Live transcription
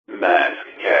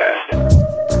Maskcast.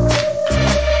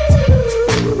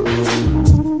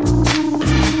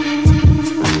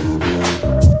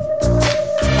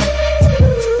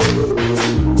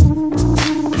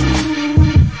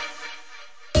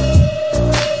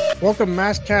 Welcome,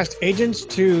 Maskcast agents,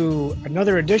 to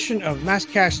another edition of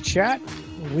Maskcast Chat.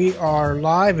 We are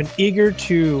live and eager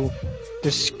to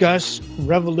discuss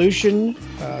Revolution,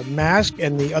 Mask,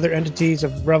 and the other entities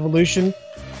of Revolution.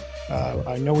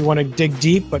 I know we want to dig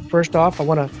deep, but first off, I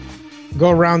want to go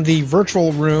around the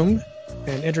virtual room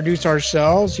and introduce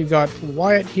ourselves. You've got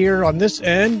Wyatt here on this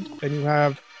end, and you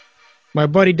have my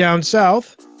buddy down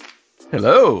south.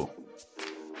 Hello.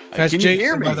 That's Can you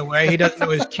hear Jason, me? by the way. He doesn't know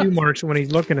his cue marks when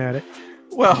he's looking at it.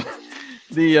 Well,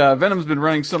 the Venom's been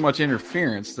running so much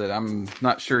interference that I'm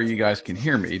not sure you guys can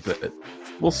hear me, but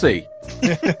we'll see.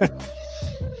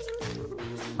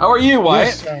 How are you,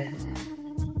 Wyatt? Yes,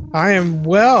 I am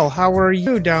well. How are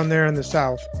you down there in the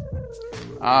south?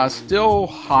 Still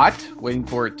hot, waiting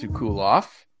for it to cool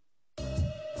off.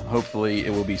 Hopefully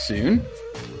it will be soon.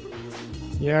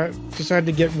 Yeah, decided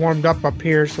to get warmed up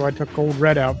here, so I took Old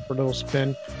Red out for a little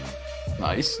spin.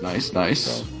 Nice.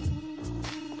 So,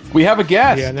 we have a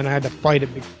guest. Yeah, and then I had to fight it.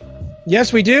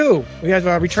 Yes, we do. We have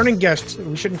a returning guest.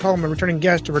 We shouldn't call him a returning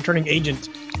guest, a returning agent.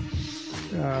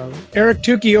 Eric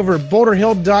Tukey over at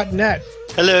BoulderHill.net.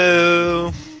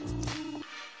 Hello.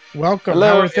 Welcome. Hello,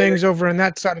 How are Eric. things over on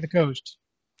that side of the coast?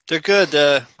 They're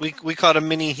good. We caught a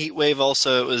mini heat wave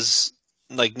also. It was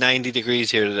like 90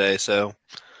 degrees here today, so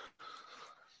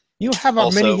You have a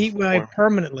Also mini heat wave warm.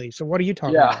 permanently, so what are you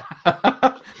talking about?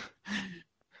 Yeah.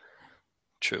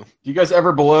 true. You guys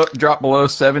ever drop below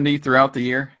 70 throughout the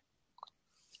year?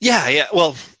 Yeah.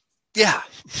 Well, yeah.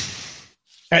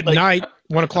 At Like- night,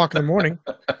 1 o'clock in the morning.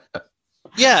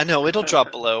 Yeah, no, it'll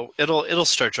drop below. It'll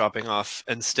start dropping off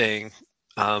and staying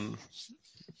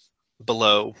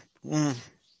below.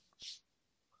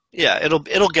 Yeah,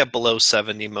 it'll get below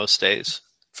 70 most days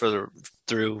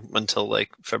through until like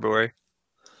February.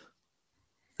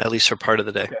 At least for part of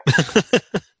the day.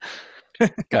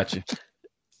 Gotcha.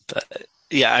 But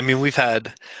yeah, I mean,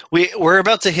 we're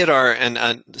about to hit our,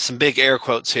 and some big air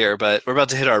quotes here, but we're about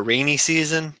to hit our rainy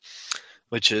season,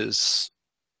 which is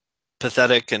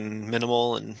pathetic and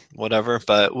minimal and whatever.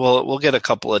 But we'll get a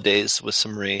couple of days with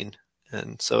some rain,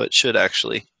 and so it should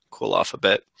actually cool off a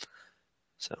bit.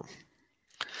 So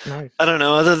Nice. I don't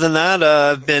know. Other than that,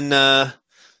 I've been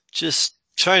just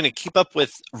trying to keep up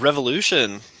with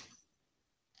Revolution.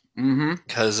 Mm-hmm.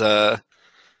 Because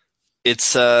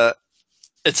it's a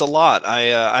lot.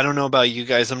 I don't know about you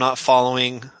guys. I'm not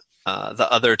following the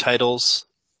other titles.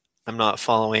 I'm not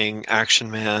following Action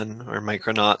Man or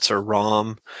Micronauts or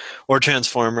ROM or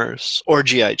Transformers or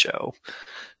G.I. Joe.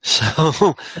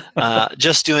 So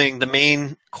just doing the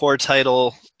main core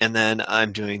title, and then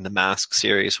I'm doing the Mask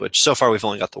series, which so far we've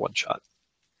only got the one shot.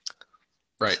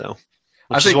 Right. So,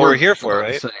 which is what we're here for,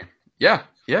 right? Yeah.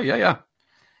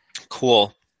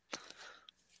 Cool.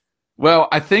 Well,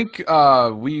 I think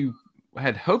we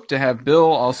had hoped to have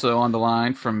Bill also on the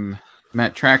line from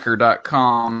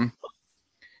MattTracker.com,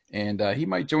 and he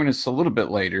might join us a little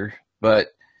bit later. But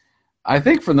I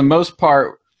think for the most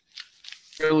part,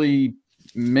 really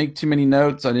make too many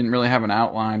notes. I didn't really have an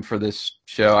outline for this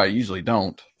show. I usually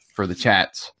don't for the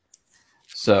chats.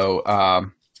 So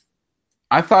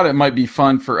I thought it might be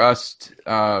fun for us.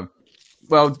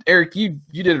 Well, Eric, you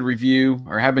did a review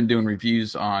or have been doing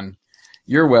reviews on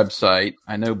your website.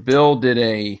 I know Bill did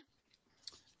a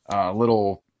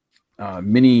little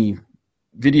mini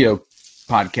video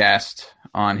podcast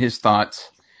on his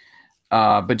thoughts.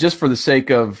 But just for the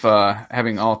sake of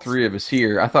having all three of us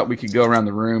here, I thought we could go around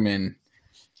the room and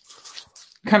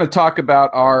kind of talk about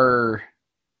our,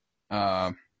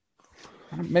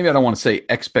 maybe I don't want to say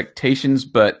expectations,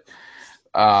 but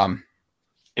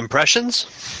Impressions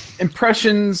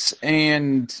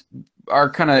and our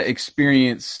kind of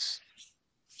experience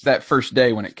that first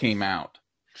day when it came out.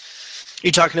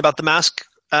 You talking about the Mask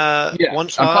one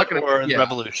shot or yeah.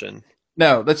 Revolution?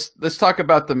 No, let's talk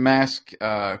about the Mask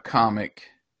comic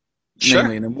Sure.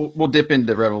 mainly, and then we'll dip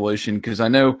into Revolution because I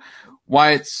know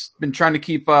Wyatt's been trying to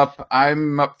keep up.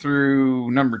 I'm up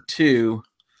through number 2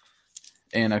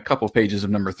 and a couple pages of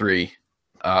number 3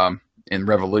 in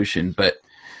Revolution, but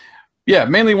yeah,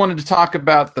 mainly wanted to talk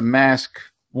about the Mask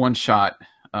one shot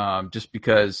just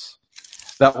because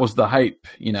that was the hype,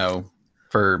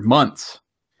 for months.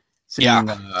 Seeing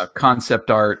concept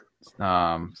art,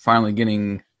 finally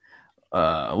getting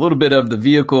a little bit of the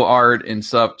vehicle art and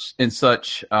such in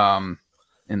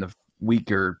the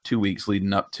week or 2 weeks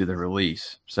leading up to the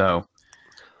release. So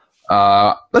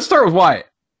let's start with Wyatt.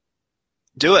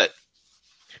 Do it.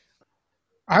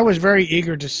 I was very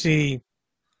eager to see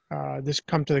this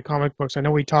come to the comic books. I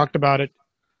know we talked about it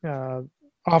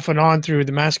off and on through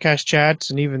the Masscast chats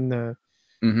and even the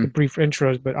brief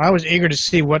intros, but I was eager to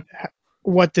see what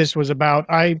this was about.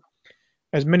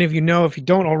 As many of you know, if you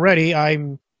don't already,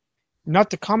 I'm not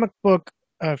the comic book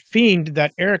fiend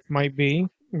that Eric might be,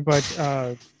 but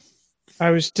I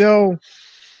was still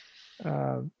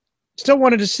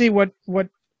wanted to see what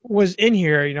was in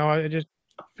here. You know, I just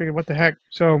figured, what the heck.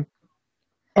 So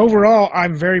overall,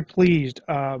 I'm very pleased.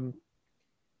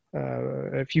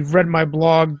 If you've read my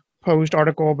blog post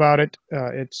article about it,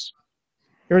 there's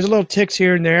a little ticks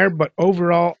here and there, but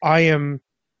overall, I am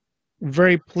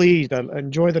very pleased. I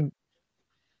enjoy the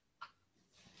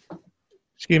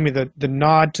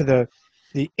nod to the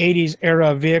 80s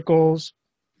era vehicles.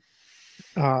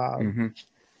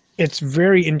 It's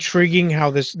very intriguing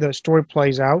how the story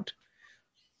plays out.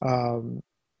 And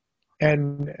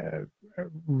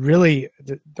really,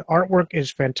 the artwork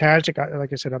is fantastic.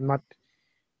 Like I said, I'm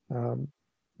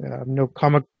no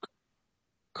comic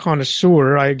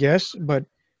connoisseur, I guess, but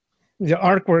the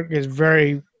artwork is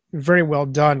very, very well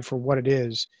done for what it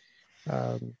is.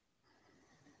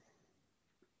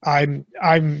 I'm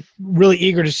really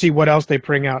eager to see what else they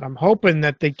bring out. I'm hoping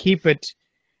that they keep it.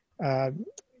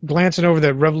 Glancing over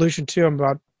the Revolution 2, I'm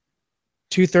about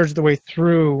 2/3 of the way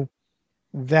through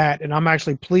that, and I'm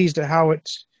actually pleased at how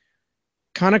it's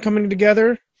kind of coming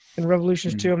together in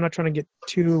Revolutions 2. I'm not trying to get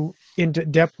too into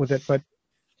depth with it, but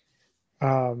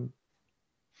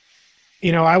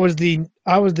you know, I was the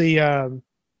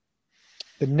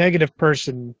negative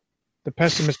person, the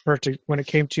pessimist person when it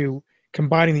came to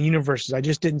combining the universes. I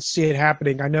just didn't see it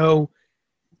happening. I know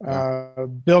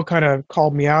Bill kind of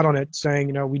called me out on it, saying,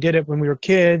 you know, we did it when we were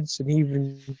kids, and he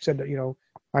even said that, you know,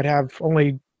 I'd have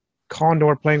only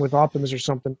Condor playing with Optimus or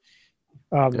something.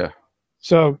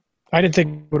 So I didn't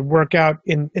think it would work out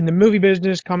in the movie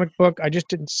business, comic book. I just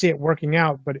didn't see it working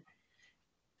out, but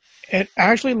it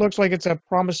actually looks like it's a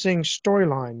promising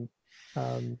storyline.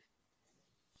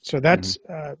 So that's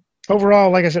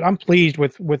overall, like I said, I'm pleased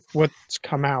with what's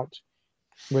come out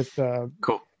with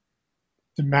cool.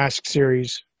 The Mask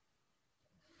series.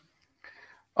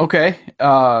 Okay,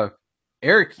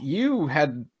 Eric, you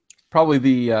had probably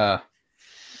the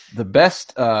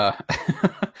best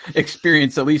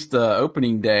experience, at least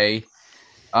opening day.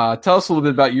 Tell us a little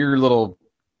bit about your little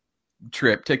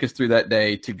trip. Take us through that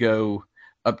day to go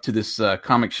up to this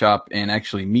comic shop and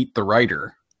actually meet the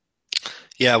writer.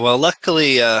 Yeah, well,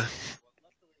 luckily,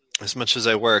 as much as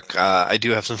I work, I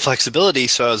do have some flexibility,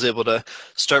 so I was able to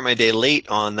start my day late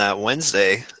on that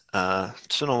Wednesday.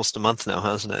 It's been almost a month now,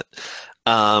 hasn't it?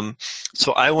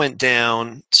 So I went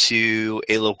down to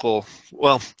a local,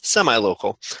 well,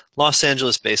 semi-local, Los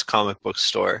Angeles-based comic book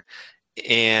store,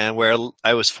 and where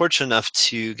I was fortunate enough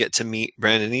to get to meet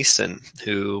Brandon Easton,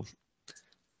 who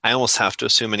I almost have to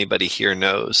assume anybody here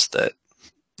knows that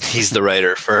he's the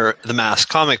writer for the Mask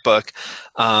comic book.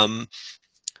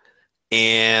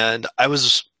 And I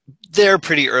was there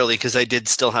pretty early because I did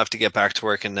still have to get back to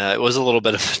work, and it was a little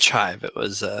bit of a drive. It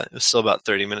was still about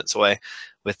 30 minutes away,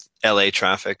 with LA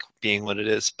traffic being what it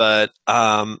is. But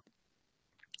got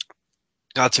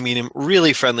to meet him.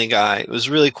 Really friendly guy. It was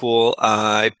really cool.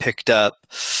 I picked up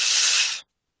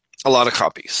a lot of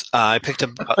copies. I picked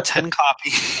up about 10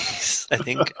 copies, I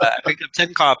think. I picked up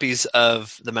 10 copies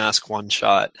of the Mask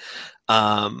one-shot.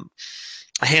 A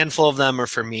handful of them are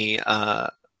for me. I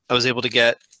was able to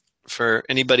get, for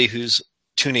anybody who's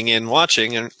tuning in,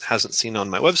 watching, and hasn't seen on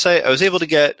my website, I was able to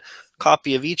get a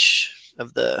copy of each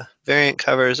of the variant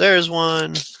covers. There's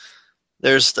one.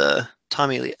 There's the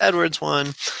Tommy Lee Edwards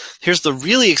one. Here's the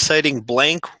really exciting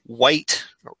blank white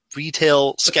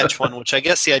retail sketch one, which I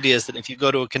guess the idea is that if you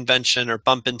go to a convention or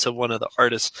bump into one of the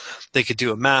artists, they could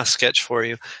do a Mask sketch for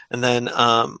you. And then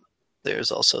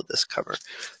there's also this cover.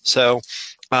 So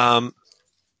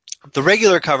the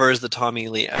regular cover is the Tommy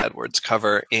Lee Edwards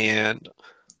cover, and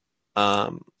I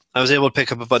was able to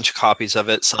pick up a bunch of copies of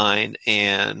it signed.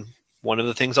 And one of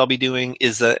the things I'll be doing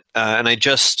is that, and I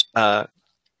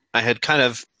had kind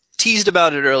of teased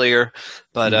about it earlier,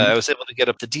 but I was able to get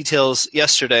up the details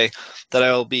yesterday that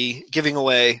I will be giving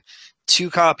away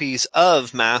 2 copies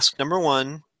of Mask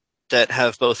 #1 that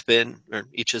have both been, or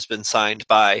each has been signed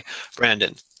by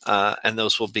Brandon, and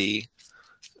those will be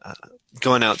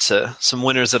going out to some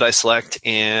winners that I select,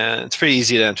 and it's pretty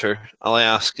easy to enter. All I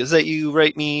ask is that you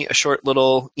write me a short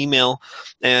little email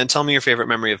and tell me your favorite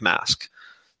memory of Mask.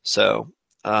 So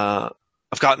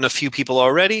I've gotten a few people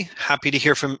already. Happy to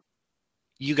hear from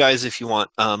you guys if you want,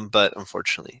 but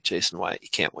unfortunately, Jason Wyatt, you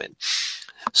can't win.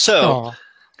 So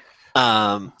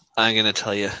I'm gonna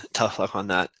tell you tough luck on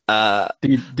that. Do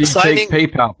you take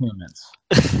PayPal payments?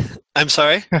 I'm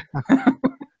sorry.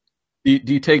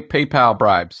 Do you take PayPal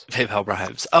bribes? PayPal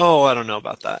bribes. Oh, I don't know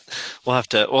about that. We'll have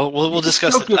to. We'll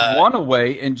discuss it. Give one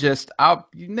away and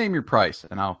you name your price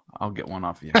and I'll get one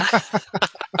off of you.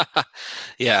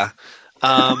 Yeah.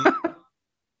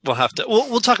 We'll have to.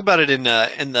 We'll talk about it in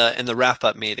the wrap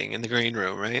up meeting in the green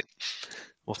room, right?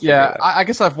 I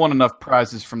guess I've won enough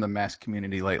prizes from the mask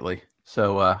community lately,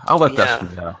 so I'll let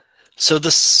that go. So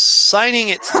the signing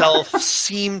itself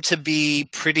seemed to be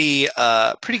pretty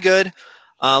good.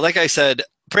 Like I said,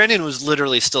 Brandon was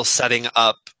literally still setting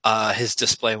up his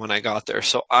display when I got there,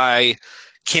 so I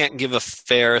can't give a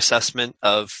fair assessment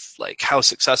of like how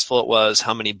successful it was,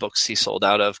 how many books he sold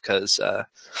out of, because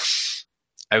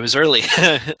I was early.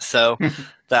 So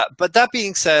but that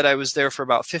being said, I was there for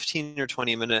about 15 or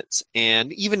 20 minutes,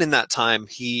 and even in that time,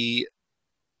 he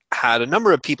had a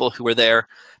number of people who were there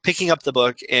picking up the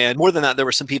book, and more than that, there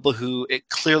were some people who it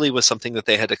clearly was something that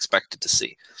they had expected to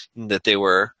see, and that they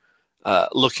were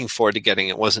looking forward to getting.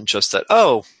 It wasn't just that,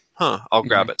 I'll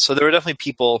grab it. So there were definitely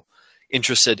people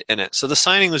interested in it. So the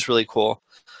signing was really cool.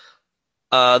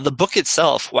 The book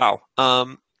itself, wow.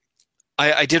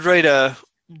 I did write a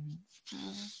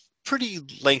pretty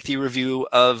lengthy review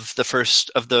of the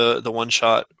first of the one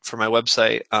shot for my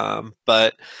website,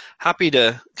 but happy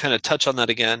to kind of touch on that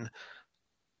again.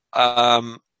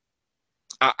 I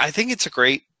think it's a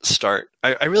great start.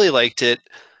 I really liked it.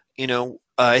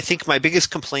 I think my biggest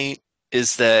complaint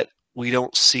is that we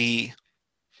don't see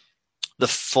the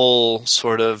full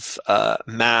sort of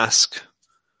Mask.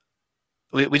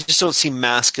 We just don't see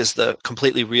Mask as the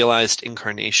completely realized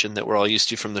incarnation that we're all used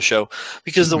to from the show,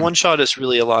 because the one shot is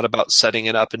really a lot about setting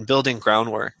it up and building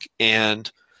groundwork. And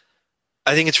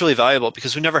I think it's really valuable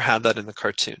because we never had that in the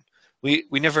cartoon. We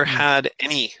never had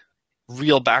any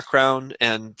real background,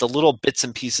 and the little bits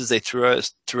and pieces they threw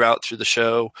out through the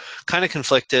show kind of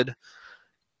conflicted.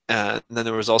 And then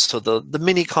there was also the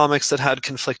mini comics that had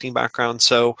conflicting backgrounds.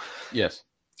 So yes,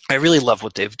 I really love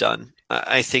what they've done.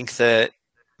 I think that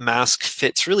Mask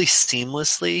fits really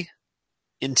seamlessly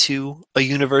into a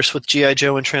universe with G.I.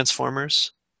 Joe and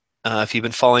Transformers. If you've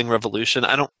been following Revolution,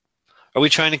 are we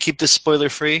trying to keep this spoiler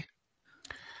free?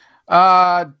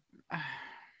 No,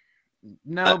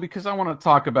 because I want to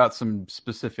talk about some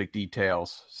specific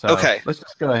details. So okay, let's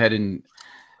just go ahead and,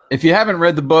 if you haven't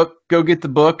read the book, go get the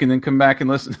book and then come back and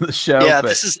listen to the show. Yeah,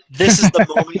 this is the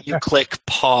moment you click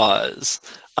pause.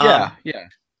 Yeah.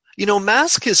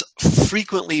 Mask has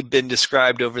frequently been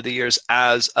described over the years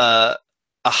as a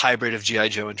hybrid of G.I.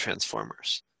 Joe and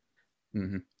Transformers.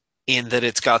 Mm-hmm. In that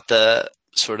it's got the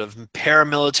sort of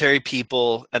paramilitary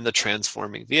people and the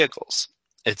transforming vehicles.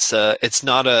 It's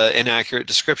not an inaccurate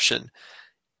description.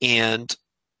 And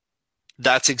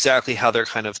that's exactly how they're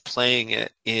kind of playing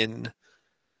it in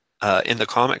the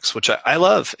comics, which I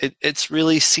love. It's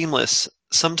really seamless.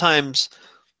 Sometimes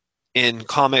in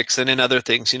comics and in other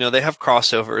things, they have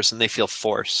crossovers and they feel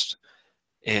forced.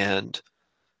 And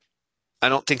I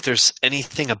don't think there's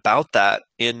anything about that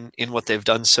in what they've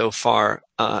done so far.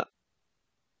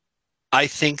 I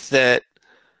think that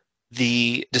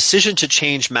the decision to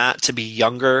change Matt to be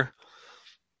younger,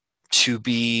 to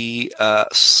be a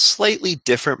slightly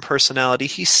different personality,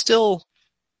 he's still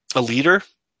a leader,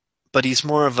 but he's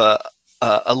more of a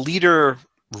leader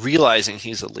realizing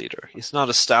he's a leader. He's not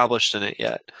established in it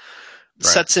yet. Right.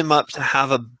 Sets him up to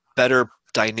have a better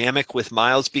dynamic with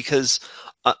Miles, because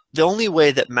the only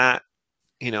way that Matt,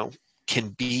 can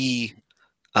be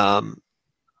can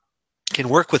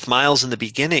work with Miles in the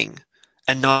beginning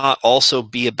and not also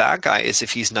be a bad guy is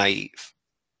if he's naive.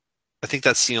 I think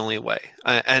that's the only way.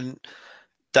 And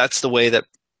that's the way that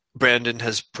Brandon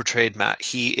has portrayed Matt.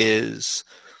 He is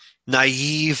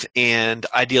naive and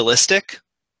idealistic.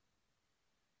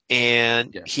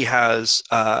 And he has,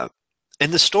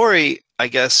 in the story, I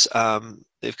guess,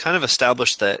 they've kind of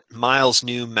established that Miles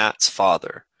knew Matt's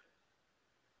father.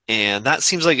 And that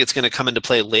seems like it's going to come into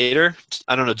play later.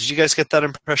 I don't know. Did you guys get that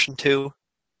impression too?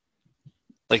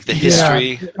 Like the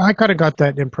history? Yeah, I kind of got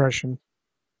that impression.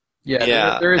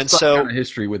 Yeah. There is some kind of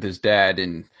history with his dad,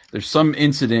 and there's some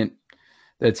incident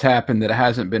that's happened that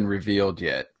hasn't been revealed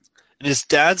yet. And his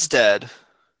dad's dead.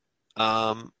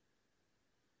 And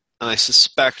I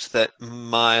suspect that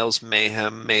Miles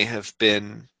Mayhem may have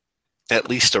been at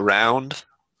least around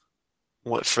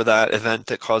for that event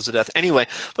that caused the death. Anyway,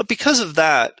 but because of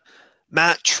that,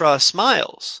 Matt trusts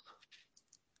Miles.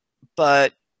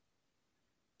 But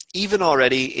even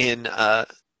already in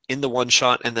the one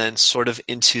shot, and then sort of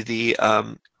into the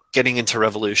getting into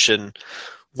Revolution,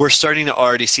 we're starting to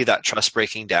already see that trust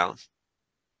breaking down,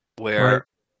 where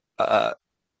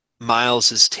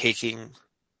Miles is taking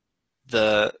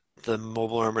the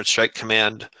Mobile Armored Strike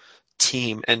Command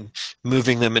team and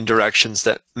moving them in directions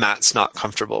that Matt's not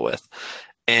comfortable with.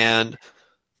 And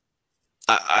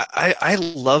I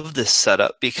love this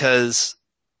setup because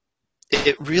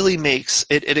it really makes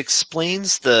it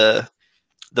explains the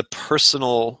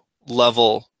personal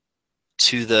level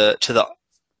to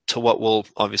what will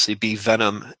obviously be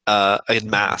Venom and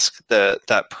Mask,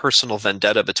 that personal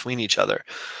vendetta between each other,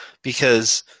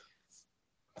 because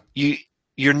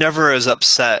you're never as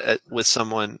upset with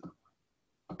someone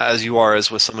as you are as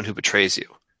with someone who betrays you.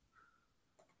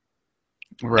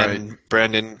 Right. And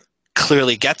Brandon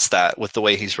clearly gets that with the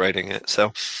way he's writing it.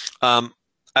 So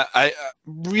I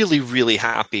really, really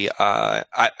happy. I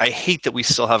hate that we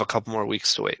still have a couple more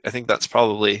weeks to wait. I think that's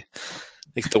probably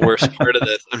the worst part of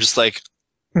this. I'm just like,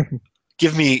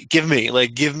 give me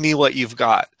what you've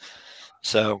got.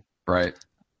 So Right.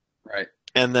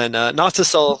 And then not to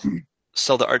sell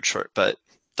the art short, but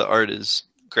the art is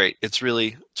great. It's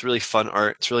really fun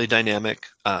art. It's really dynamic.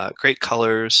 Great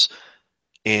colors,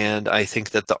 and I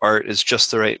think that the art is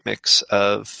just the right mix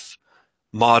of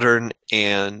modern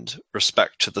and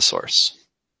respect to the source.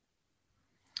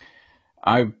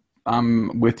 I'm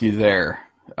with you there,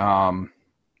 and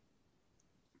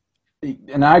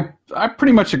I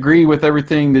pretty much agree with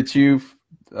everything that you've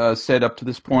said up to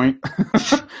this point.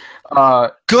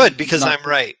 Good, because I'm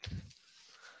right.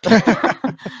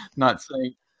 Not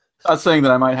saying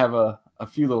that I might have a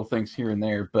few little things here and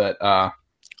there, but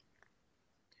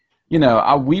we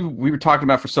were talking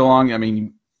about for so long. I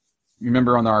mean, you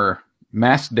remember on our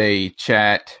Mask Day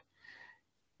chat,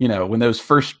 when those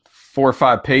first 4 or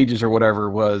 5 pages or whatever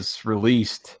was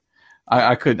released,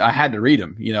 I had to read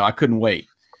them. I couldn't wait.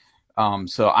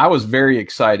 So I was very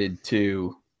excited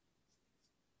to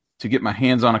get my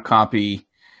hands on a copy,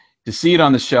 to see it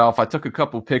on the shelf. I took a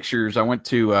couple pictures. I went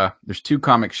to there's 2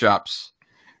 comic shops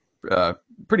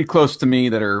pretty close to me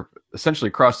that are essentially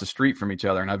across the street from each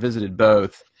other, and I visited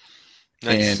both.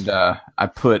 Nice. And I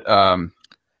put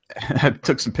I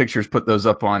took some pictures, put those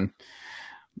up on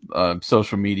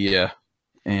social media,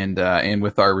 and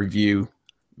with our review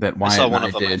that Wyatt I saw one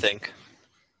and of them, did. I think.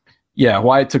 Yeah,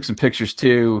 Wyatt took some pictures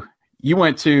too. You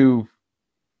went to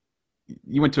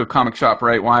a comic shop,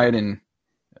 right, Wyatt, and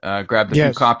grabbed a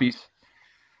few copies.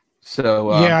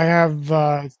 So yeah, I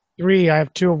have 3. I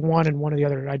have 2 of one and 1 of the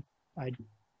other. I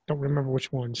don't remember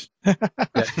which ones.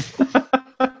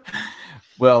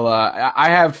 Well,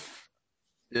 I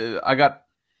got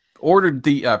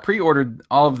pre-ordered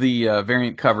all of the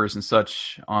variant covers and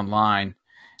such online,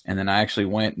 and then I actually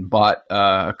went and bought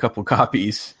a couple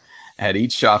copies at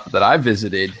each shop that I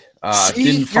visited.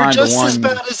 See, you're just as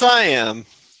bad as I am.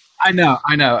 I know,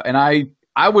 and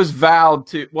I was vowed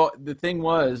to. Well, the thing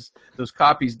was, those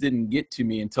copies didn't get to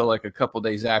me until like a couple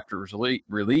days after it was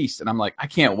released, and I'm like, I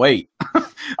can't wait.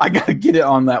 I got to get it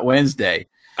on that Wednesday.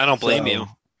 I don't blame you.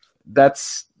 That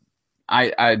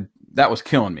was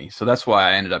killing me, so that's why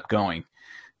I ended up going.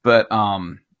 But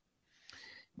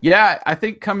yeah, I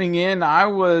think coming in, I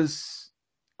was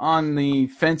on the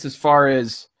fence as far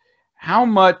as how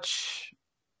much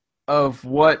of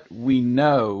what we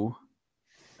know,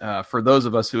 for those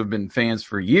of us who have been fans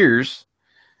for years,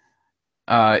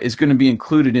 is going to be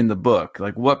included in the book.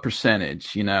 Like what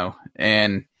percentage,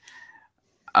 And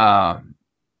I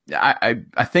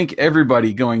think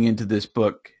everybody going into this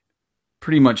book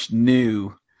pretty much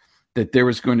knew that there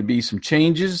was going to be some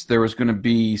changes. There was going to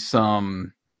be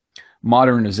some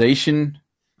modernization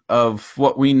of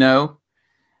what we know.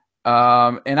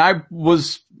 And I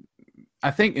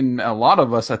think in a lot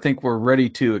of us, I think we're ready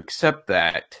to accept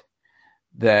that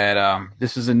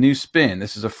this is a new spin.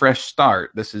 This is a fresh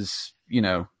start. This is,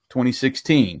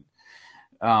 2016.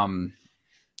 And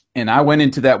I went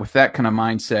into that with that kind of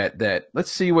mindset that let's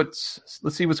see what's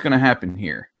going to happen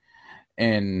here.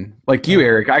 And like you,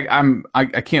 Eric,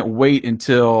 I can't wait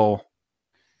until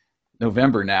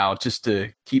November now just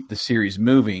to keep the series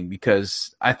moving,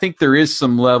 because I think there is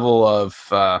some level of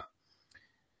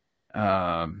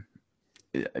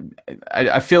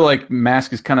I feel like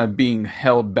Mask is kind of being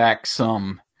held back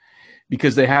some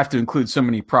because they have to include so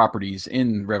many properties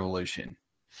in Revolution.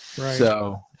 Right.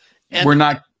 So we're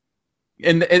not,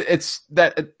 and it's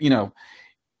that,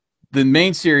 the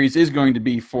main series is going to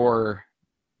be for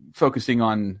focusing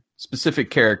on specific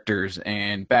characters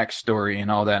and backstory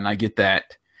and all that, and I get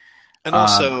that. And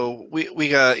also, we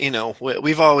got,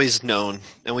 we've always known,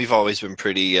 and we've always been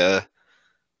pretty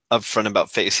upfront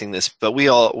about facing this, but we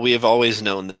have always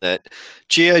known that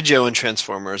G.I. Joe and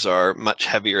Transformers are much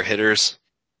heavier hitters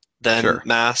than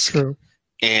Mask. True.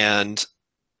 And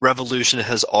Revolution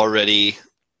has already,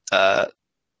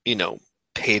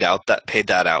 paid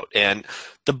that out, and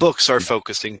the books are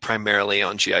focusing primarily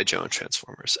on G.I. Joe and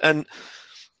Transformers, and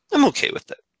I'm okay with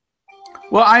it.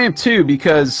 Well, I am too,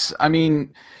 because I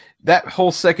mean, that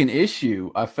whole second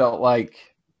issue, I felt like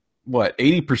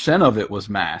 80% of it was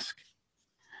Mask.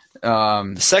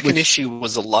 The second issue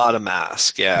was a lot of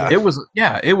Mask. Yeah, it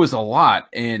was a lot,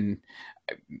 and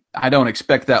I don't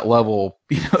expect that level,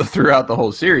 throughout the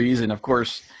whole series. And of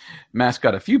course, Mask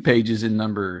got a few pages in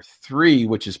number 3,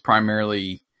 which is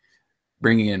primarily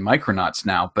bringing in Micronauts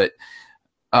now. But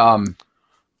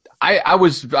I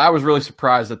was really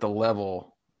surprised that the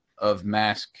level of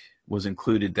Mask was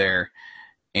included there,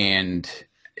 and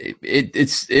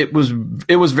it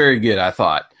was very good, I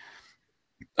thought.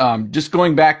 Just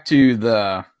going back to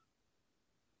the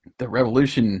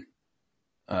Revolution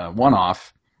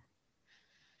one-off,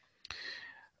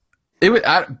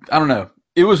 I don't know.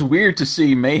 It was weird to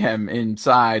see Mayhem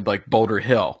inside like Boulder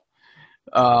Hill,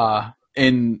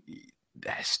 and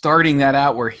starting that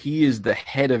out where he is the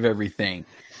head of everything.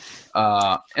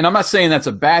 And I'm not saying that's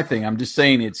a bad thing. I'm just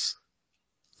saying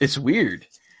it's weird.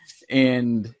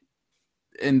 And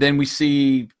then we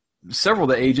see several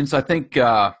of the agents. I think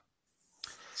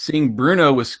seeing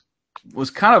Bruno was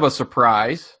kind of a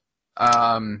surprise,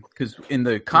 because in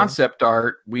the concept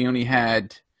art we only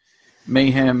had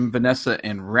Mayhem, Vanessa,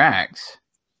 and Rax.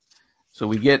 So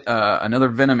we get another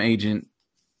Venom agent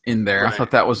in there. Right. I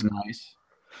thought that was nice.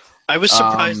 I was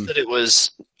surprised that it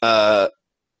was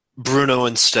Bruno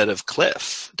instead of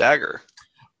Cliff Dagger.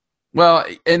 Well,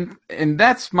 and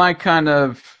that's my kind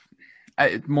of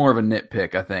more of a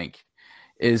nitpick, I think,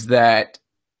 is that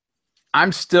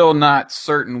I'm still not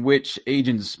certain which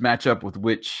agents match up with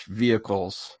which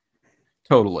vehicles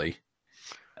totally.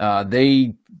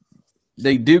 They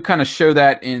do kind of show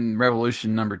that in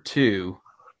Revolution number 2,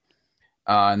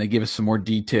 and they give us some more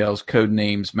details, code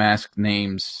names, mask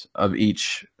names of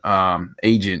each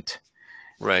agent.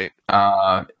 Right.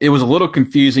 It was a little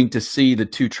confusing to see the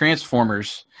 2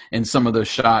 Transformers in some of those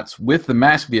shots with the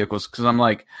mask vehicles, because I'm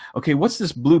like, okay, what's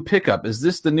this blue pickup? Is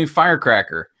this the new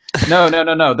Firecracker?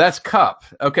 No, that's Cup.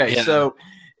 Okay, yeah. So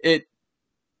it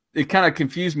kind of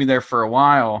confused me there for a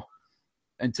while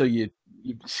until you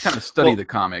kind of study the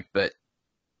comic, but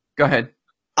go ahead.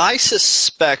 I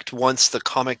suspect once the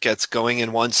comic gets going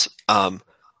and once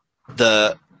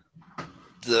the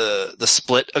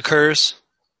split occurs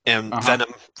and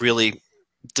Venom really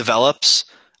develops,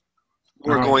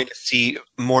 we're going to see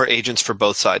more agents for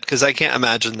both sides, because I can't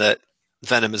imagine that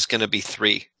Venom is going to be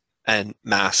 3 and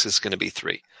Mask is going to be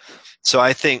 3. So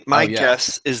I think my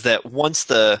guess is that once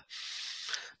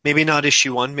maybe not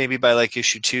issue 1, maybe by like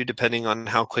issue 2, depending on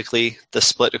how quickly the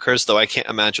split occurs, though I can't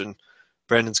imagine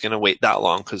Brandon's going to wait that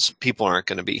long because people aren't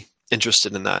going to be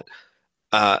interested in that.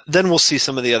 Then we'll see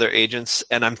some of the other agents,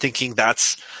 and I'm thinking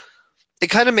it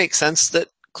kind of makes sense that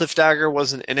Cliff Dagger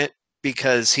wasn't in it,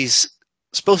 because he's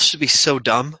supposed to be so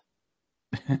dumb,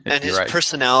 and his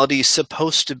personality is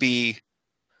supposed to be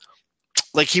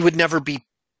like he would never be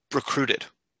recruited.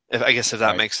 If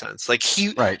that makes sense. Like he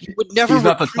would never. He's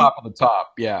not the top of the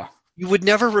top. Yeah, you would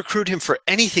never recruit him for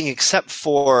anything except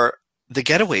for the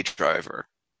getaway driver.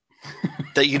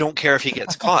 That you don't care if he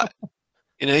gets caught.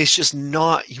 He's just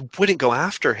not. You wouldn't go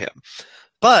after him.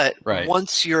 But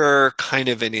once you're kind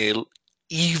of in a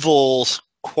evil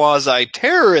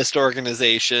quasi-terrorist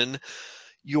organization,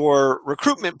 your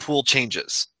recruitment pool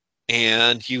changes,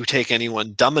 and you take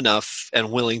anyone dumb enough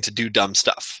and willing to do dumb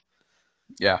stuff.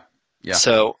 Yeah. Yeah.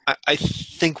 So I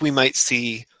think we might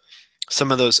see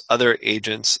some of those other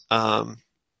agents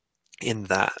in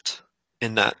that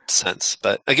sense.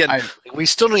 But again, we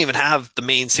still don't even have the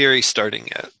main series starting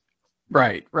yet.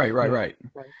 Right.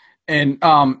 And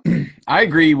I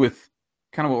agree with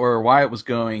kind of where Wyatt was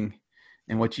going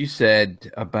and what you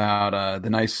said about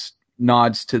the nice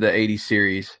nods to the 80s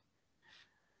series.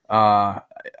 I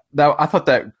thought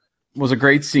that was a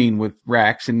great scene with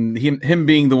Rax, and him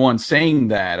being the one saying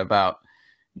that about,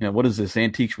 what is this,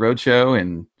 Antiques Roadshow?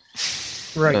 And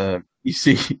you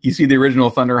see the original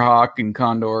Thunderhawk and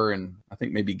Condor, and I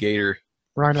think maybe Gator,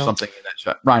 Rhino, something in that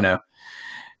shot, Rhino.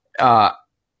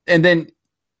 And then,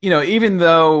 even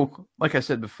though, like I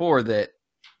said before, that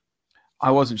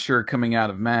I wasn't sure coming out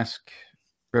of Mask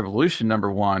Revolution number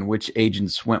 1 which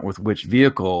agents went with which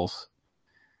vehicles,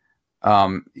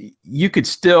 you could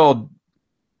still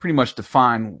pretty much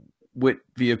define what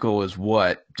vehicle is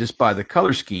what just by the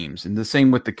color schemes, and the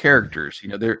same with the characters.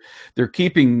 They're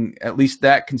keeping at least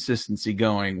that consistency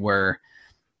going, where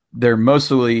they're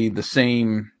mostly the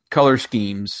same color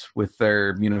schemes with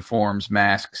their uniforms,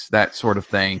 masks, that sort of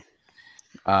thing,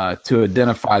 to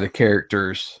identify the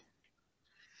characters.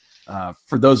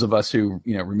 for those of us who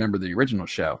remember the original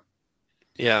show.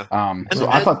 Yeah. So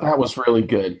I thought that was really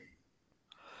good.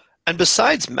 And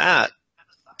besides Matt,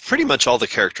 pretty much all the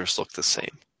characters look the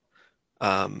same.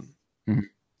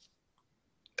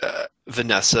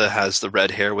 Vanessa has the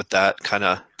red hair with that kind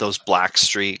of those black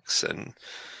streaks, and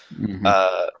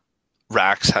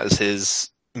Rax has his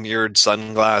mirrored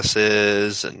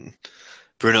sunglasses, and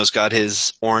Bruno's got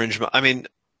his orange. I mean,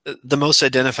 the most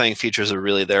identifying features are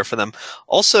really there for them.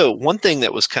 Also, one thing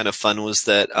that was kind of fun was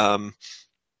that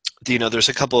there's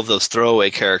a couple of those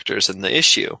throwaway characters in the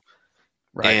issue,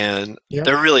 right. And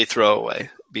they're really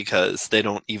throwaway because they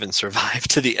don't even survive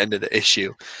to the end of the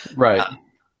issue, right?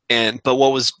 But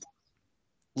what was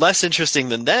less interesting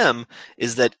than them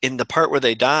is that in the part where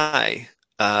they die,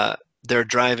 they're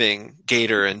driving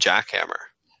Gator and Jackhammer.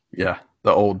 Yeah,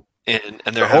 the old and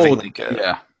they're having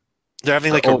they're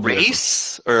having like a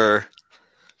race or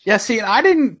see, I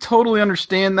didn't totally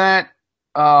understand that.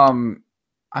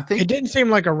 I think it didn't seem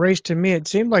like a race to me. It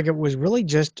seemed like it was really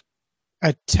just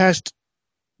a test,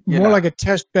 more like a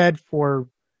test bed for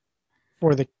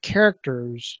the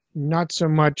characters, not so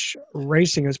much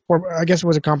racing as I guess it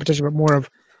was a competition, but more of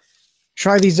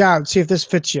try these out, see if this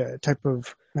fits you type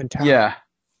of mentality. Yeah.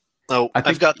 Oh,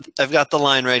 I've got the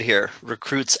line right here.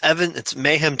 It's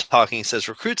Mayhem talking. He says,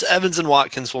 recruits Evans and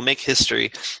Watkins will make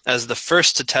history as the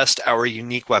first to test our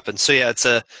unique weapons. So yeah, it's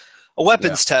a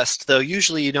weapons test, though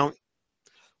usually you don't.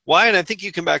 Wyatt, I think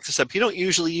you can back this up. You don't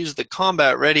usually use the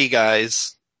combat ready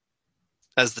guys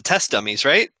as the test dummies,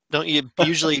 right? Don't you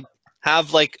usually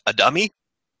have like a dummy?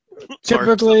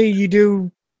 Typically, you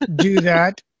do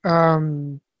that.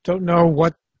 Don't know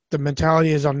what the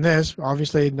mentality is on this.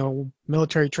 Obviously, no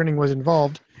military training was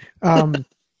involved.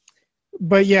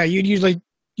 But yeah, you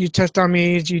test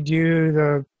dummies. You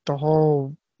do the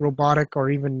whole robotic or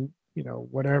even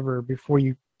whatever before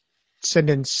you send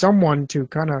in someone to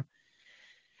kind of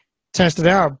test it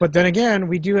out. But then again,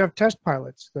 we do have test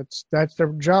pilots. That's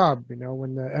their job.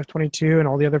 When the F-22 and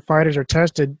all the other fighters are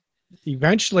tested,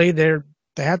 eventually they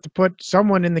have to put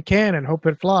someone in the can and hope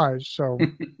it flies. So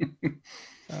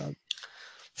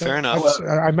fair enough.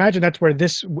 I imagine that's where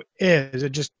this is.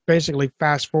 It just basically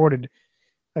fast forwarded.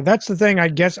 And that's the thing I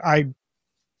guess I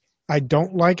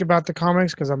don't like about the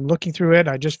comics, because I'm looking through it.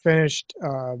 I just finished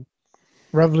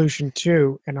Revolution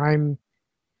 2, and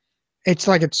it's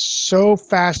like it's so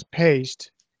fast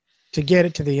paced to get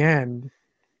it to the end.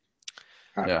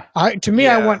 Yeah. I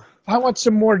want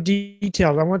some more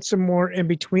details. I want some more in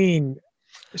between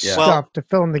stuff to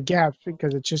fill in the gaps,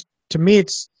 because it's just, to me,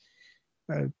 it's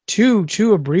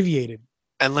too abbreviated.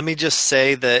 And let me just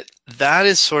say that's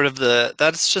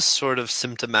just sort of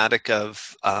symptomatic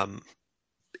of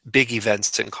big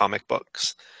events in comic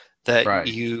books, that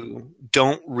you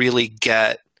don't really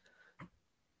get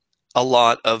a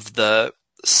lot of the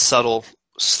subtle,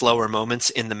 slower moments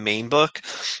in the main book.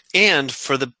 And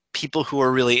for the people who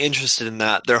are really interested in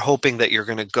that, they're hoping that you're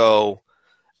going to go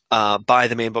buy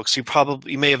the main book. So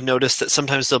you may have noticed that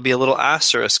sometimes there'll be a little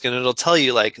asterisk and it'll tell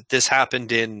you like this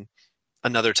happened in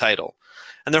another title.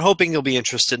 And they're hoping you'll be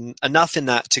interested enough in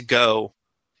that to go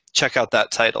check out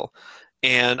that title.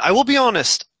 And I will be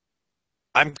honest,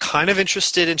 I'm kind of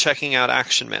interested in checking out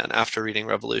Action Man after reading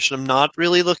Revolution. I'm not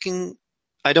really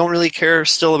I don't really care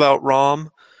still about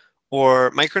ROM or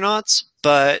Micronauts,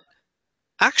 but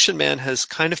Action Man has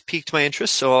kind of piqued my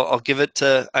interest, so I'll give it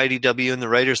to IDW and the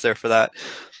writers there for that.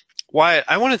 Wyatt,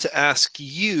 I wanted to ask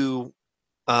you,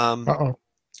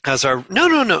 as our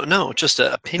just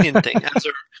an opinion thing, as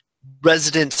a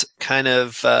resident kind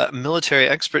of military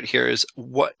expert here, is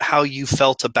how you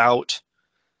felt about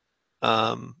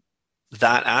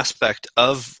that aspect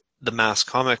of the mass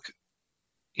comic,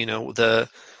 the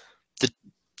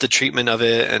treatment of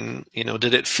it, and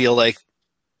did it feel like,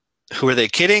 who are they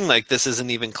kidding? Like this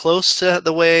isn't even close to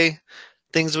the way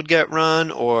things would get run,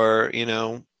 or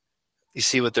you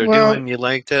see what they're doing, you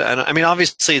liked it. I mean,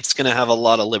 obviously it's going to have a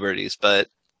lot of liberties, but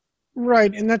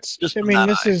right, and that's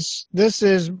this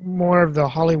is more of the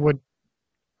Hollywood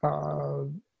or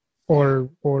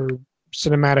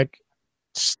cinematic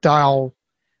style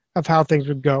of how things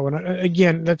would go. And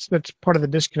again, that's part of the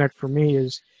disconnect for me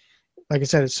is, like I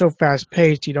said, it's so fast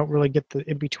paced. You don't really get the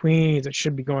in betweens that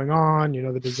should be going on.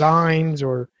 The designs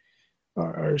or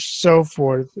so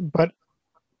forth. But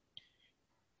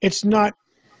it's not,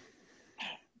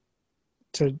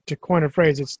 to coin a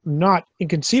phrase, it's not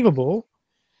inconceivable,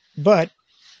 but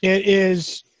it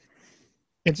is.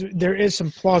 There is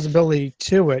some plausibility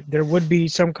to it. There would be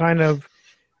some kind of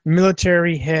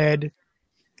military head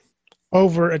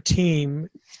over a team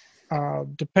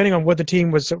depending on what the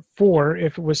team was for,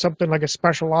 if it was something like a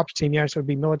special ops team, yes, it would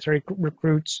be military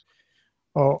recruits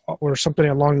or something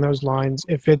along those lines.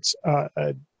 If it's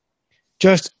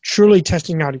just truly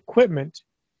testing out equipment,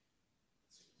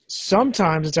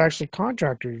 sometimes it's actually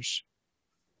contractors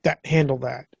that handle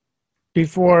that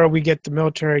before we get the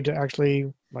military to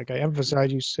actually, like I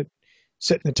emphasize, you sit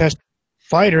in the test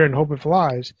fighter and hope it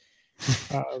flies.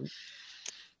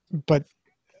 But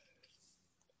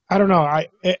I don't know. I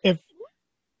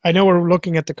know we're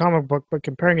looking at the comic book, but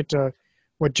comparing it to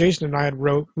what Jason and I had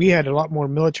wrote, we had a lot more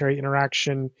military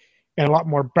interaction and a lot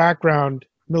more background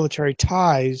military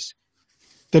ties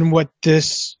than what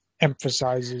this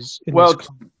emphasizes.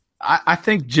 I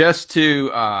think just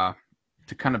to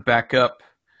kind of back up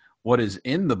what is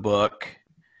in the book,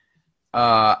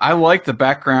 I like the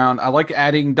background. I like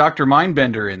adding Dr.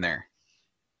 Mindbender in there.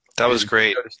 That was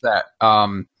great. Notice that.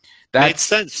 That made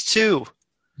sense too.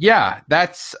 Yeah,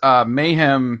 that's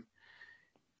Mayhem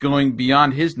going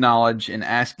beyond his knowledge and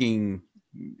asking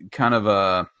kind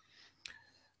of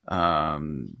a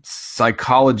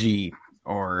psychology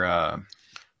or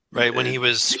right when he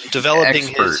was developing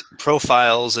his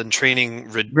profiles and training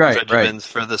regimens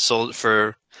for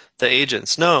the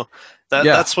agents. No,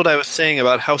 that's what I was saying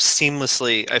about how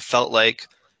seamlessly I felt like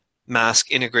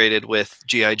Mask integrated with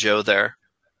G.I. Joe there.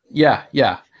 Yeah,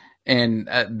 and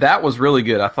that was really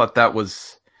good. I thought that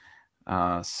was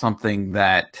something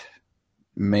that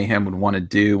Mayhem would want to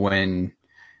do when,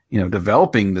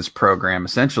 developing this program,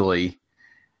 essentially,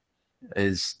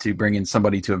 is to bring in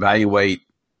somebody to evaluate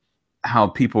how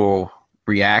people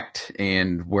react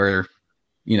and where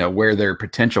their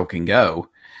potential can go.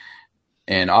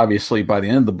 And obviously, by the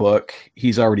end of the book,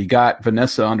 he's already got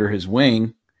Vanessa under his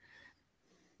wing,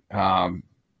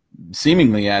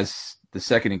 seemingly as the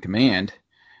second in command.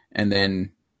 And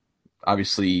then,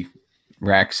 obviously,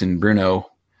 Rax and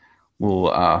Bruno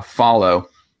will follow.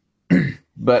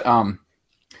 But I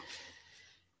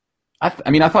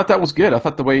thought that was good. I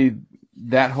thought the way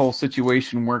that whole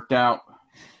situation worked out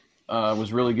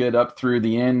was really good up through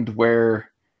the end, where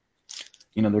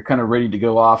they're kind of ready to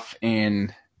go off,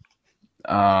 and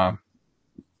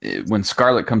when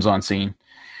Scarlet comes on scene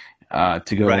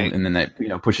to go, right. And then that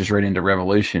pushes right into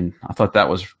Revolution. I thought that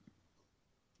was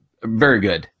very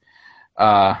good.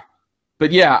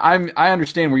 But yeah, I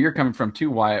understand where you're coming from too,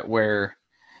 Wyatt, where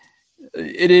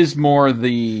it is more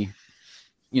the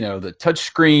the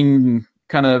touchscreen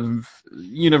kind of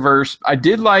universe. I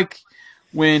did like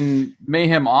when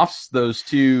Mayhem offs those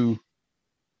two,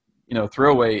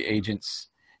 throwaway agents.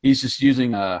 He's just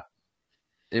using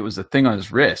it was a thing on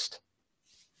his wrist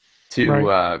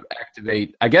to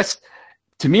activate. I guess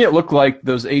to me it looked like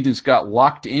those agents got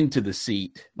locked into the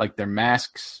seat, like their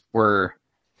masks were.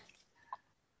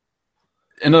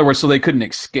 In other words, so they couldn't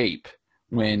escape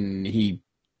when he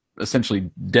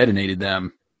essentially detonated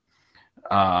them.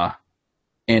 And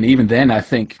even then, I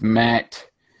think Matt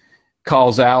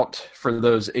calls out for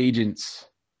those agents.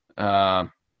 It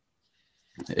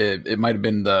might have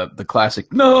been the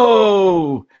classic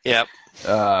 "No!" Yep.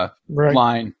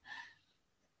 Line.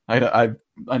 I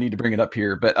need to bring it up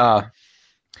here, but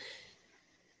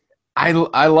I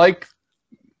like.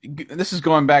 This is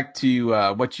going back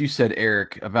to what you said,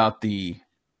 Eric, about the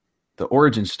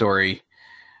origin story.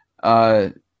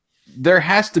 There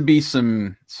has to be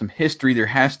some history. There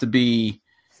has to be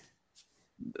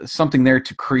something there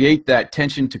to create that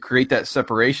tension, to create that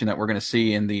separation that we're going to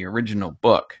see in the original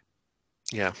book.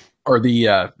 Yeah. Or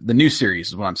the new series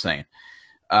is what I'm saying.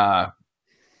 The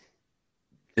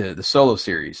solo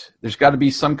series. There's got to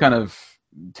be some kind of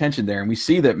tension there, and we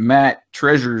see that Matt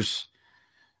treasures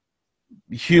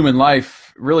human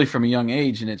life really from a young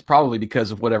age, and it's probably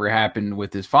because of whatever happened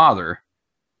with his father.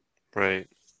 Right.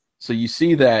 So you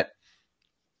see that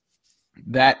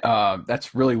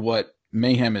that's really what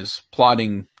Mayhem is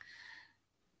plotting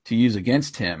to use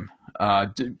against him.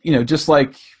 Just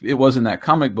like it was in that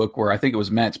comic book where I think it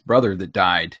was Matt's brother that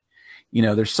died.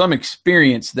 There's some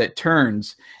experience that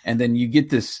turns, and then you get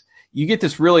this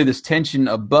tension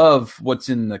above what's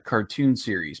in the cartoon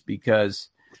series, because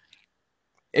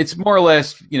it's more or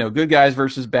less, good guys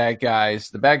versus bad guys.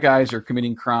 The bad guys are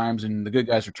committing crimes, and the good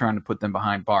guys are trying to put them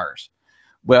behind bars.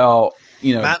 Well,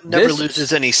 Matt never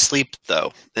loses any sleep,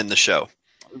 though, in the show.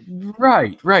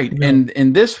 Right. Yeah. And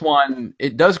in this one,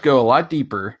 it does go a lot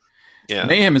deeper. Yeah.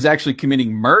 Mayhem is actually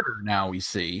committing murder now, we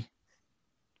see.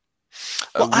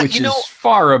 Which is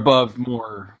far above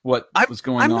more what was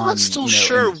going on. I'm not still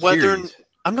sure whether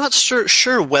I'm not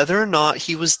sure whether or not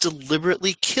he was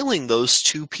deliberately killing those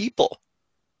two people.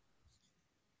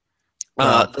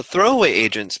 The throwaway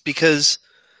agents, because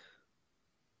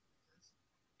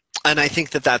And I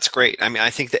think that that's great. I mean, I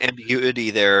think the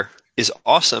ambiguity there is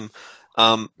awesome.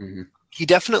 Mhm. He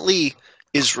definitely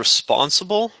is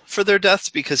responsible for their deaths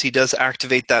because he does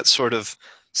activate that sort of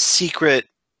secret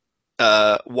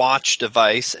watch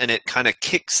device, and it kind of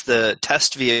kicks the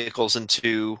test vehicles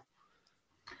into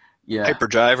Yeah.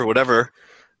 hyperdrive or whatever,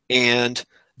 and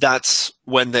that's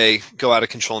when they go out of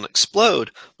control and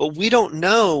explode. But we don't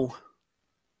know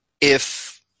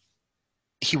if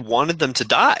he wanted them to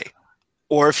die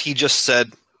or if he just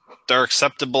said they're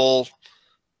acceptable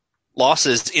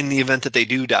losses in the event that they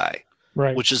do die,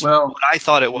 Right. which is Well, what I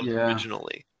thought it was yeah.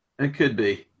 originally. It could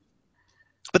be.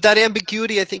 But that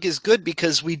ambiguity, I think, is good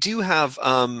because we do have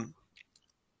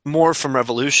more from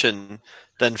Revolution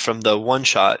than from the one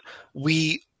shot.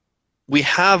 We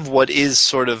have what is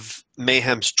sort of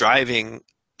Mayhem's driving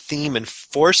theme and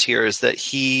force here is that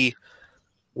he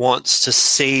wants to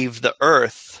save the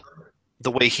Earth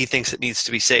the way he thinks it needs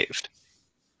to be saved.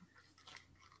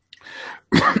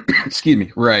 Excuse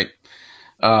me. Right.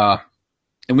 And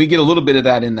we get a little bit of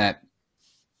that in that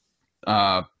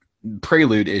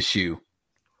prelude issue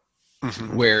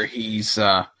where he's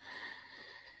got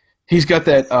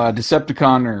that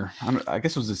Decepticon, or I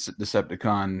guess it was a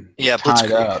Decepticon tied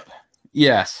Blitzkrieg. up.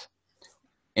 Yes.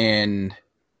 And,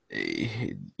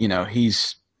 you know,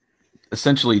 he's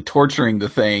essentially torturing the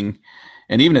thing.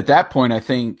 And even at that point, I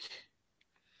think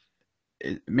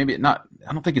maybe not,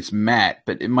 I don't think it's Matt,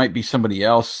 but it might be somebody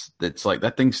else that's like,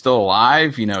 that thing's still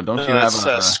alive. You know, don't you have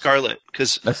Scarlet,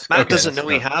 because Matt doesn't know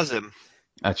he has him.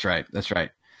 That's right. That's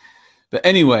right. But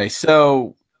anyway,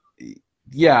 so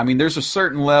yeah, I mean, there's a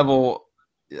certain level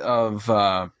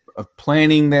of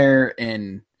planning there,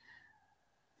 and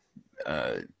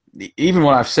even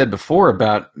what I've said before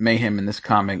about Mayhem in this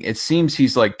comic, it seems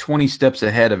he's like 20 steps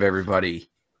ahead of everybody.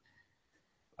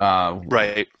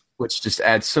 Right. Which just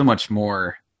adds so much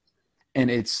more. And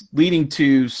it's leading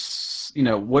to, you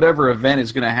know, whatever event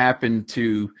is going to happen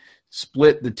to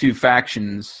split the two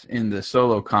factions in the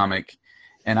solo comic.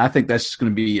 And I think that's just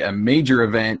going to be a major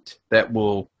event that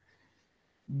will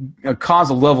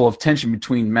cause a level of tension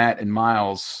between Matt and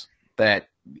Miles that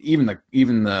even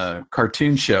the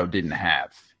cartoon show didn't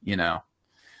have, you know?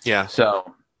 Yeah.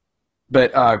 So,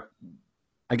 but I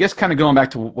guess kind of going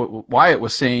back to what Wyatt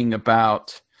was saying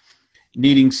about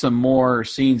needing some more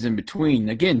scenes in between.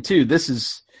 Again, too, this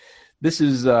is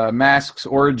Mask's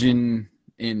origin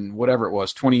in whatever it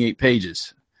was, 28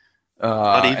 pages.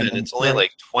 Not even. It's only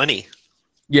like 20.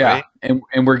 Yeah, right?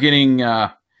 and we're getting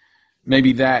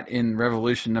maybe that in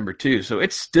Revolution #2. So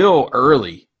it's still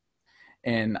early.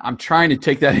 And I'm trying to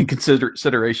take that in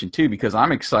consideration, too, because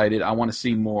I'm excited. I want to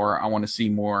see more. I want to see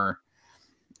more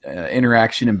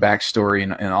interaction and backstory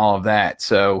and all of that.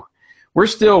 So we're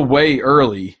still way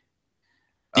early.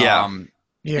 Yeah.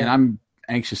 And I'm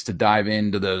anxious to dive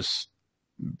into those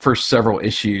first several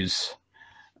issues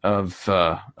of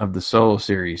the solo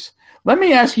series. Let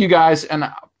me ask you guys,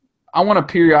 and I want to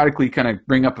periodically kind of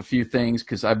bring up a few things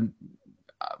because I'm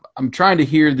trying to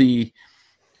hear the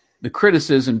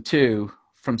criticism too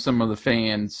from some of the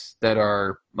fans that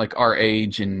are like our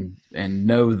age and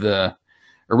know the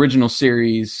original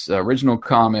series, original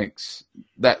comics,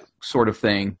 that sort of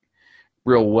thing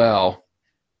real well.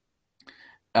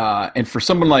 And for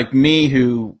someone like me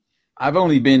who I've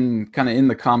only been kind of in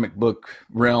the comic book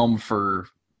realm for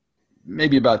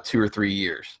maybe about 2 or 3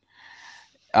 years,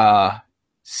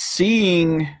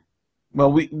 seeing,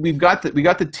 well, we got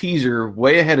the teaser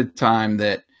way ahead of time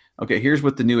that, okay, here's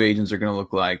what the new agents are going to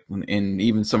look like, and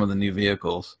even some of the new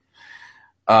vehicles.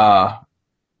 How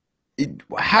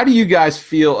do you guys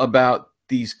feel about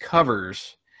these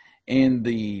covers and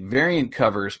the variant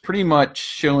covers pretty much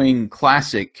showing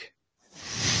classic,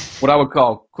 what I would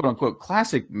call, quote-unquote,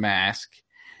 classic Mask,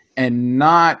 and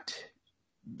not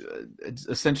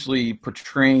essentially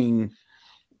portraying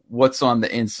what's on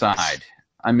the inside?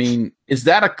 I mean, is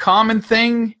that a common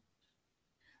thing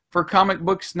for comic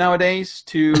books nowadays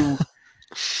to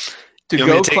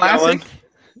go classic?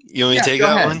 You want me to take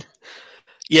that one?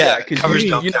 Yeah, covers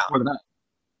don't count.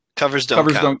 Covers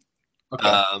don't count.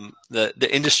 Okay.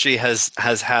 The industry has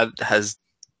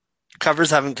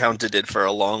covers haven't counted it for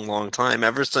a long time.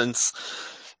 Ever since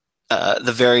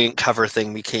the variant cover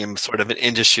thing became sort of an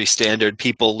industry standard,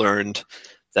 people learned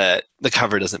that the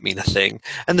cover doesn't mean a thing.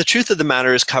 And the truth of the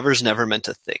matter is covers never meant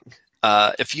a thing.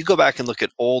 If you go back and look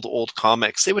at old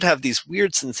comics, they would have these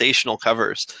weird sensational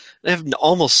covers. They have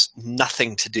almost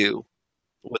nothing to do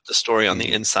with the story on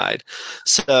the inside.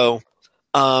 So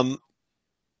for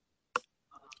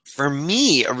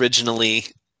me, originally,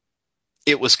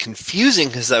 it was confusing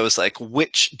because I was like,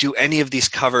 do any of these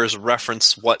covers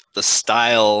reference what the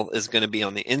style is going to be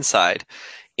on the inside?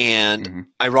 And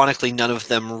ironically, none of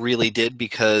them really did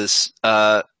because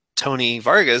Tony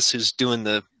Vargas, who's doing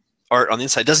the art on the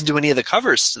inside, doesn't do any of the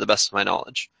covers to the best of my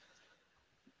knowledge.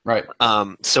 Right.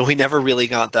 So we never really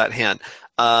got that hand.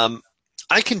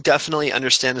 I can definitely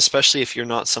understand, especially if you're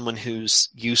not someone who's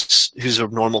a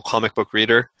normal comic book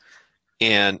reader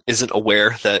and isn't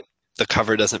aware that the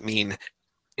cover doesn't mean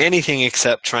anything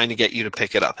except trying to get you to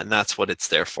pick it up, and that's what it's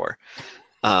there for.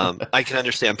 I can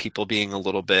understand people being a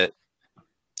little bit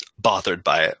bothered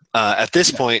by it. At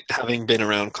this point, having been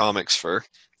around comics for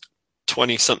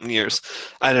 20-something years,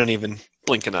 I don't even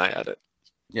blink an eye at it.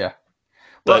 Yeah.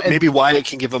 But maybe Wyatt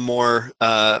can give a more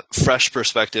fresh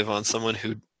perspective on someone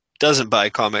who doesn't buy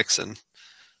comics and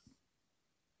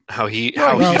how he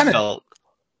felt.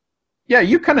 Yeah,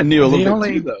 you kind of knew a little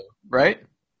bit too, though, right?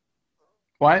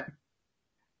 What?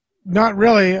 Not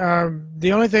really.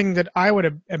 The only thing that I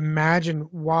would imagine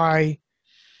why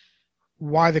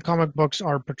the comic books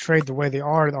are portrayed the way they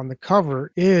are on the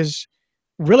cover is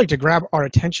really to grab our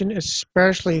attention,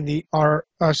 especially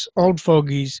us old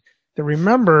fogies that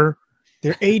remember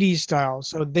their 80s style.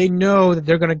 So they know that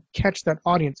they're going to catch that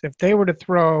audience. If they were to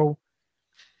throw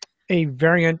a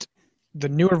variant, the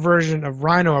newer version of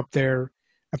Rhino up there,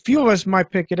 a few of us might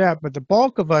pick it up, but the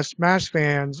bulk of us Mask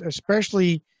fans,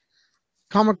 especially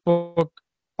comic book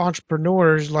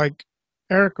entrepreneurs like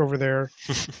Eric over there,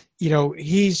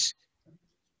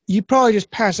 you probably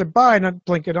just pass it by and not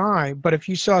blink an eye. But if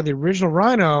you saw the original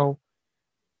Rhino,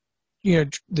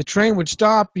 the train would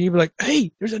stop and you'd be like,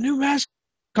 hey, there's a new Mask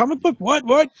comic book?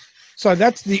 What? So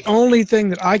that's the only thing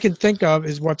that I can think of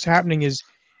is what's happening is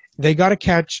they got to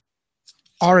catch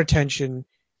our attention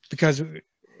because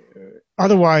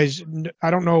otherwise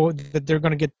I don't know that they're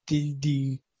going to get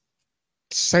the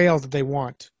sales that they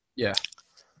want. Yeah.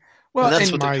 Well, and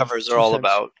that's what the covers are all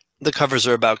about. The covers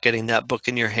are about getting that book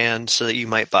in your hand so that you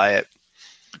might buy it.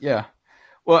 Yeah.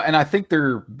 Well, and I think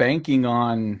they're banking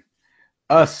on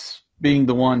us being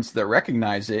the ones that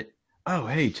recognize it. Oh,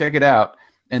 hey, check it out.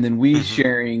 And then we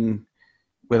sharing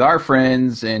with our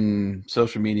friends and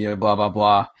social media, blah, blah,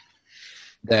 blah,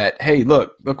 that, hey,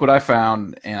 look what I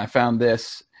found, and I found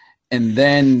this. And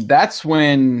then that's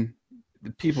when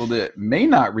the people that may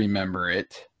not remember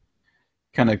it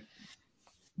kind of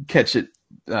catch it,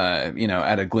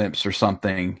 at a glimpse or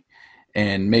something,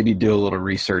 and maybe do a little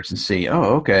research and see,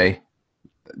 oh, okay,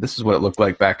 this is what it looked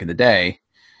like back in the day.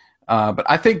 But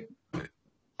I think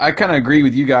I kind of agree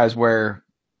with you guys where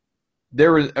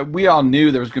we all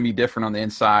knew there was going to be different on the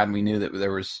inside, and we knew that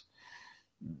there was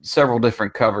several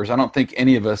different covers. I don't think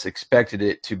any of us expected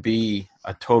it to be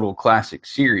a total classic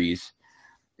series.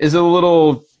 Is it a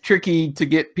little tricky to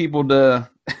get people to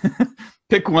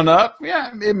pick one up?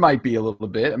 Yeah, it might be a little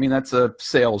bit. I mean, that's a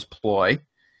sales ploy.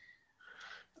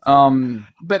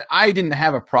 But I didn't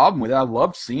have a problem with it. I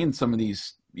loved seeing some of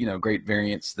these, great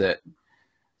variants that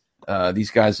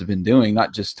these guys have been doing,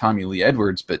 not just Tommy Lee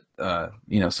Edwards, but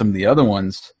some of the other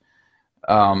ones.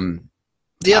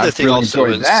 The other thing really also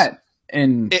is that,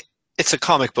 and it's a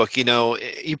comic book.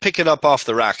 You pick it up off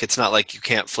the rack. It's not like you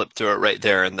can't flip through it right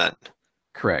there and then.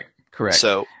 Correct.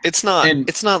 So it's not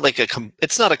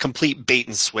a complete bait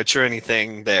and switch or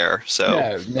anything there.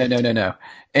 So no.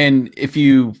 And if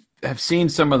you have seen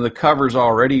some of the covers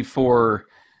already for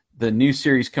the new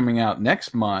series coming out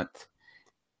next month,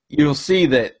 you'll see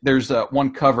that there's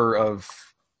one cover of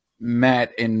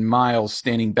Matt and Miles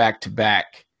standing back to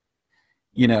back,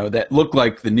 that look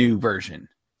like the new version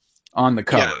on the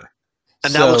cover. Yeah.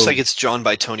 And that looks like it's drawn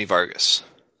by Tony Vargas.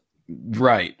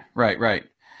 Right.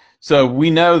 So we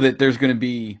know that there's going to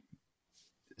be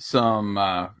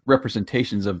some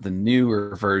representations of the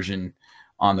newer version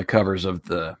on the covers of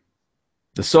the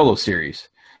solo series.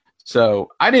 So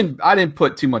I didn't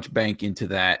put too much bank into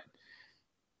that.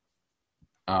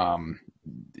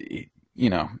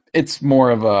 It's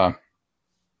more of a,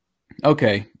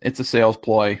 okay, it's a sales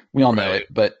ploy. We all know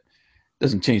it, but it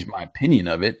doesn't change my opinion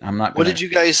of it. I'm not. What did you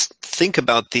guys think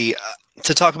about to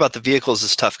talk about the vehicles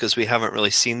is tough because we haven't really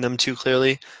seen them too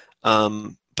clearly.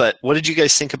 But what did you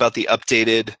guys think about the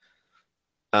updated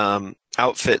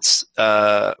outfits?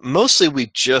 Mostly we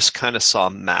just kind of saw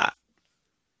Matt.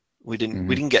 We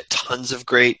didn't get tons of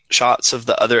great shots of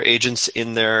the other agents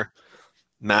in their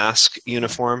mask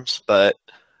uniforms, but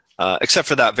except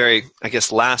for that very, I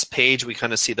guess, last page, we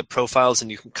kind of see the profiles,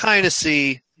 and you can kind of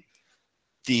see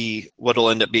what'll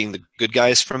end up being the good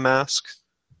guys from Mask.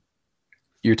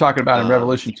 You're talking about in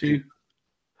Revolution 2?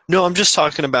 No, I'm just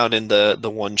talking about in the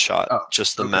one shot,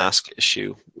 just the Mask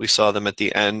issue. We saw them at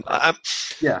the end.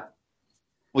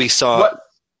 We saw. What?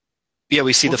 Yeah,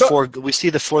 we see the four. We see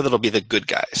the four that'll be the good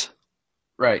guys.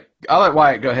 Right. I'll let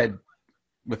Wyatt go ahead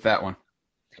with that one.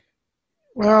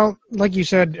 Well, like you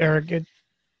said, Eric,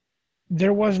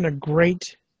 there wasn't a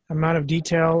great amount of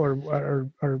detail or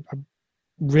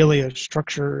really a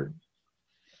structured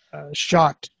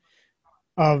shot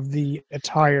of the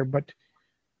attire, but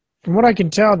from what I can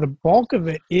tell, the bulk of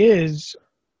it is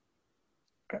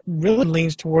really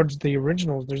leans towards the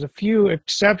originals. There's a few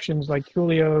exceptions like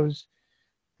Julio's,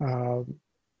 and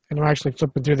I'm actually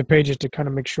flipping through the pages to kind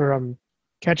of make sure I'm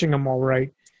catching them all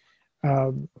right.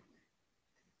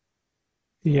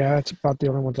 Yeah, that's about the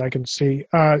only ones I can see.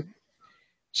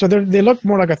 So they look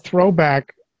more like a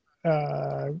throwback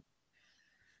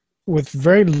with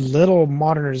very little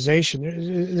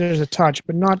modernization. There's a touch,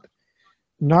 but not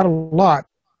a lot.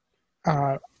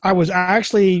 I was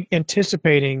actually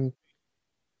anticipating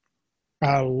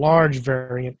a large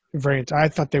variant. I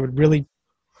thought they would really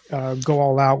go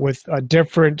all out with a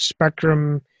different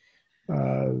spectrum.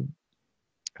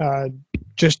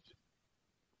 Just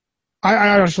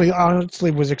I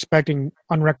honestly was expecting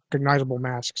unrecognizable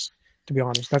masks. To be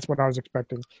honest, that's what I was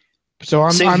expecting. So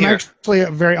I'm actually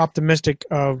very optimistic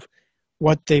of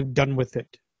what they've done with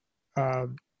it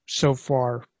so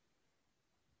far.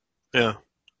 Yeah.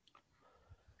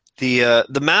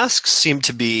 The masks seem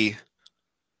to be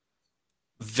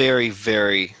very,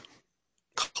 very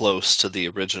close to the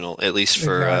original, at least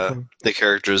for the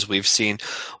characters we've seen.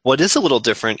 What is a little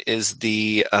different is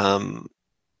the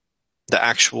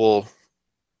actual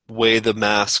way the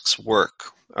masks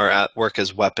work, or work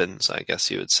as weapons, I guess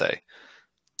you would say.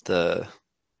 The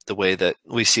way that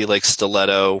we see like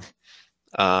Stiletto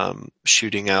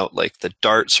shooting out like the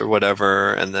darts or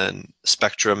whatever, and then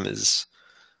Spectrum is,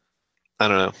 I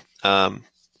don't know.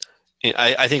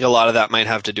 I think a lot of that might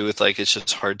have to do with like it's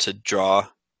just hard to draw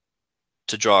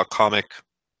a comic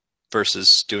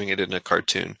versus doing it in a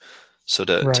cartoon. So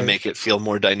to make it feel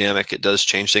more dynamic, it does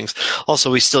change things.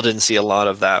 Also, we still didn't see a lot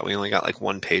of that. We only got like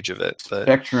one page of it. But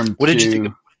Spectrum. What did you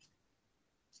think?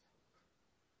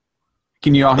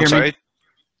 Can you all hear me?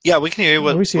 Yeah, we can hear you.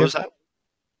 What was that?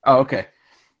 Oh, okay.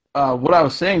 What I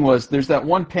was saying was there's that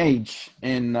one page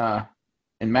in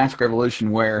Mask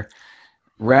Revolution where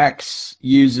Rax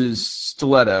uses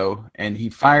Stiletto and he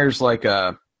fires like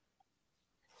I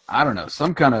don't know,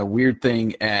 some kind of weird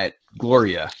thing at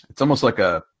Gloria. It's almost like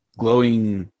a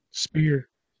glowing spear.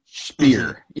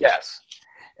 Yes.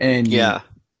 And yeah,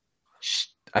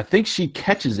 I think she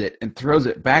catches it and throws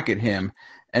it back at him,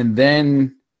 and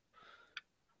then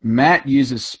Matt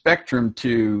uses Spectrum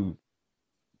to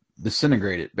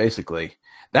disintegrate it, basically.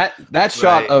 That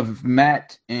shot of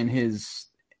Matt in his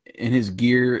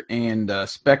gear and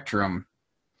Spectrum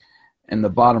in the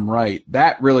bottom right,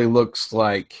 that really looks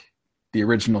like the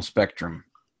original Spectrum.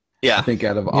 Yeah. I think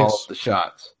out of all of the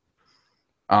shots.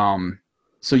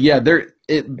 So yeah,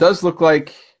 it does look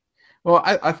like, well,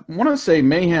 I want to say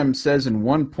Mayhem says in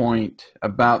one point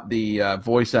about the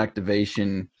voice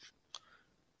activation,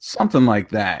 something like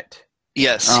that.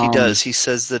 Yes, he does. He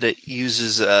says that it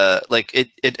uses like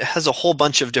it has a whole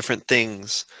bunch of different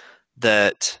things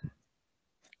that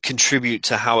contribute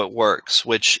to how it works,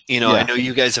 which, I know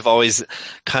you guys have always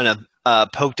kind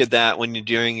of poked at that when you're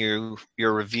doing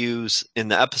your reviews in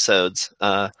the episodes,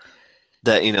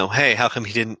 that, hey, how come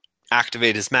he didn't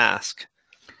activate his mask?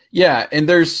 Yeah, and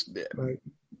there's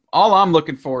all I'm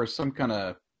looking for is some kind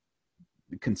of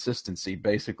consistency,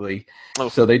 basically.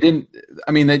 So they didn't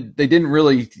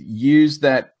really use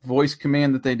that voice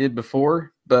command that they did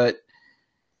before, but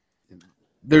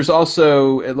there's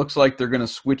also, it looks like they're going to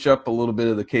switch up a little bit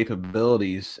of the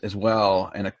capabilities as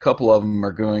well, and a couple of them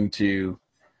are going to,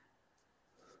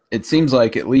 it seems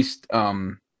like at least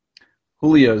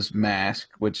Julio's mask,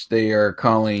 which they are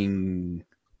calling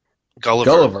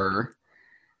Gulliver,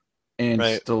 and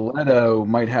Stiletto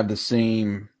might have the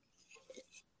same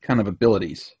kind of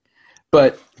abilities.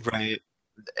 But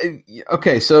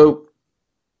okay, so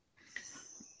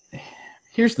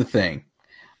here's the thing,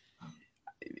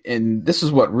 and this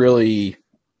is what really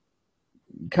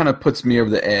kind of puts me over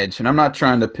the edge, and I'm not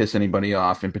trying to piss anybody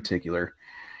off in particular,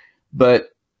 but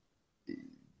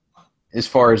as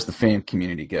far as the fan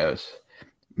community goes,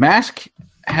 Mask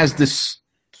has this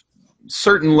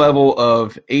certain level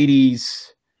of 80s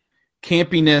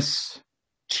campiness,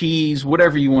 cheese,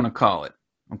 whatever you want to call it,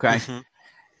 okay? Mm-hmm.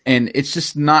 And it's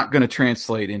just not going to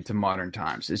translate into modern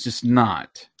times. It's just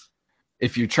not.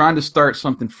 If you're trying to start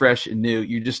something fresh and new,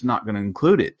 you're just not going to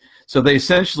include it. So they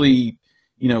essentially,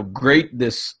 grate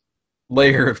this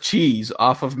layer of cheese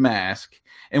off of Mask.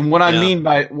 And what I mean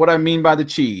by the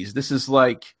cheese, this is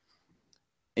like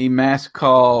a mask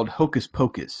called Hocus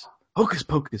Pocus. Hocus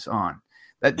Pocus on.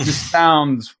 That just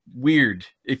sounds weird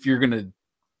if you're going to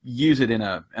use it in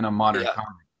a modern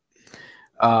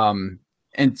comic.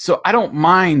 and so I don't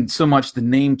mind so much the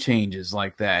name changes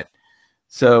like that.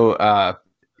 So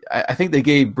I think they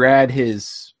gave Brad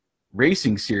his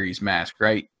racing series mask,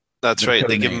 right? That's right.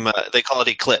 They give him. They call it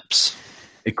Eclipse.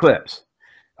 Eclipse.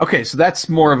 Okay, so that's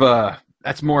more of a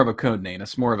code name.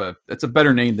 That's a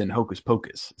better name than Hocus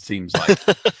Pocus. It seems like,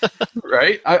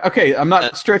 right? Okay, I'm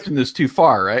not stretching this too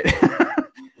far, right?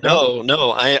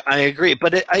 No, I agree.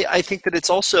 But I think that it's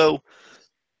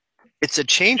a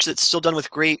change that's still done with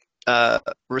great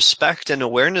respect and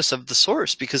awareness of the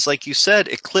source, because, like you said,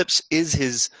 Eclipse is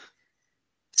his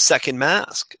second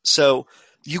mask. So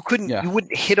you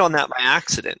wouldn't hit on that by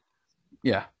accident.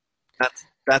 Yeah,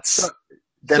 that's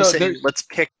them saying, let's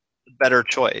pick a better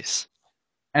choice.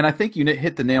 And I think you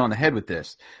hit the nail on the head with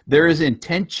this. There is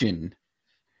intention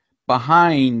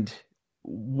behind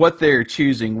what they're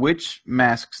choosing, which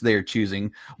masks they're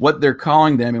choosing, what they're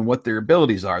calling them, and what their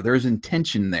abilities are. There's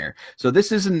intention there. So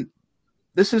this isn't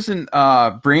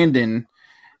Brandon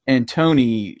and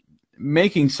Tony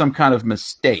making some kind of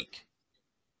mistake.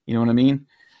 You know what I mean?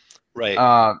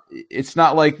 Right. It's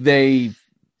not like they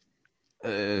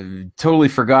totally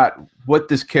forgot what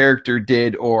this character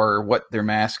did or what their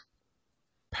mask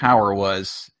power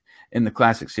was in the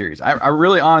classic series. I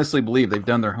really honestly believe they've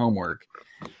done their homework,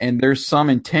 and there's some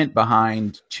intent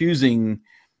behind choosing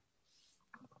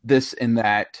this and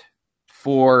that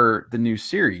for the new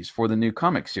series, for the new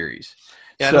comic series.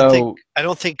 Yeah, so, I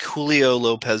don't think Julio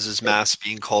Lopez's mask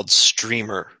being called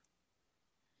Streamer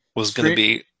was going to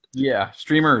be. Yeah,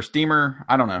 Streamer or Steamer.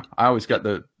 I don't know. I always got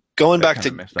the going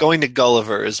to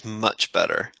Gulliver is much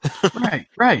better.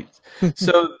 Right.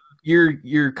 So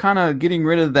you're kind of getting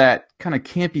rid of that kind of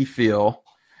campy feel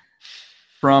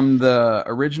from the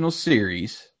original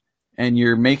series, and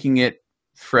you're making it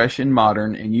fresh and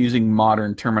modern and using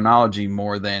modern terminology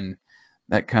more than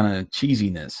that kind of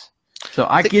cheesiness. So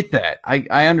I get that.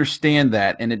 I understand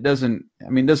that, and it doesn't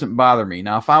bother me.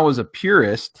 Now, if I was a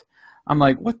purist, I'm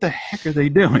like, what the heck are they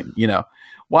doing? You know,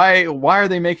 why are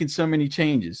they making so many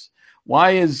changes?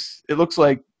 Why is it looks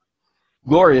like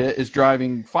Gloria is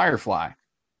driving Firefly?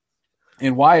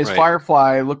 And why is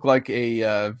Firefly look like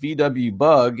a VW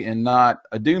bug and not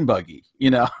a dune buggy?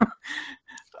 You know,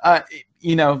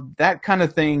 that kind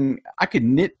of thing. I could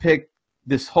nitpick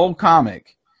this whole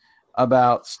comic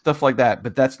about stuff like that,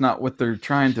 but that's not what they're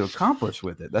trying to accomplish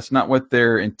with it. That's not what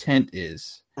their intent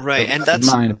is. Right, and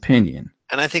that's my opinion.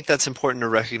 And I think that's important to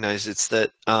recognize. It's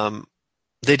that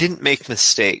they didn't make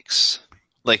mistakes.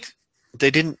 Like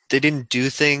they didn't do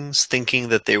things thinking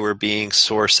that they were being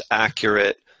source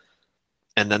accurate,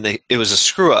 and then it was a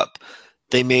screw up.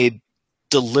 They made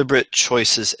deliberate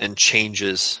choices and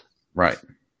changes, right,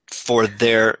 for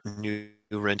their new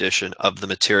rendition of the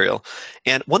material.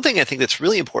 And one thing I think that's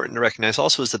really important to recognize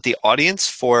also is that the audience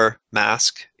for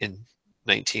Mask in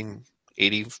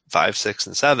 1985, 6,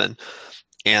 and 7,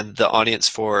 and the audience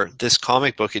for this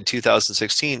comic book in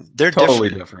 2016, they're totally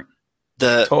different.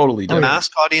 The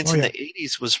Mask audience in the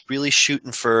 80s was really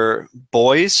shooting for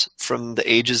boys from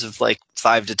the ages of like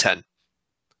 5 to 10.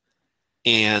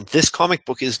 And this comic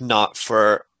book is not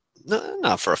for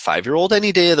a 5-year-old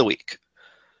any day of the week.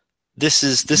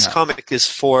 This comic is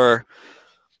for,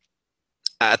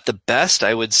 at the best,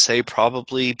 I would say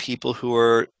probably people who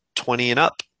are 20 and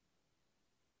up.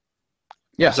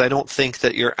 Yeah. Because I don't think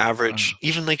that your average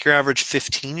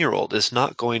 15-year-old is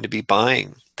not going to be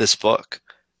buying this book.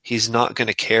 He's not going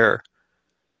to care.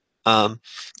 And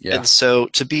so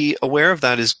to be aware of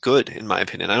that is good, in my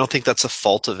opinion. I don't think that's a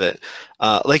fault of it.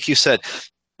 Like you said,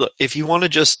 look, if you want to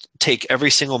just take every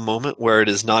single moment where it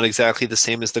is not exactly the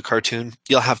same as the cartoon,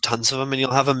 you'll have tons of them, and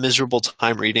you'll have a miserable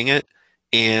time reading it,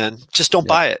 and just don't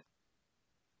buy it.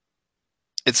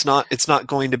 It's not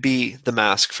going to be The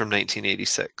Mask from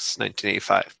 1986,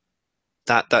 1985.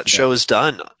 That show is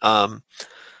done.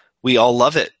 We all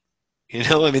love it. You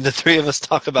know, I mean, the three of us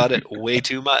talk about it way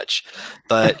too much,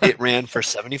 but it ran for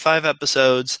 75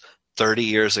 episodes 30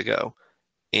 years ago.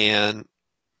 And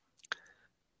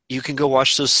you can go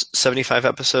watch those 75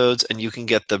 episodes, and you can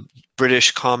get the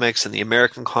British comics and the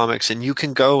American comics, and you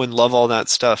can go and love all that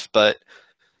stuff. But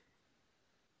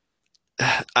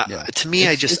to me,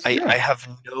 I have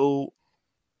no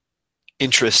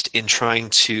interest in trying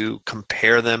to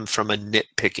compare them from a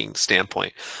nitpicking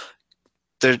standpoint.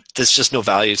 There's just no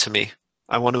value to me.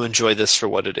 I want to enjoy this for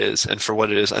what it is, and for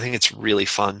what it is, I think it's really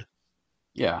fun.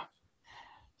 Yeah.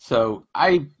 So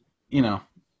I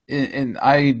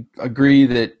agree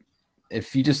that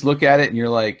if you just look at it and you're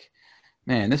like,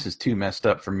 man, this is too messed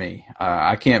up for me.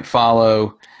 I can't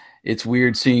follow. It's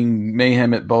weird seeing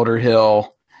mayhem at Boulder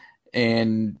Hill,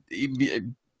 and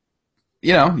you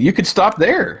could stop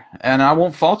there, and I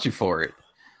won't fault you for it.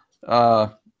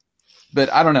 But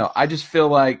I don't know. I just feel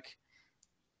like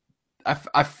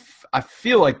I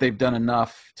feel like they've done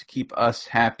enough to keep us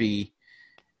happy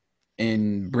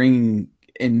in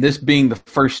this being the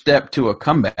first step to a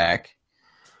comeback,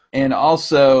 and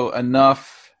also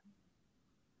enough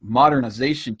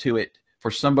modernization to it for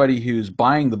somebody who's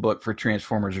buying the book for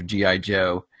Transformers or G.I.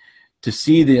 Joe to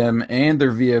see them and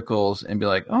their vehicles and be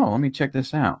like, oh, let me check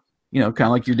this out. You know, kind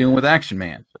of like you're doing with Action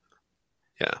Man.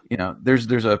 Yeah. You know,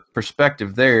 there's a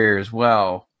perspective there as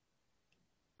well.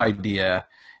 Idea,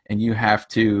 and you have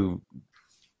 20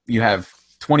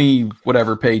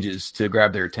 whatever pages to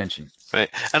grab their attention. Right.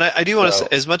 And I do want to say,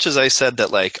 as much as I said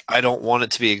that, like, I don't want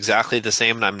it to be exactly the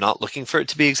same and I'm not looking for it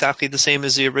to be exactly the same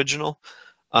as the original,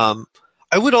 I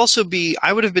would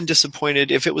have been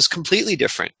disappointed if it was completely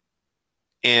different.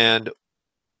 And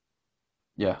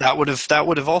yeah, that would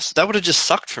have just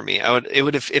sucked for me.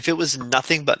 If it was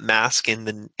nothing but Mask in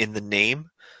the name,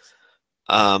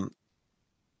 I'd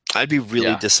be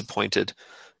really disappointed.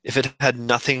 If it had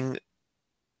nothing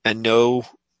and no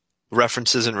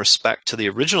references in respect to the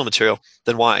original material,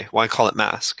 then why call it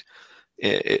Mask?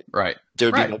 Right. There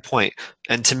would be no point.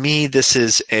 And to me, this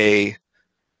is a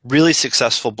really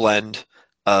successful blend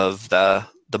of the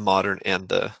modern and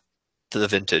the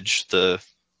vintage, the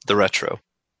retro.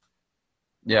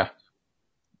 Yeah.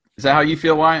 Is that how you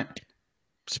feel, Wyatt?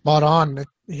 Spot on.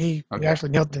 He actually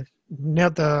nailed it.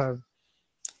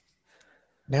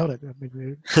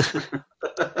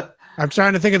 I'm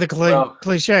trying to think of the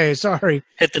cliche. Sorry.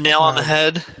 Hit the nail on the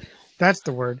head. That's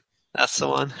the word. That's the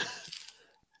one.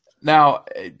 Now,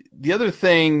 the other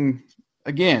thing,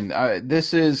 again,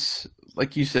 this is,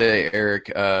 like you say, Eric,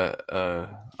 a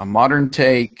modern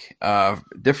take,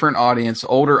 different audience,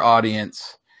 older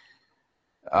audience.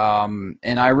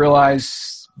 And I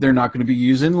realize they're not going to be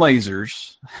using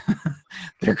lasers.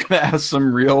 They're going to have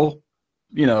some real,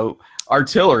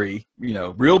 artillery,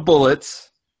 real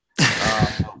bullets.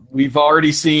 We've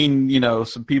already seen,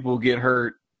 some people get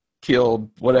hurt, killed,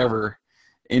 whatever,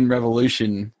 in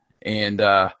Revolution. And,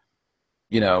 some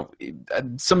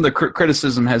of the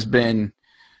criticism has been,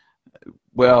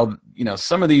 well,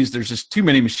 some of these, there's just too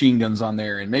many machine guns on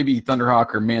there, and maybe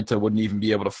Thunderhawk or Manta wouldn't even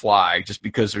be able to fly just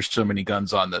because there's so many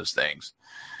guns on those things.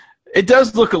 It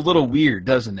does look a little weird,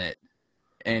 doesn't it?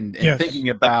 And thinking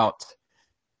about...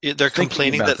 They're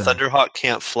complaining that Thunderhawk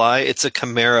can't fly. It's a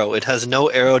Camaro. It has no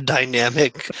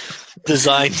aerodynamic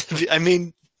design. I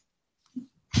mean,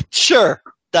 sure,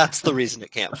 that's the reason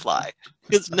it can't fly.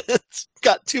 It's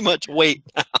got too much weight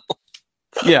now.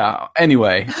 Yeah.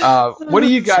 Anyway, what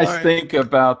do you guys think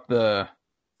about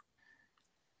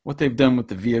what they've done with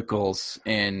the vehicles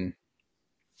in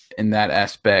that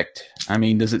aspect? I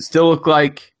mean, does it still look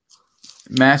like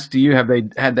Mask? Do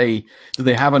they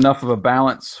have enough of a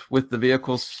balance with the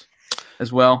vehicles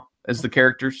as well as the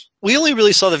characters? We only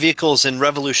really saw the vehicles in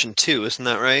Revolution 2, isn't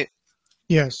that right?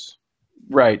 Yes.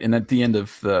 Right, and at the end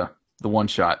of the one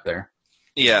shot there.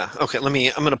 Yeah. Okay.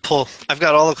 I'm gonna pull. I've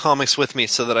got all the comics with me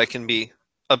so that I can be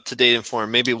up to date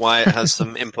informed. Maybe Wyatt has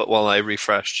some input while I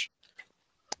refresh.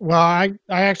 Well, I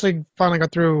actually finally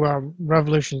got through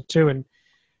Revolution 2, and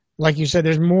like you said,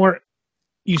 there's more.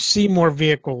 You see more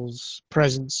vehicles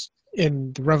presence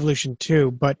in the Revolution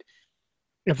 2, but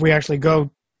if we actually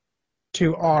go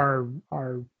to our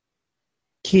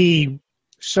key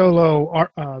solo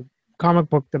comic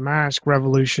book, The Mask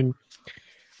Revolution,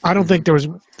 I don't think there was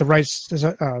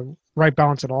the right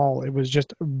balance at all. It was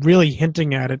just really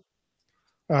hinting at it.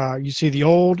 You see the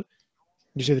old,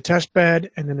 you see the test bed,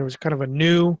 and then there was kind of a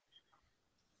new,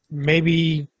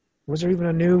 maybe, was there even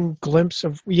a new glimpse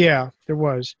of, yeah, there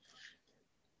was.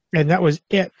 And that was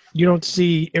it. You don't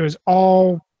see, it was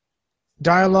all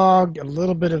dialogue, a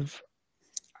little bit of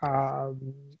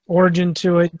origin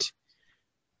to it.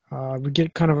 We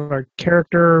get kind of a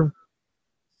character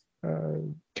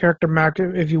map,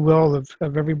 if you will, of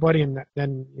everybody, and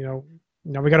then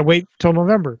now we got to wait till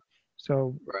November.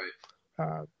 So,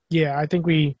 right. Yeah, I think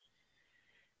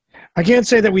I can't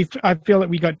say that I feel that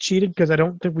we got cheated because I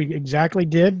don't think we exactly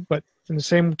did, but in the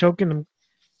same token,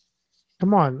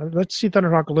 come on, let's see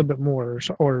Thunderhawk a little bit more,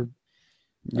 or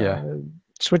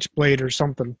Switchblade or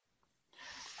something.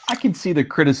 I can see the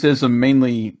criticism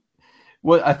mainly.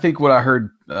 What I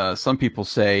heard some people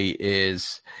say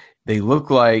is they look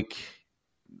like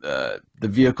the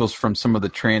vehicles from some of the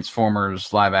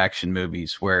Transformers live action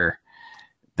movies where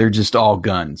they're just all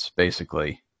guns,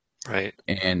 basically. Right.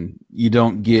 And you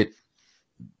don't get,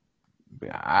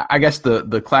 I guess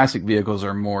the classic vehicles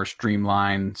are more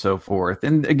streamlined and so forth.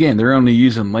 And again, they're only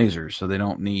using lasers, so they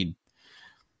don't need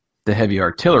the heavy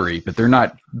artillery, but they're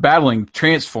not battling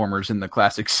Transformers in the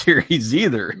classic series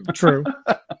either. True.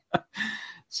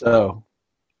 So,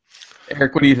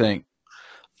 Eric, what do you think?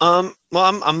 Well,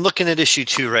 I'm looking at issue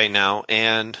 2 right now,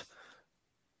 and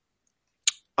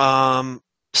I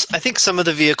think some of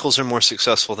the vehicles are more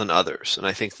successful than others, and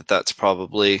I think that that's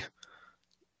probably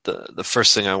the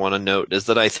first thing I want to note is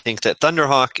that I think that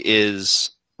Thunderhawk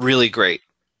is really great.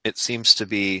 It seems to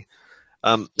be,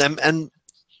 and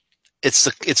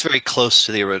it's very close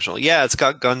to the original. Yeah, it's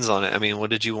got guns on it. I mean, what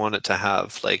did you want it to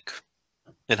have? Like,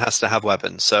 it has to have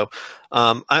weapons. So,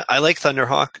 I like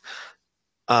Thunderhawk.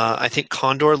 I think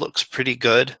Condor looks pretty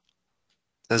good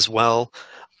as well.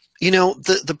 You know,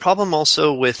 the problem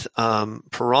also with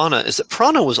Piranha is that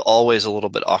Piranha was always a little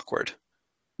bit awkward.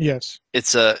 Yes.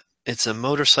 It's a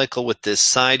motorcycle with this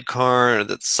sidecar, and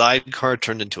that sidecar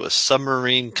turned into a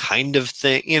submarine kind of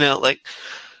thing. You know, like,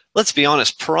 let's be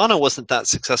honest, Piranha wasn't that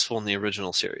successful in the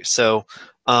original series. So,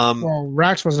 well,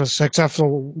 Rax wasn't a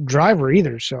successful driver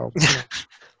either. So,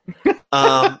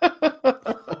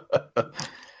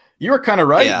 You were kind of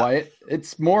right, Yeah. Wyatt.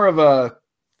 It's more of a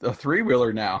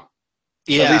three-wheeler now.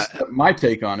 yeah, At least my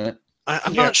take on it.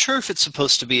 I'm Yeah. not sure if it's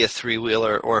supposed to be a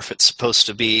three-wheeler or if it's supposed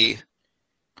to be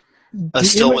the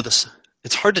still image, with us.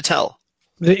 It's hard to tell.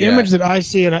 the Yeah. image that I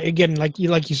see, and again, like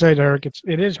you said, Eric,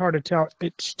 it is hard to tell.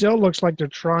 It still looks like they're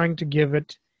trying to give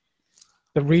it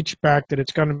the reach back that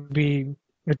it's going to be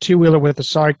a two-wheeler with a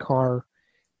sidecar.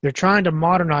 They're trying to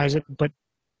modernize it, but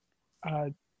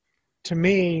to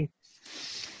me,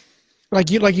 like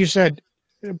you said,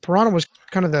 Piranha was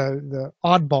kind of the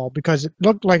oddball because it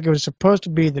looked like it was supposed to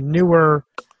be the newer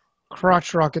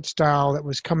crotch rocket style that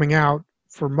was coming out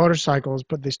for motorcycles,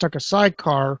 but they stuck a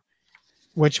sidecar,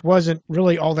 which wasn't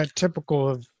really all that typical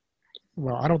of.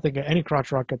 Well, I don't think any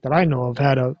crotch rocket that I know of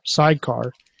had a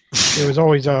sidecar. It was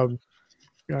always a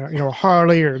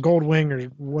Harley or Goldwing or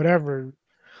whatever.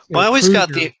 Well, I always got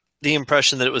Cruiser. the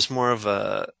impression that it was more of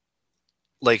a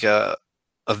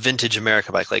vintage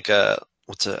America bike, like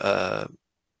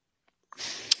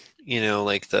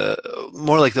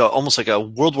almost like a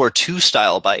World War II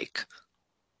style bike.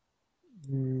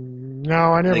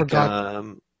 No, I never Like, got.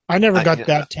 I never got I-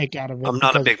 that take out of it. I'm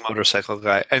not a because- big motorcycle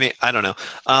guy. I mean, I don't know.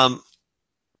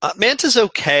 Manta's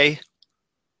okay.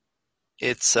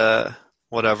 It's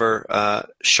whatever.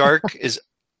 Shark is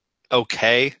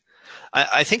okay.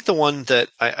 I think the one that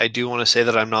I do want to say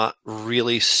that I'm not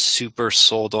really super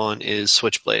sold on is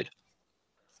Switchblade.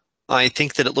 I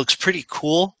think that it looks pretty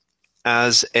cool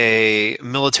as a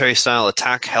military style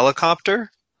attack helicopter.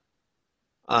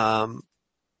 But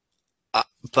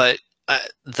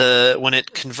when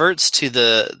it converts to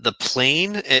the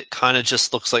plane, it kind of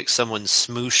just looks like someone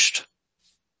smooshed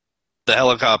the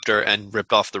helicopter and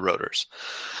ripped off the rotors.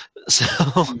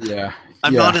 So Yeah.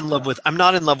 I'm not in love with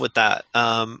that.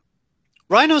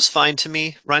 Rhino's fine to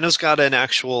me. Rhino's got an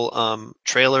actual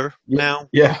trailer now,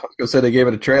 Yeah, I was going to say they gave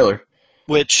it a trailer.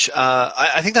 which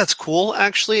I think that's cool.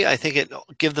 Actually, I think it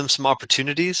give them some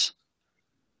opportunities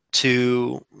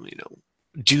to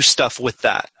do stuff with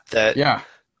that. Yeah.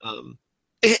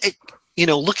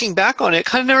 Looking back on it, it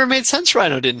kind of never made sense.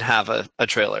 Rhino didn't have a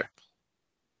trailer.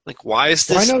 Like, why is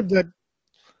this? I know that.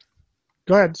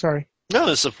 Go ahead. Sorry. No,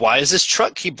 it's like, why does this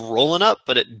truck keep rolling up,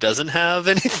 but it doesn't have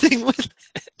anything with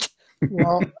it?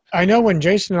 Well, I know when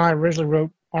Jason and I originally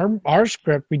wrote our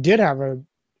script, we did have a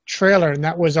trailer, and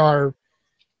that was our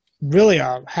really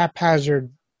a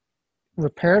haphazard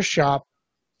repair shop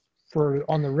for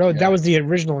on the road. Yeah. That was the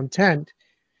original intent.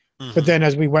 But then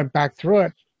as we went back through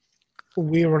it,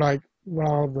 we were like,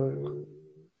 well,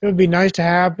 it would be nice to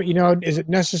have, but is it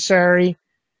necessary?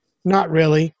 Not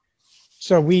really.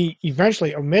 So we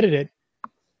eventually omitted it,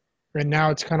 and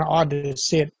now it's kind of odd to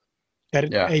see it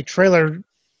that a trailer.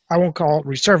 I won't call it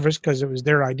resurfaced because it was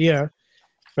their idea,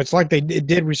 but it's like it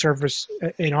did resurface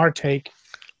in our take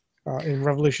in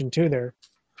Revolution 2 there.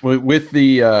 With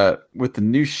the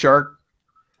new shark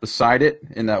beside it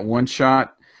in that one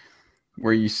shot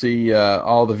where you see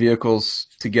all the vehicles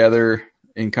together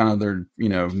in kind of their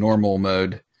normal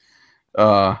mode,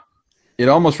 it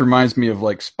almost reminds me of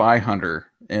like Spy Hunter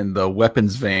and the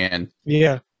weapons van.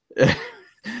 Yeah.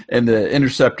 And the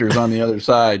interceptors on the other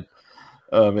side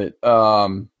of it.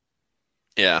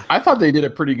 Yeah. I thought they did a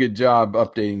pretty good job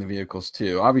updating the vehicles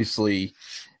too. Obviously,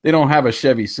 they don't have a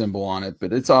Chevy symbol on it,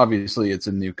 but it's a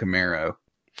new Camaro.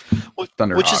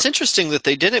 Which is interesting that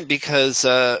they didn't, because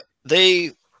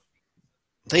they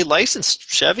licensed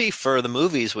Chevy for the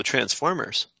movies with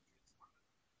Transformers.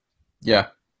 Yeah,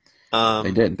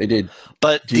 they did. They did.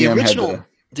 But GM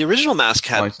the original Mask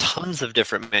had license. tons of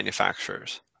different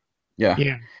manufacturers. Yeah.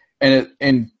 Yeah.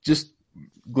 And just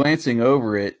glancing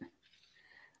over it,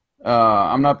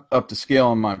 I'm not up to scale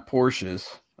on my Porsches,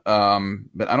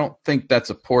 but I don't think that's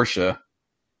a Porsche.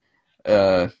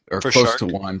 or For close Shark. to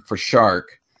one for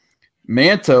Shark.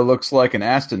 Manta looks like an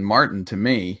Aston Martin to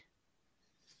me,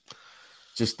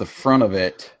 just the front of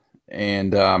it.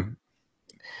 And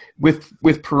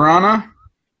with Piranha,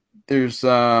 there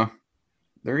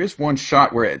is one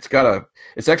shot where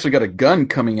it's actually got a gun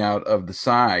coming out of the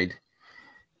side.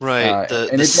 Right.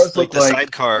 And it does look the like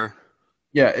sidecar.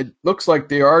 Yeah, it looks like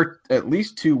there are at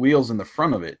least two wheels in the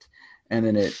front of it, and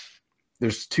then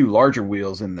there's two larger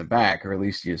wheels in the back, or at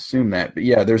least you assume that. But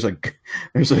yeah, there's a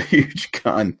huge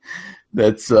gun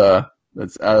that's out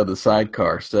of the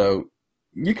sidecar, so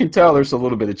you can tell there's a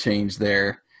little bit of change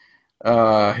there.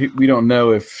 We don't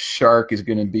know if Shark is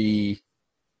going to be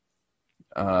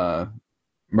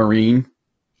marine,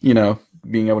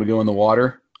 being able to go in the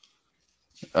water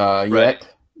Right. yet.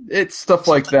 It's stuff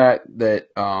like that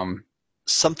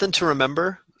Something to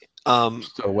remember.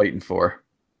 still waiting for.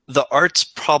 The art's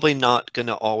probably not going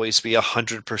to always be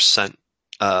 100%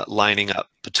 lining up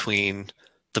between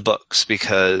the books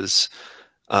because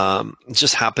it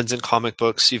just happens in comic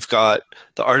books. You've got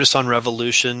the artist on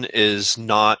Revolution is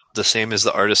not the same as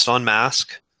the artist on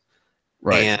Mask.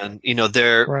 Right. And,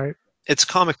 they're Right. it's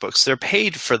comic books. They're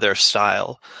paid for their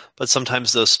style, but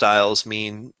sometimes those styles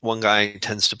mean one guy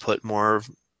tends to put more,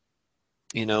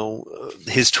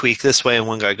 his tweak this way and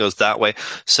one guy goes that way.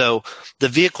 So the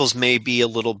vehicles may be a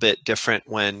little bit different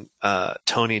when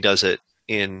Tony does it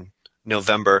in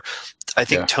November. I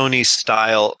think Yeah. Tony's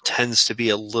style tends to be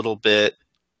a little bit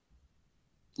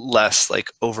less like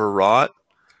overwrought,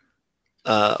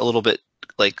 a little bit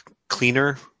like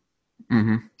cleaner.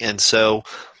 Mm-hmm. And so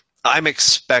I'm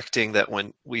expecting that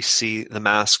when we see the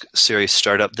Mask series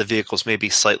start up, the vehicles may be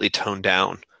slightly toned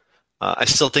down. I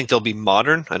still think they'll be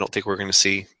modern. I don't think we're going to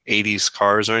see 80s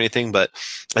cars or anything, but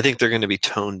I think they're going to be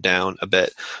toned down a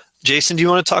bit. Jason, do you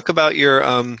want to talk about your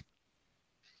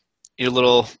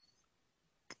little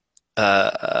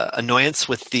annoyance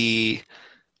with the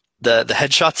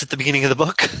headshots at the beginning of the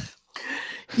book?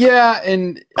 Yeah,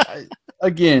 and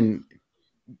again,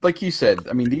 like you said,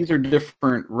 I mean, these are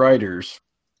different writers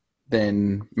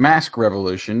than Mask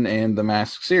Revolution and the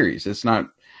Mask series. It's not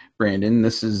Brandon.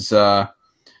 This is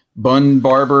Bun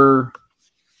Barber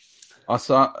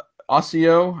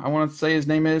Ossio, I want to say his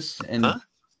name is, and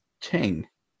Cheng.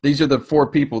 These are the four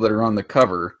people that are on the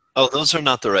cover. Oh, those are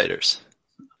not the writers.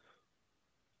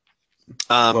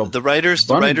 Well, the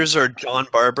writers are John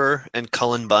Barber and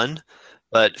Cullen Bunn,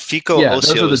 but Fico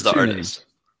those are Ossio is the two artist. names.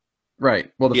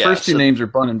 Right. Well, the Yeah, first two so- names are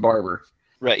Bun and Barber.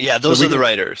 Right. Yeah, those So are we the can-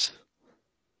 writers.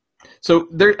 So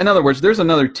there, in other words, there's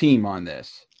another team on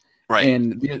this. Right.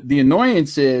 And the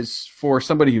annoyance is for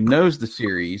somebody who knows the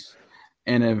series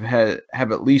and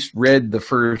have at least read the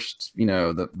first,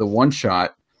 the one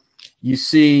shot. You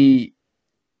see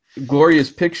Gloria's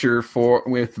picture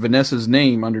with Vanessa's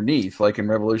name underneath, like in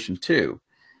Revolution 2.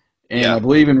 And Yeah. I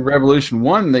believe in Revolution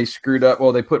 1 they screwed up.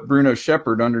 Well, they put Bruno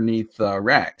Shepard underneath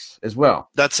Rax as well.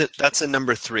 That's it. That's in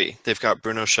number 3. They've got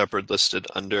Bruno Shepard listed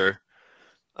under.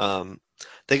 In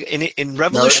No, this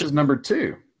Revolution. is number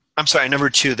 2. I'm sorry, number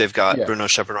 2. They've got Yeah. Bruno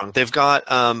Shepard wrong. They've got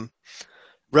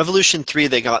Revolution 3.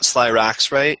 They got Sly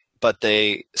Rax right, but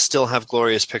they still have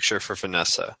Gloria's picture for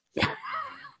Vanessa.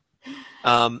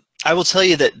 I will tell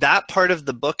you that part of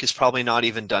the book is probably not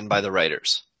even done by the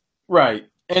writers. Right.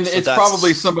 And So it's that's-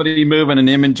 probably somebody moving an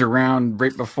image around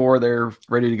right before they're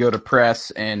ready to go to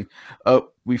press, and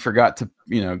we forgot to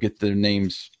get the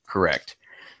names correct.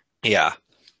 Yeah.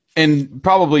 And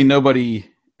probably nobody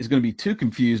is going to be too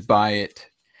confused by it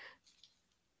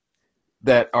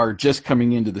that are just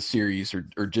coming into the series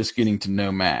or just getting to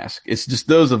know Mask. It's just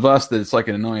those of us that it's like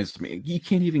an annoyance to me. You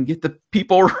can't even get the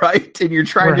people right, and you're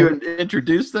trying to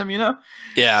introduce them.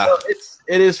 Yeah. So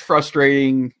it is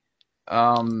frustrating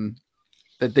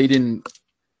that they didn't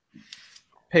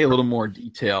pay a little more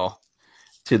detail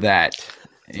to that,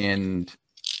 and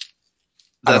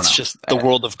I don't That's know. just the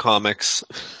world of comics.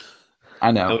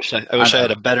 I know. I wish I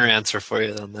had a better answer for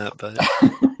you than that, but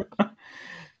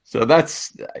So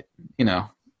that's,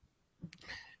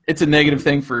 it's a negative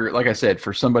thing for, like I said,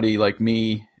 for somebody like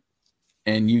me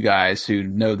and you guys who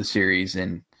know the series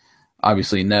and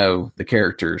obviously know the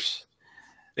characters,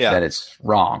 yeah. that it's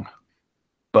wrong.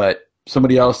 But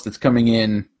somebody else that's coming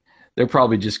in, they're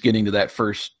probably just getting to that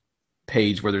first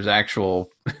page where there's actual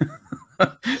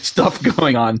stuff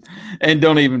going on and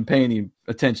don't even pay any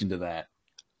attention to that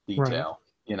detail,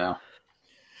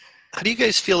 How do you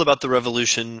guys feel about the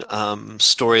Revolution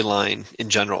storyline in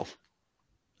general?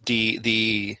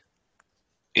 Again,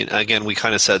 we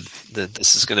kind of said that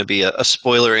this is going to be a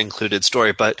spoiler included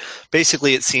story, but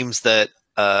basically it seems that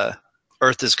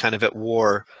Earth is kind of at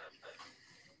war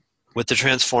with the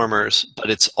Transformers, but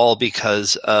it's all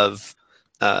because of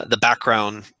the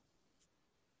background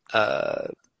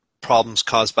problems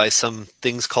caused by some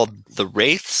things called the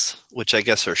Wraiths, which I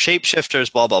guess are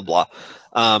shapeshifters, blah, blah, blah.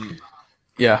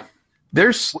 Yeah.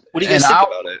 There's, what do you guys think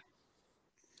about it?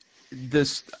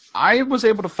 I was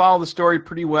able to follow the story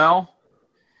pretty well.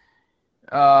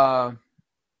 Action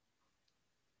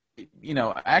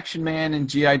Man and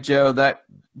G.I. Joe, that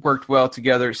worked well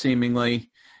together seemingly.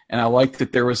 And I liked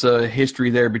that there was a history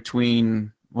there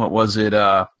between, what was it,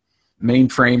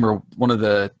 Mainframe or one of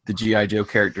the G.I. Joe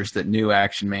characters that knew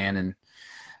Action Man.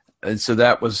 And so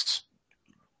that was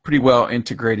pretty well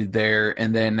integrated there.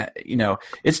 And then,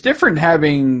 it's different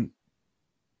having,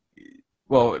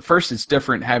 well, at first it's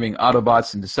different having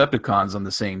Autobots and Decepticons on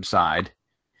the same side,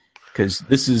 because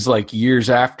this is like years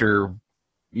after,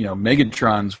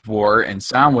 Megatron's war, and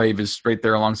Soundwave is right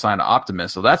there alongside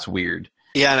Optimus, so that's weird.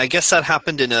 Yeah, and I guess that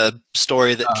happened in a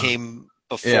story that came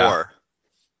before. Yeah.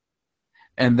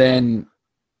 And then,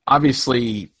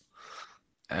 obviously,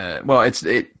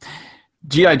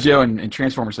 G.I. Joe and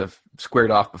Transformers have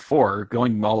squared off before,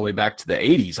 going all the way back to the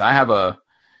 80s. I have a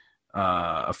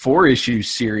 4-issue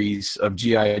series of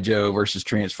G.I. Joe versus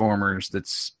Transformers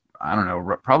that's, I don't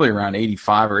know, probably around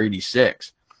 85 or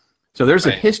 86. So there's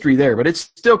a history there, but it's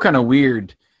still kind of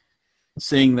weird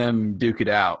seeing them duke it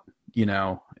out.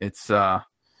 It's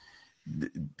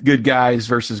good guys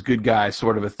versus good guys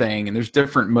sort of a thing, and there's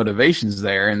different motivations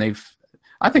there, and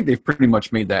I think they've pretty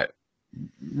much made that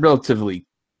relatively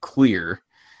clear.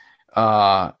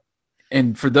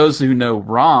 And for those who know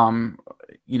ROM,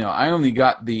 I only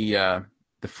got the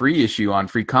free issue on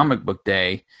Free Comic Book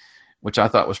Day, which I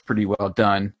thought was pretty well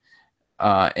done.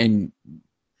 And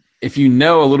if you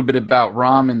know a little bit about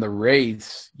ROM and the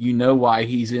Wraiths, you know why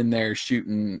he's in there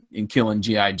shooting and killing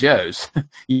G.I. Joes.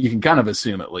 You can kind of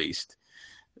assume, at least,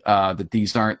 that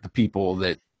these aren't the people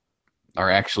that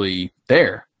are actually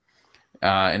there.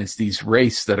 And it's these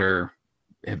Wraiths that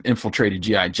have infiltrated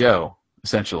G.I. Joe,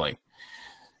 essentially.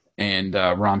 And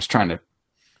ROM's trying to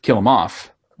kill them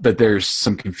off. But there's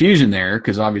some confusion there,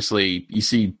 because obviously you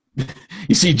see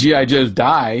G.I. Joes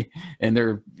die, and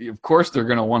of course they're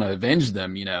going to want to avenge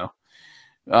them,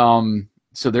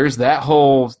 So there's that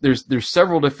whole, there's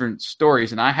several different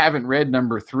stories, and I haven't read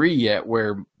number 3 yet,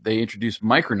 where they introduce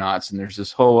Micronauts, and there's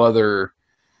this whole other,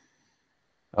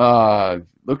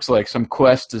 looks like some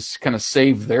quest to kind of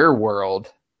save their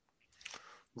world.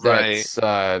 That's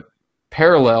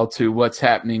parallel to what's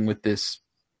happening with this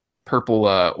purple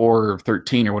Ore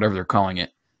 13 or whatever they're calling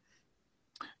it.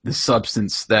 The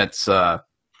substance that's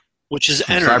which is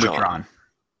Energon.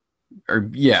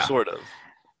 Sort of.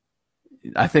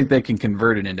 I think they can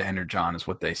convert it into Energon, is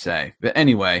what they say. But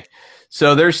anyway,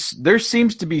 so there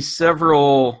seems to be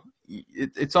several.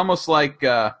 It's almost like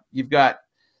you've got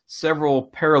several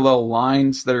parallel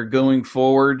lines that are going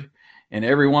forward, and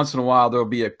every once in a while there'll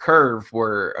be a curve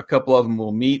where a couple of them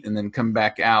will meet and then come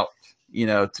back out,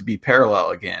 to be parallel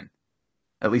again.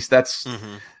 At least that's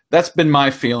been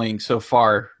my feeling so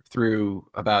far through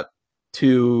about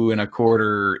 2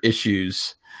 1/4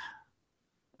 issues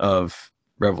of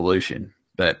Revolution.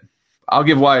 But I'll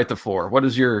give Wyatt the 4. What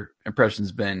has your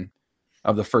impressions been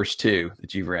of the first 2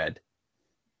 that you've read?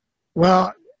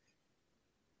 Well,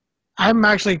 I'm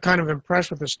actually kind of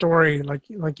impressed with the story. Like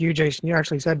you, Jason, you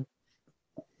actually said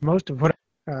most of what.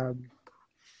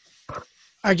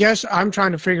 I guess I'm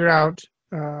trying to figure out.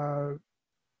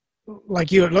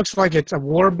 Like you, it looks like it's a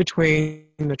war between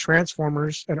the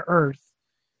Transformers and Earth.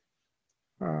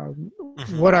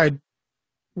 What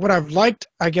I've liked,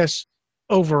 I guess,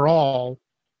 overall,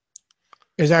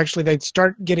 is actually they'd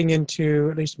start getting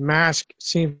into, at least Mask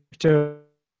seems to,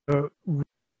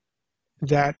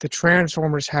 that the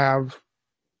Transformers have,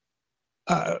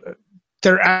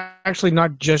 they're actually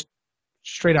not just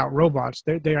straight out robots.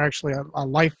 They're actually a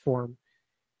life form.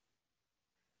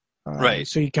 Right.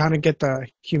 So you kind of get the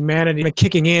humanity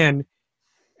kicking in,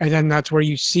 and then that's where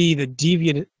you see the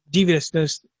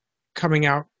deviousness coming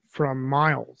out from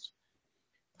Miles.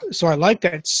 So I like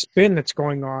that spin that's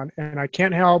going on, and I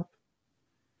can't help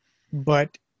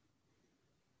but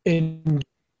in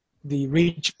the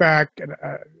reach back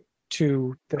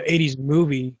to the 80s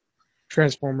movie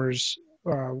Transformers,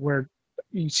 where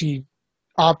you see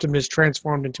Optimus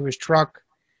transformed into his truck,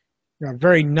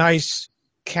 very nice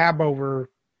cab-over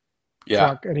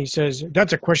truck, and he says,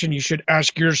 "That's a question you should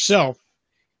ask yourself,"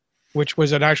 which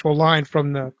was an actual line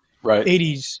from the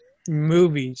 80s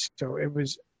movies. So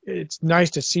it's nice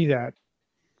to see that.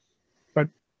 But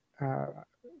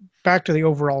back to the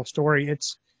overall story,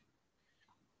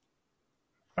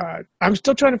 I'm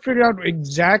still trying to figure out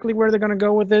exactly where they're going to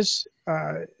go with this.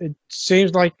 It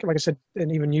seems like I said,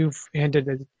 and even you've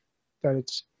hinted that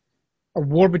it's a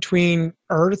war between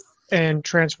Earth and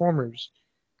Transformers,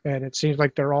 and it seems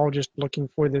like they're all just looking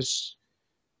for this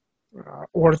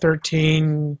Order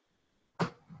 13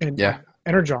 and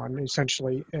Energon,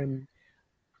 essentially. And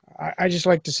I just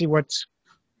like to see what's,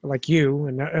 like you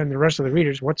and the rest of the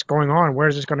readers, what's going on. Where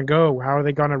is this going to go? How are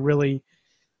they going to really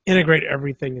integrate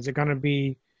everything? Is it going to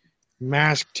be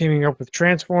Mask teaming up with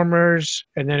Transformers,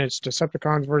 and then it's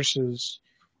Decepticons versus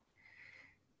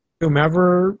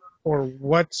whomever, or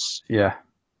what's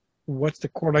the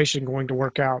correlation going to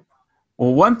work out?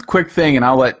 Well, one quick thing, and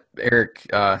I'll let Eric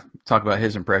talk about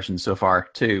his impressions so far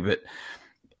too, but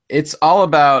it's all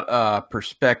about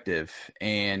perspective.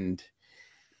 And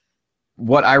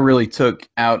what I really took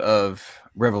out of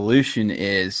Revolution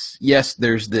is, yes,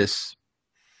 there's this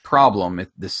problem,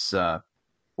 this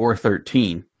Or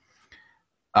 13.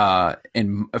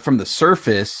 And from the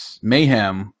surface,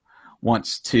 Mayhem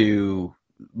wants to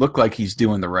look like he's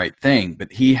doing the right thing,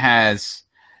 but he has,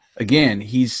 again,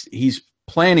 he's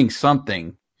planning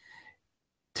something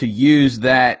to use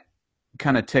that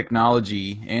kind of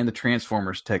technology and the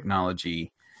Transformers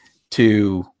technology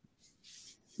to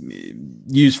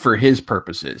use for his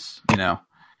purposes, you know.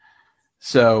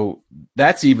 So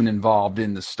that's even involved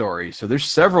in the story. So there's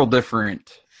several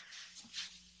different,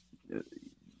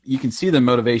 you can see the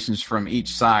motivations from each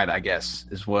side, I guess,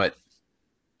 is what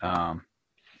I'm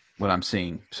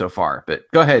seeing so far. But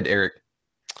go ahead, Eric.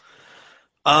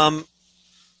 I'm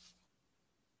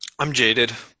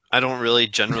jaded. I don't really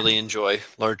generally enjoy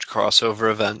large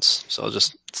crossover events, so I'll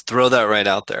just throw that right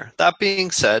out there. That being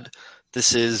said,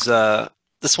 this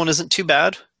one isn't too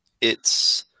bad.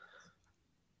 It's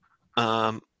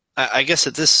I guess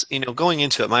at this, going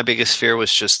into it, my biggest fear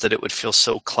was just that it would feel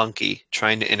so clunky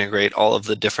trying to integrate all of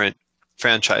the different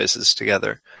franchises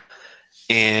together.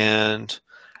 And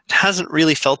it hasn't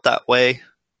really felt that way.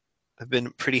 I've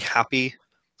been pretty happy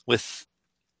with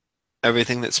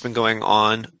everything that's been going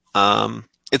on.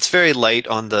 It's very light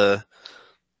on the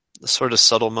sort of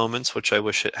subtle moments, which I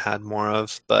wish it had more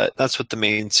of, but that's what the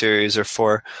main series are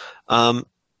for.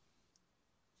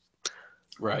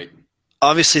 Right.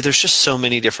 Obviously, there's just so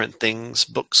many different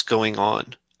books going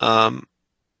on,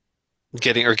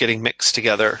 getting mixed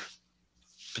together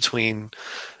between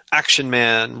Action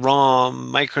Man,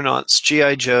 ROM, Micronauts,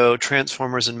 G.I. Joe,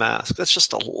 Transformers, and Mask. That's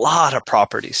just a lot of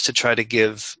properties to try to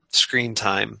give screen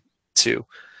time to.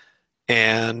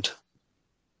 And,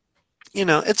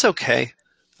 it's okay.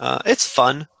 It's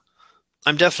fun.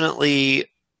 I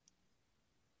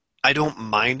don't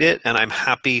mind it, and I'm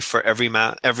happy for every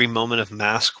moment of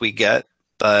Mask we get.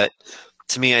 But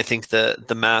to me, I think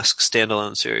the Mask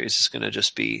standalone series is going to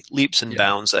just be leaps and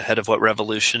bounds ahead of what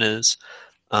Revolution is.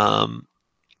 Some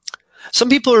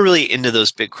people are really into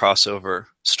those big crossover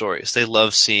stories. They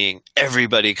love seeing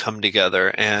everybody come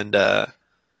together, and there's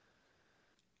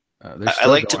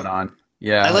still going on.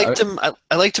 Yeah, I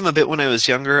liked him a bit when I was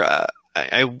younger.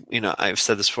 I've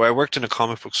said this before. I worked in a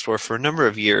comic book store for a number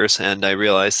of years, and I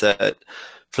realized that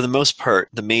for the most part,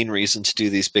 the main reason to do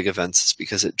these big events is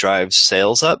because it drives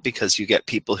sales up, because you get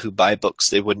people who buy books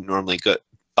they wouldn't normally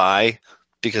buy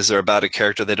because they're about a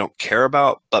character they don't care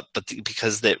about, but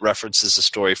because it references a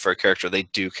story for a character they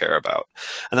do care about.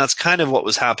 And that's kind of what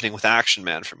was happening with Action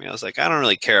Man for me. I was like, I don't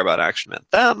really care about Action Man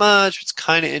that much. It's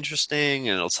kind of interesting,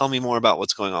 and it'll tell me more about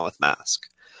what's going on with Mask.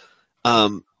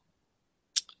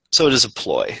 So it is a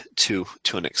ploy to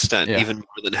an extent, even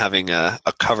more than having a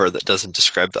cover that doesn't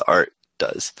describe the art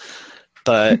does.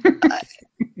 But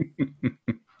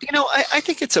I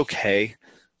think it's okay.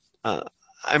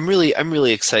 I'm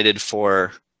really excited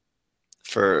for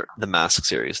the Mask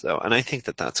series, though, and I think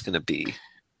that's going to be.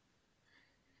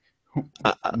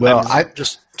 I'm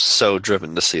just so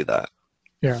driven to see that.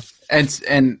 Yeah,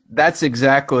 and that's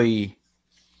exactly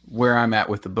where I'm at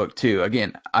with the book too.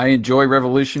 Again, I enjoy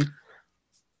Revolution.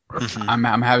 Mm-hmm.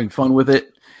 I'm having fun with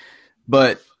it,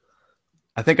 but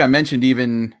I think I mentioned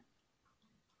even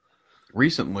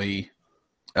recently,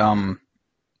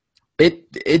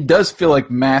 it does feel like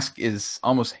Mask is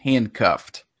almost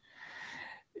handcuffed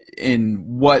in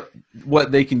what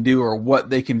they can do or what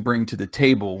they can bring to the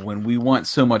table when we want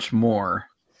so much more.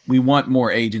 We want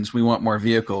more agents, we want more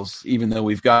vehicles, even though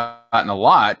we've gotten a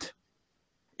lot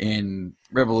in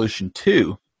Revolution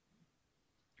 2.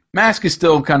 Mask is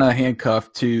still kind of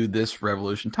handcuffed to this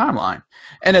Revolution timeline,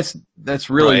 and that's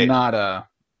really not a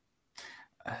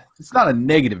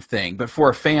negative thing. But for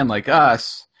a fan like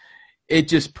us, it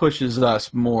just pushes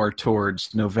us more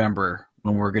towards November,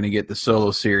 when we're going to get the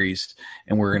solo series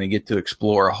and we're going to get to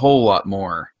explore a whole lot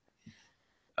more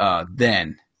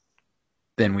than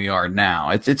we are now.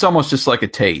 It's almost just like a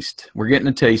taste. We're getting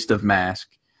a taste of Mask.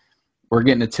 We're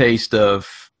getting a taste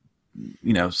of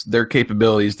their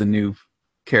capabilities, the new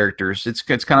characters. It's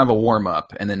kind of a warm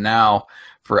up, and then now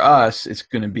for us, it's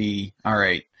going to be all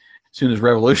right. As soon as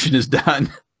Revolution is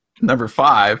done, number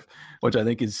 5, which I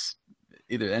think is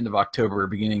either end of October or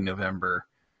beginning November,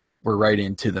 we're right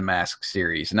into the Mask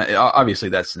series, and obviously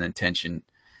that's an intention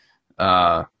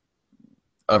of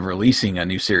releasing a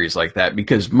new series like that,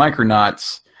 because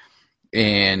Micronauts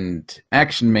and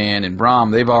Action Man and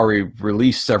Brom, they've already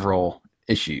released several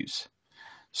issues.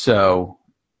 So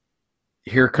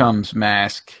here comes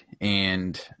Mask,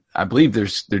 and I believe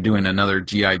they're doing another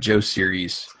G.I. Joe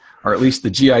series, or at least the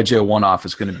G.I. Joe one-off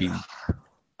is going to be,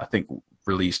 I think,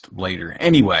 released later.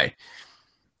 Anyway,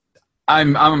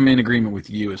 I'm in agreement with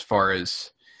you as far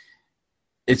as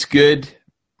it's good.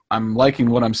 I'm liking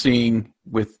what I'm seeing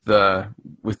with the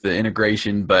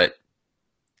integration, but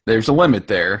there's a limit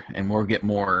there, and we'll get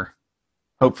more,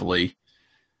 hopefully,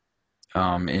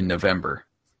 in November.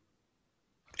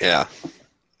 Yeah.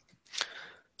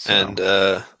 So.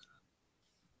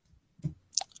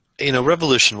 And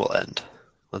Revolution will end.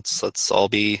 Let's all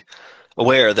be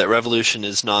aware that Revolution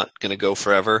is not going to go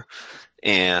forever,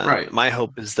 and right. My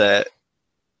hope is that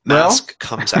Mask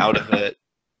comes out of it.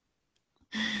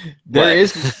 There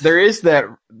is that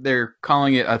they're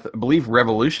calling it, I believe,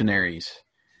 Revolutionaries,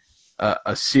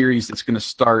 a series that's going to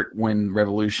start when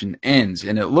Revolution ends,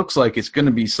 and it looks like it's going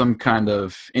to be some kind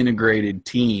of integrated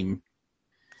team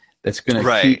that's going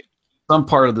to keep some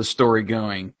part of the story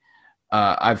going.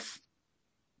 I've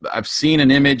seen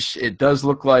an image. It does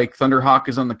look like Thunderhawk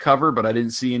is on the cover, but I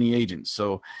didn't see any agents,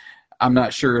 so I'm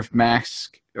not sure if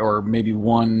Mask or maybe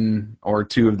 1 or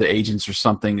 2 of the agents or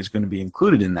something is going to be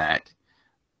included in that.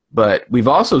 But we've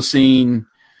also seen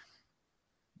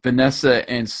Vanessa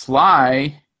and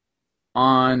Sly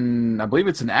on, I believe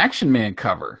it's an Action Man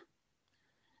cover.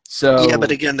 So yeah,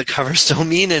 but again, the covers don't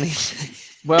mean anything.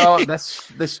 Well, that's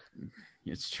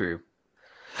it's true.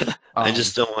 I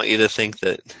just don't want you to think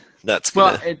that's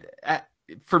gonna. Well,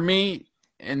 for me,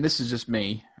 and this is just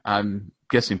me, I'm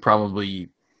guessing probably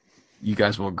you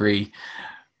guys will agree,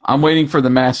 I'm waiting for the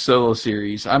Mask solo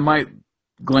series. I might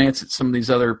glance at some of these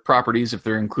other properties if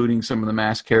they're including some of the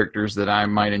Mask characters that I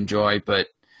might enjoy, but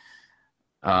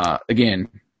again,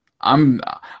 I'm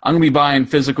gonna be buying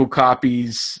physical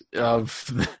copies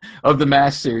of the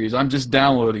Mask series. I'm just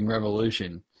downloading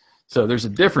Revolution, so there's a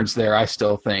difference there. I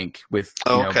still think with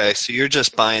so you're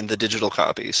just buying the digital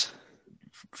copies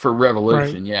for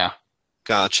Revolution, Right. Yeah.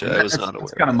 Gotcha. I was not aware.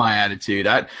 That's kind of my attitude.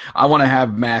 I want to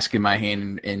have Mask in my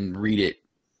hand and read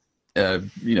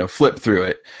it, flip through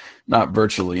it, not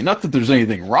virtually. Not that there's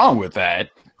anything wrong with that,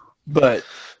 but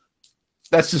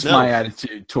that's just my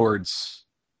attitude towards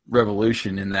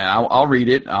Revolution. In that I'll read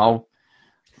it. I'll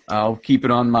keep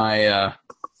it on my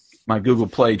my Google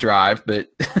Play drive, but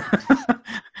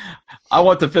I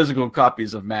want the physical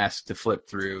copies of Mask to flip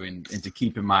through and to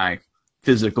keep in my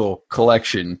physical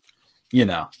collection.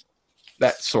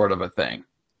 That sort of a thing.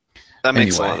 That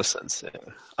makes a lot of sense. Yeah.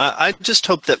 I just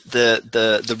hope that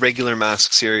the regular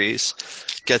Mask series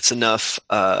gets enough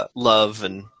love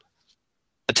and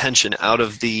attention out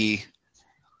of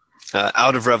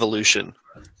Revolution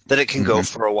that it can go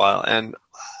for a while. And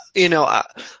I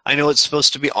know it's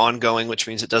supposed to be ongoing, which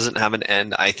means it doesn't have an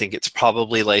end. I think it's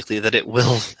probably likely that it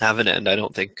will have an end. I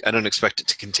don't expect it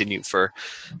to continue for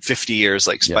 50 years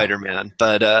like Spider-Man.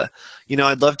 But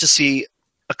I'd love to see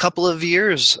a couple of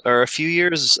years or a few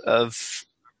years of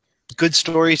good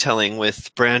storytelling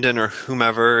with Brandon or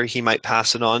whomever he might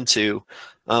pass it on to,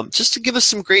 just to give us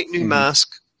some great new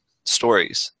Mask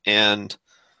stories. And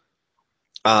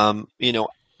the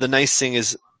nice thing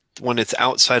is when it's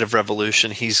outside of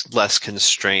Revolution, he's less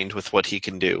constrained with what he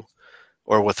can do,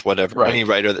 or with whatever any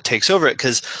writer that takes over it.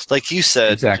 Because, like you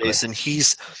said, Jason,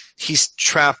 he's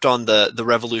trapped on the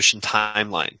Revolution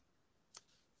timeline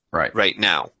right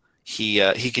now. He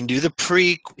can do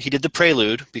he did the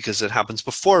prelude because it happens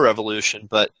before Revolution,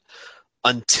 but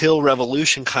until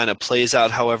Revolution kind of plays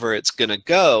out however it's going to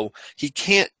go, he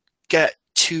can't get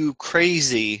too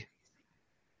crazy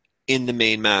in the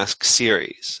main Mask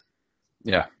series.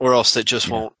 Yeah. Or else it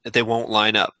just they won't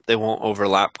line up. They won't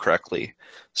overlap correctly.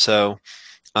 So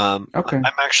I'm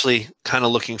actually kind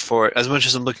of looking forward, as much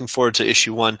as I'm looking forward to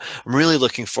issue 1, I'm really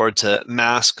looking forward to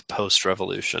Mask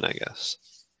post-Revolution, I guess.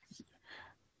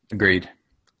 Agreed.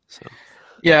 So.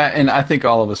 Yeah, and I think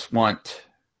all of us want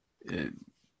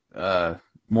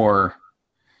more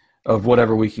of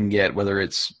whatever we can get, whether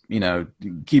it's,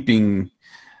 keeping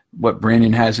what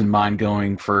Brandon has in mind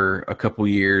going for a couple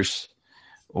years,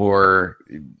 or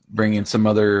bringing some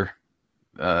other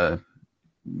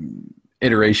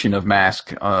iteration of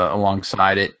Mask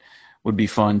alongside it would be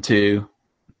fun too.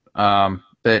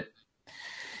 But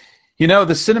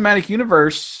The cinematic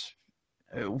universe,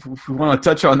 if we want to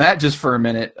touch on that just for a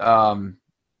minute,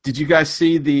 did you guys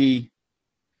see the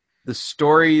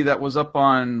story that was up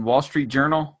on Wall Street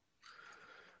Journal?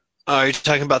 Are you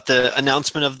talking about the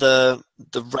announcement of the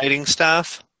writing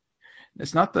staff?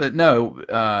 It's not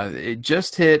it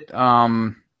just hit.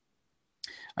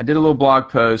 I did a little blog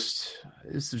post.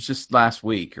 This was just last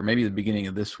week, or maybe the beginning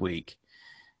of this week,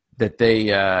 that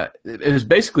it was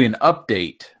basically an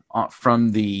update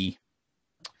from the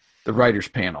writers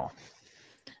panel.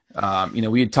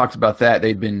 We had talked about that.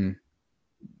 They'd been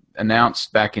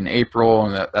announced back in April,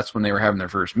 and that's when they were having their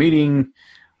first meeting.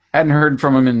 Hadn't heard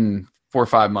from them in 4 or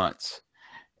 5 months.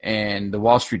 And the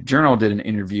Wall Street Journal did an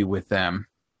interview with them.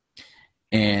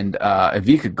 And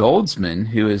Ivica Goldsman,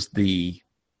 who is the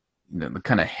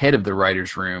kind of head of the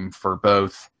writers' room for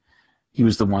both, he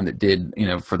was the one that did,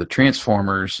 for the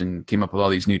Transformers and came up with all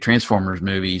these new Transformers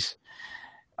movies.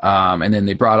 And then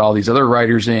they brought all these other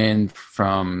writers in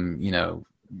from,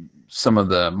 some of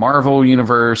the Marvel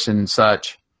universe and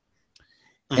such.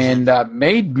 Mm-hmm. And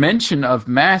made mention of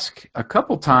Mask a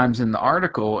couple times in the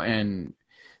article, and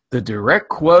the direct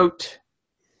quote,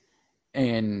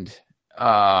 and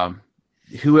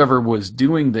whoever was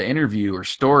doing the interview or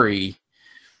story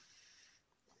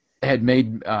had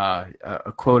made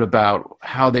a quote about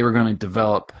how they were going to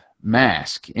develop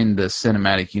Mask in the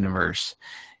cinematic universe.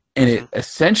 And it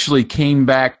essentially came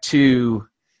back to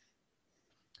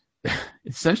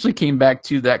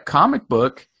that comic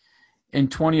book in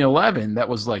 2011 that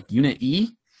was like Unit E.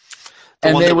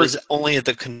 The one that was only at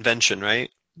the convention,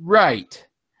 right? Right.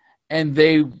 And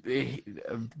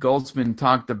Goldsman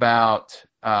talked about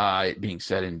it being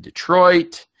set in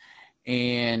Detroit,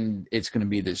 and it's going to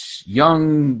be this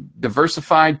young,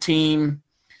 diversified team.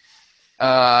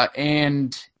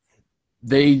 And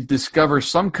they discover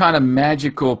some kind of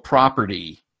magical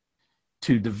property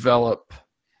to develop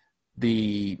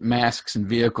the masks and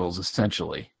vehicles,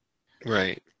 essentially.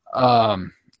 Right.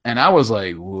 And I was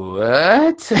like,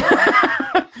 what?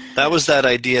 That was that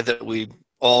idea that we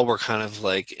all were kind of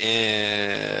like,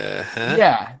 huh?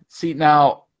 Yeah. See,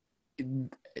 now,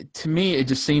 to me, it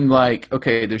just seemed like,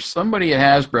 okay, there's somebody at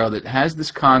Hasbro that has this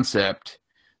concept,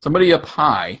 somebody up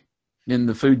high in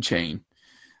the food chain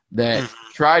that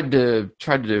tried to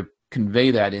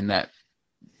convey that in that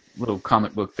little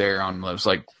comic book there on, it was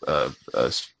like a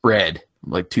spread,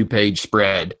 like 2-page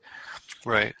spread.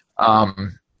 Right.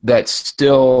 That's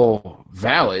still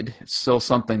valid. It's still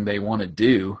something they want to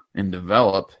do and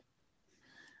develop.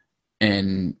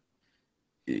 And,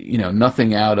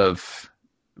 nothing out of,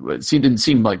 it didn't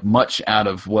seem like much out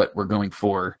of what we're going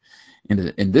for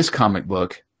in this comic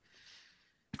book.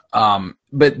 But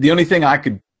the only thing I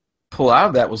could pull out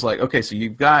of that was like, okay, so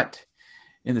you've got,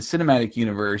 in the cinematic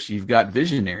universe, you've got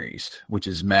Visionaries, which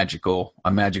is a magical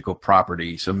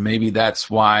property. So maybe that's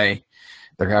why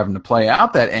they're having to play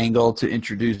out that angle to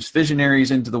introduce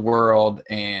Visionaries into the world,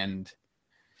 and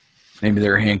maybe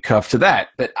they're handcuffed to that.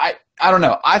 But I don't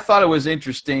know. I thought it was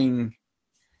interesting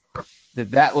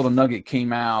that little nugget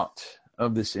came out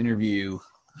of this interview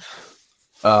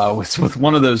with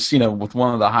one of those, with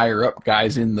one of the higher up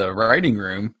guys in the writing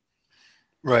room.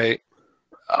 Right.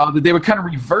 That they would kind of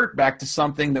revert back to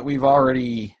something that we've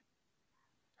already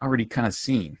kind of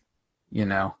seen,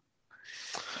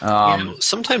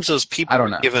 sometimes those people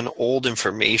are given old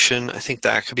information. I think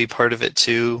that could be part of it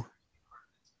too.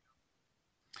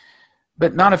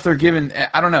 But not if they're given,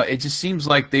 I don't know. It just seems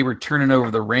like they were turning over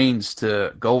the reins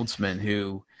to Goldsman,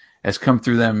 who has come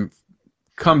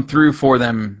through for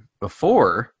them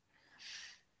before.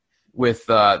 With,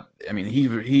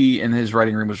 he in his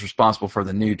writing room was responsible for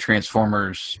the new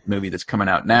Transformers movie that's coming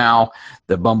out now,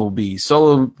 the Bumblebee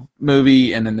solo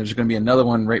movie, and then there's going to be another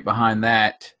one right behind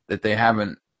that they've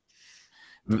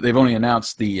only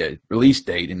announced the release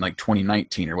date in like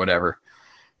 2019 or whatever.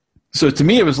 So to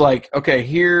me, it was like, okay,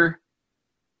 here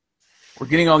we're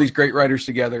getting all these great writers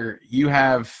together. You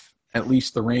have at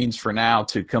least the reins for now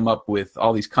to come up with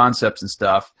all these concepts and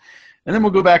stuff, and then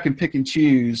we'll go back and pick and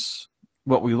choose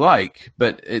what we like.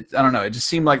 But I don't know. It just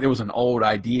seemed like there was an old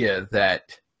idea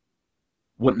that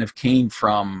wouldn't have came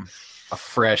from a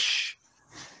fresh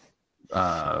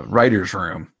writer's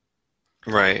room.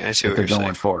 Right. I see what they're you're going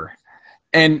saying. for.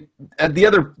 And the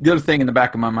other thing in the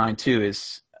back of my mind too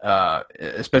is,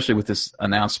 especially with this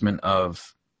announcement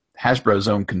of Hasbro's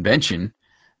own convention.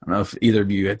 I don't know if either of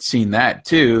you had seen that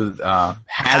too.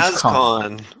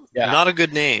 HasCon. Yeah. Not a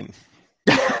good name.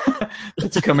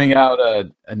 It's coming out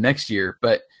next year.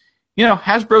 But,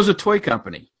 Hasbro's a toy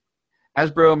company.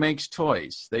 Hasbro makes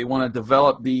toys. They want to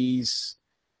develop these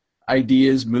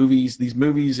ideas, these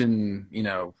movies, and,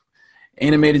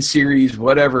 animated series,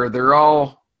 whatever, they're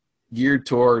all geared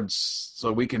towards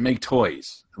so we can make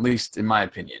toys, at least in my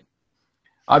opinion.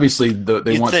 Obviously,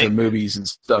 they want their movies and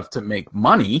stuff to make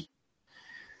money,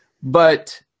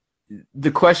 but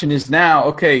the question is now,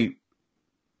 okay,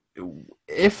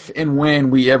 if and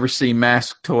when we ever see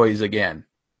mask toys again,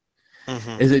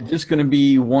 is it just going to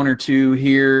be one or two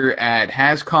here at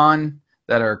HasCon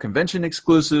that are convention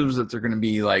exclusives, that they're going to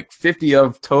be like 50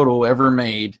 of total ever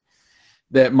made,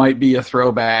 that might be a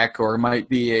throwback, or might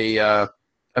be a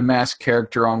mask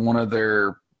character on one of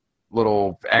their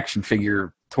little action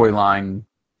figure toy line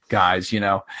guys,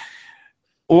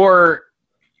 or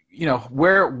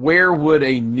where would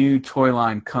a new toy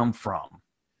line come from?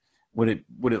 Would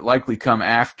it likely come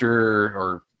after,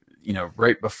 or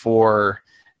right before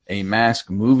a mask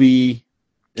movie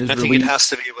is I think released? it has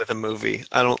to be with a movie.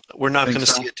 We're not going to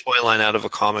see a toy line out of a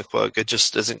comic book. It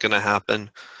just isn't going to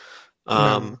happen.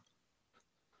 I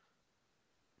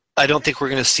don't think we're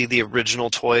going to see the original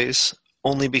toys,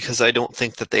 only because I don't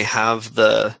think that they have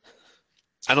the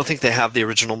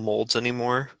original molds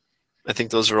anymore. I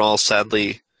think those are all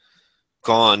sadly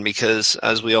gone, because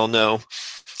as we all know,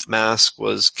 Mask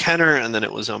was Kenner, and then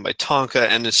it was owned by Tonka,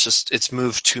 and it's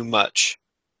moved too much.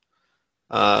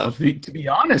 To be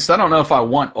honest, I don't know if I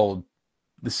want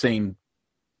the same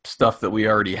stuff that we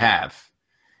already have.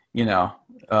 There's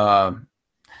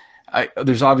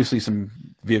obviously some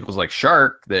vehicles like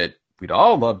Shark that we'd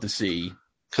all love to see,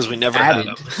 because we never had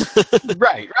them.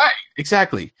 Right,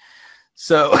 exactly.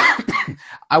 So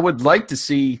I would like to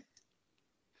see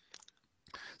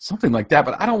something like that,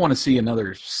 but I don't want to see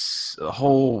a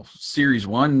whole Series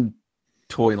 1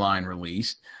 toy line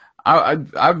released.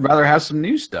 I'd rather have some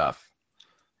new stuff,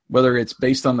 whether it's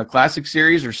based on the classic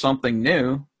series or something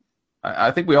new.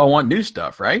 I think we all want new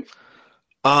stuff, right?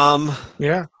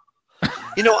 Yeah.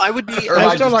 I would be. Or am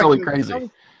I just totally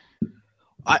crazy?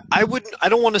 I wouldn't. I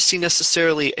don't want to see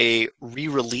necessarily a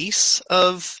re-release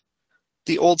of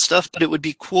the old stuff, but it would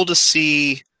be cool to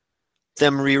see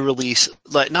them re-release,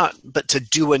 but to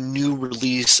do a new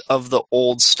release of the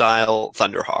old style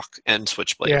Thunderhawk and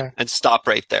Switchblade, and stop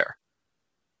right there.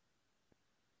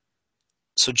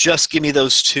 So just give me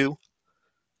those two,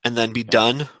 and then be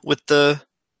done with the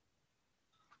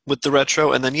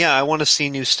retro, and then I want to see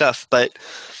new stuff, but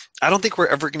I don't think we're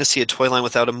ever going to see a toy line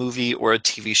without a movie or a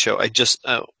TV show. I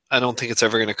don't think it's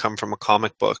ever going to come from a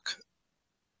comic book.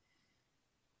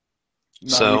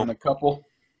 Not even a couple?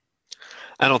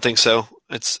 I don't think so.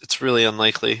 It's really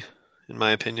unlikely, in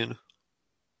my opinion.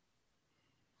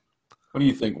 What do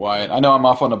you think, Wyatt? I know I'm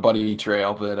off on a buddy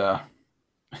trail, but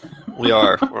we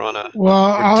are. We're on a. Well,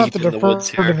 I'll have to defer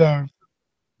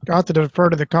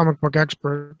to the comic book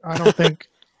expert. I don't think.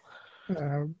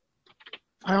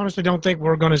 I honestly don't think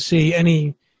we're going to see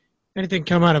anything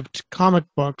come out of comic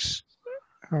books.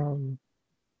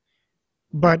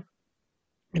 But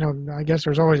I guess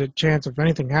there's always a chance of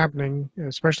anything happening,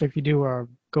 especially if you do a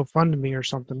GoFundMe or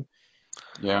something.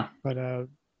 Yeah. But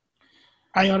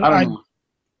I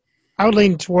would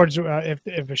lean towards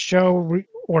if a show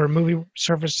or a movie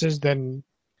surfaces, then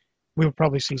we will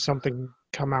probably see something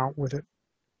come out with it.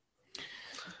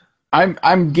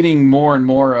 I'm getting more and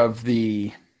more of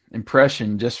the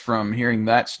impression just from hearing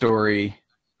that story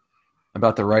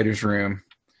about the writer's room,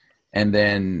 and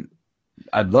then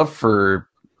I'd love for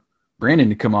Brandon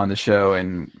to come on the show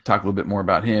and talk a little bit more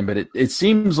about him, but it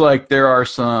seems like there are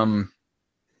some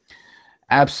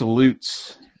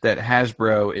absolutes that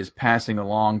Hasbro is passing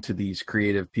along to these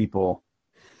creative people,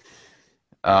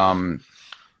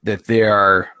 that they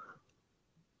are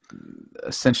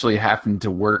essentially having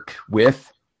to work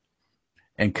with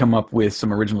and come up with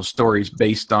some original stories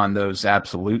based on those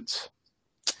absolutes.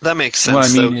 That makes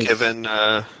sense, given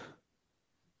that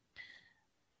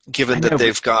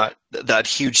they've got that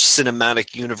huge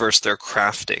cinematic universe they're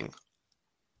crafting.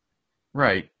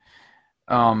 Right.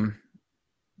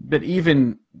 But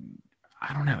even,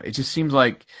 I don't know, it just seems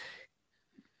like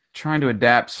trying to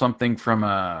adapt something from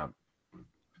a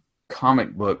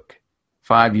comic book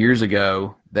 5 years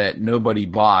ago that nobody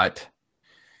bought,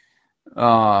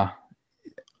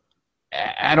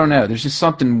 I don't know. There's just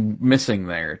something missing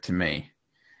there to me.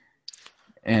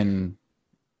 And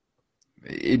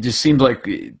it just seems like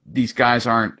these guys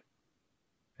aren't,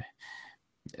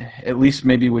 at least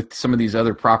maybe with some of these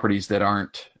other properties that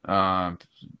aren't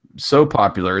so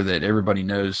popular that everybody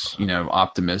knows,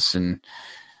 Optimus, and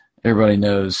everybody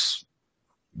knows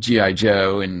G.I.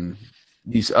 Joe, and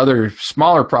these other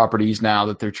smaller properties now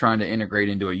that they're trying to integrate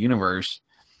into a universe.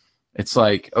 It's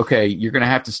like, okay, you're going to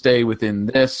have to stay within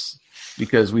this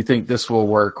because we think this will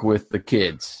work with the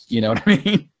kids. You know what I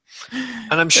mean?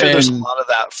 And I'm sure there's a lot of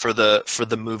that for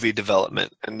the movie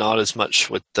development, and not as much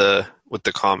with the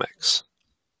comics.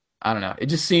 I don't know. It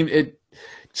just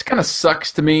kind of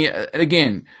sucks to me. And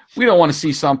again, we don't want to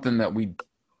see something that we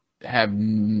have,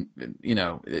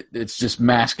 it's just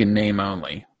mask and name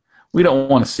only. We don't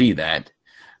want to see that.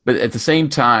 But at the same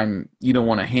time, you don't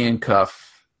want to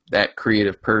handcuff that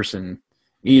creative person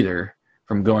either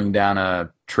from going down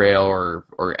a trail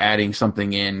or adding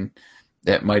something in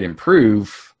that might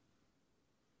improve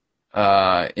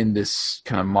in this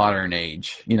kind of modern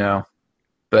age,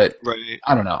 But right.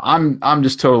 I don't know. I'm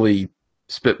just totally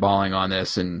spitballing on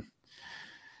this and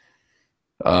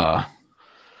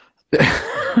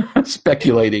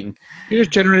speculating. You're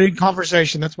just generating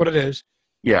conversation. That's what it is.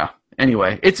 Yeah.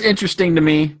 Anyway, it's interesting to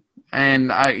me,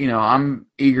 and I'm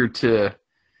eager to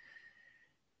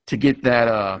get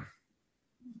that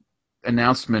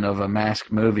announcement of a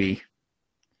Mask movie,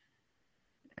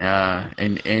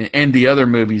 and the other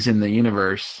movies in the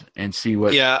universe, and see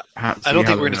what. Yeah, I don't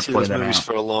think we're going to see those movies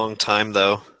for a long time,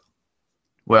 though.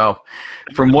 Well,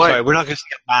 we're not going to see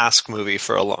a Mask movie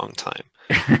for a long time.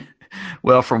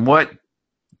 Well, from what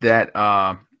that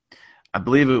I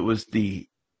believe it was the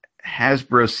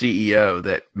Hasbro CEO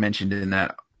that mentioned in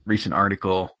that recent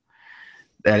article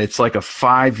that it's like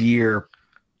essentially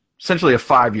a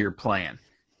 5-year plan,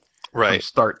 right? From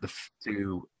start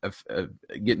to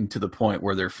getting to the point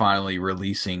where they're finally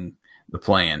releasing the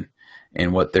plan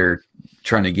and what they're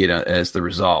trying to get as the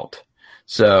result.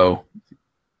 So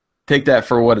take that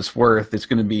for what it's worth. It's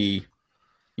going to be,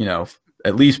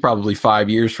 at least probably 5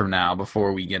 years from now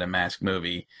before we get a Mask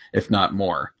movie, if not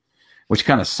more, which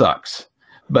kind of sucks.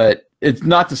 But it's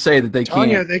not to say that they can't.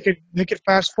 Yeah, they could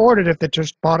fast forward it if they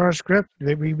just bought our script.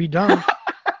 We'd be done.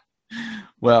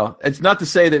 Well, it's not to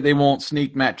say that they won't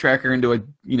sneak Matt Tracker into a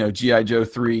G.I. Joe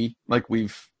 3 like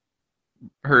we've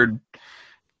heard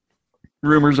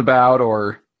rumors about,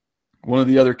 or one of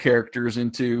the other characters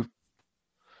into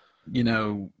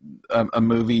a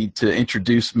movie to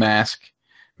introduce Mask.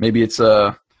 Maybe it's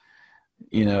the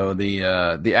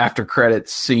after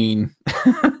credits scene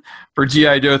for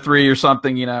G.I. Joe 3 or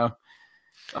something,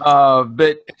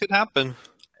 but it could happen.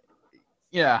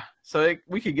 Yeah, so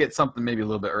we could get something maybe a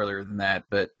little bit earlier than that.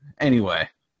 But anyway,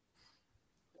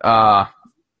 I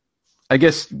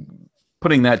guess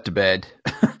putting that to bed.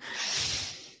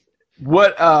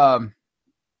 What I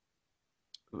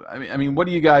mean, what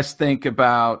do you guys think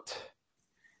about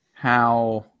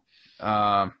how?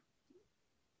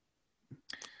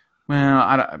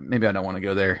 Well, maybe I don't want to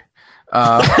go there.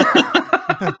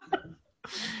 I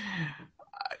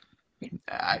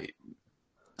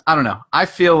don't know. I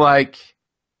feel like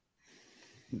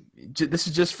this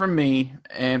is just from me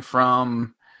and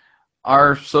from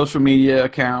our social media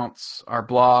accounts, our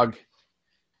blog,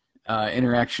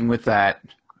 interaction with that.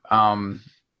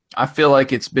 I feel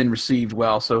like it's been received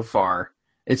well so far.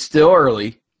 It's still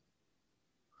early.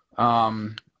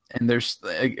 And there's,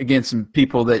 again, some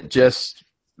people that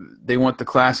they want the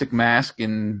classic Mask,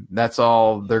 and that's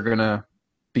all they're going to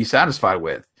be satisfied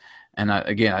with. And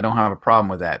again, I don't have a problem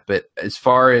with that. But as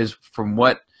far as from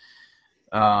what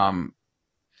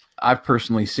I've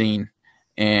personally seen,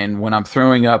 and when I'm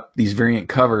throwing up these variant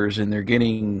covers and they're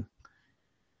getting,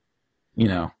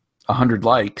 100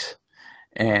 likes,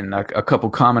 and a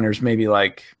couple commenters maybe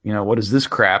like, what is this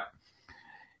crap?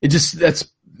 It's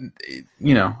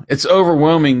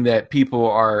overwhelming that people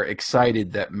are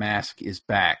excited that Mask is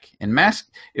back. And Mask,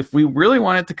 if we really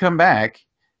want it to come back,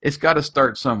 it's got to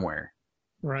start somewhere.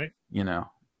 Right.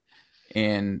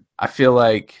 And I feel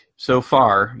like so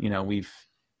far, we've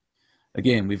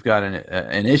got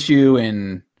an issue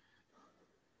and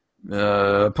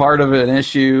part of an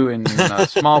issue and a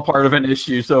small part of an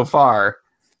issue so far.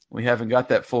 We haven't got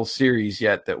that full series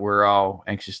yet that we're all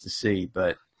anxious to see,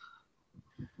 but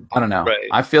I don't know. Right.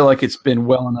 I feel like it's been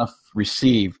well enough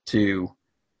received to.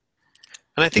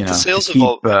 And I think the sales have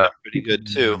all been pretty good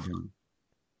too.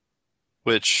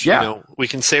 Which, we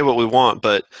can say what we want,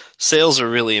 but sales are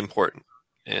really important.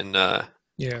 And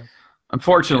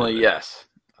unfortunately, yes.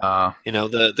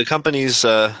 The companies,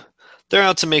 they're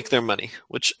out to make their money,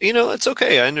 which, it's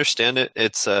okay. I understand it.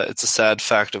 It's a sad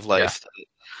fact of life. Yeah.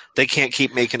 They can't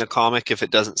keep making a comic if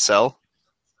it doesn't sell.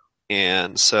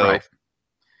 And so right.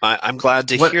 I'm glad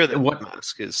to hear that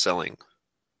Mask is selling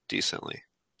decently.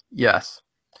 Yes.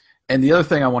 And the other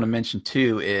thing I want to mention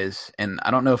too is, and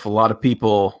I don't know if a lot of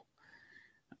people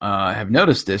have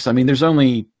noticed this. I mean, there's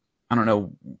only, I don't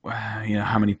know,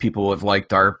 how many people have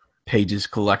liked our pages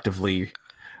collectively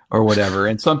or whatever.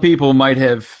 And some people might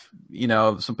have,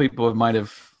 might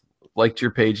have liked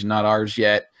your page and not ours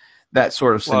yet. That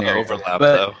sort of scenario. A lot of overlap,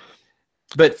 but, though.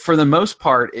 But for the most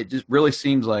part, it just really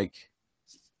seems like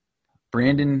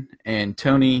Brandon and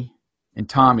Tony and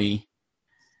Tommy,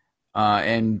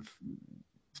 and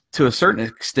to a certain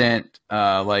extent,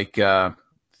 Fico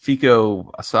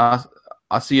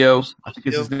Asio, I think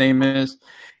his name is.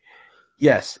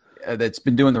 Yes, that's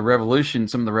been doing the Revolution,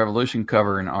 some of the Revolution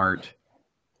cover and art.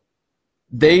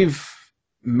 They've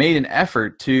made an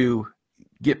effort to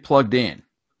get plugged in.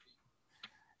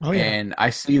 Oh, yeah. And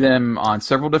I see them on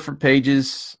several different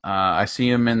pages. I see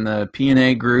them in the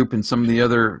P&A group and some of the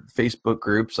other Facebook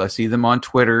groups. I see them on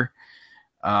Twitter.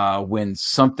 When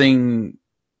something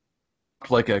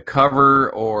like a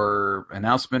cover or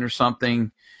announcement or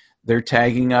something, they're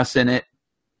tagging us in it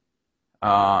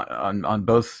on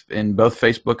both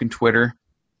Facebook and Twitter.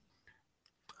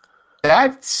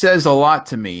 That says a lot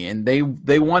to me, and they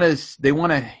want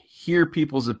to hear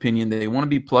people's opinion. They want to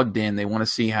be plugged in. They want to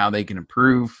see how they can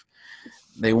improve.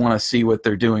 They want to see what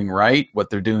they're doing right, what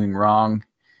they're doing wrong.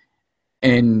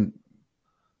 And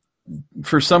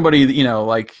for somebody,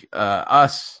 like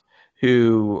us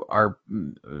who are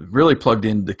really plugged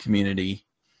into the community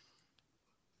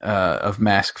of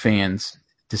Mask fans,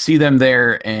 to see them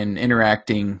there and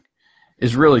interacting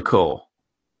is really cool.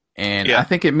 And I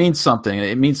think it means something.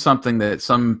 It means something that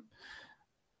some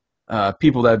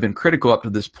people that have been critical up to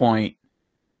this point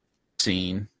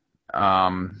seen,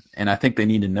 and I think they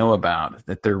need to know about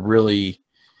that. They're really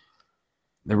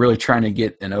trying to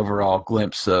get an overall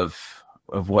glimpse of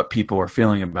what people are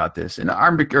feeling about this. And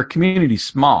our community's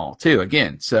small too.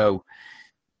 Again, so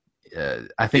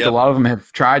I think a lot of them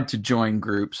have tried to join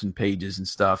groups and pages and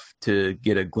stuff to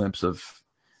get a glimpse of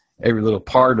every little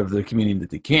part of the community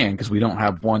that they can, because we don't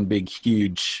have one big,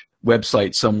 huge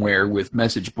website somewhere with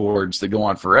message boards that go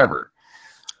on forever.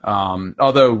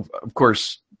 Although, of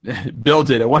course, Bill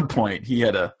did at one point. He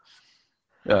had a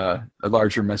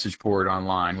larger message board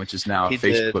online, which is now a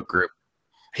Facebook group.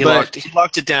 He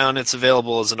locked it down. It's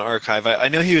available as an archive. I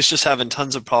know he was just having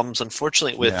tons of problems,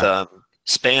 unfortunately, with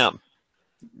spam.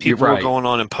 People were going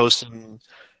on and posting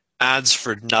ads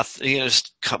for nothing.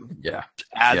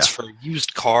 Ads for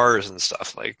used cars and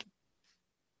stuff. I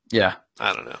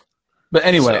don't know. But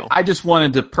anyway, I just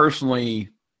wanted to personally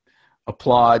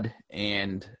applaud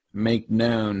and make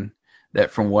known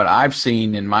that from what I've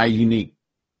seen in my unique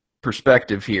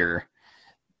perspective here,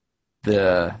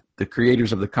 the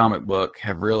creators of the comic book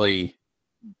have really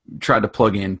tried to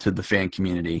plug into the fan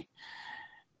community,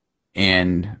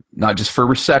 and not just for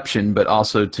reception, but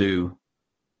also to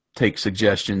take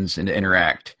suggestions and to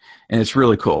interact. And it's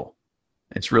really cool.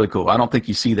 It's really cool. I don't think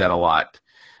you see that a lot.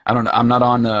 I'm not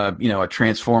on a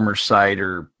Transformers site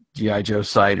or G.I. Joe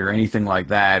site or anything like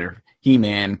that, or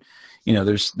He-Man.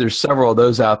 There's several of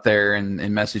those out there and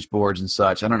message boards and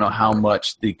such. I don't know how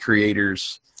much the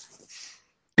creators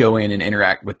go in and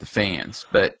interact with the fans,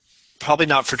 but probably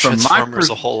not for Transformers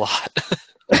a whole lot.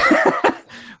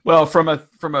 Well, from a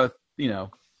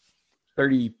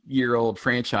 30-year-old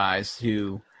franchise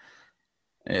who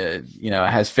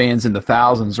has fans in the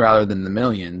thousands rather than the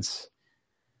millions,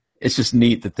 it's just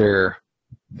neat that they're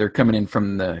coming in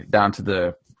from down to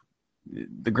the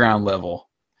ground level,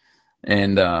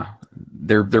 and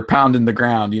they're pounding the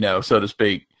ground, so to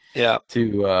speak. Yeah.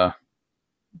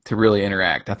 To really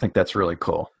interact. I think that's really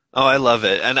cool. Oh, I love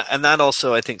it. And that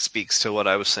also, I think, speaks to what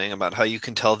I was saying about how you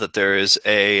can tell that there is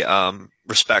a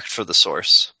respect for the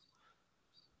source.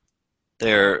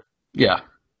 They're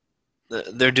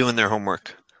doing their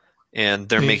homework, and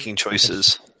they're making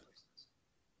choices.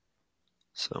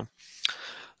 So,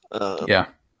 I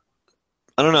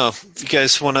don't know. If you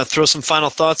guys want to throw some final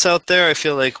thoughts out there, I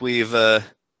feel like we've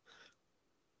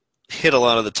hit a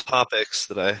lot of the topics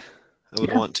that I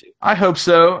would want to. I hope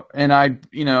so. And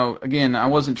again, I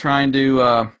wasn't trying to,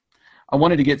 I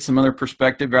wanted to get some other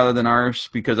perspective rather than ours,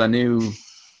 because I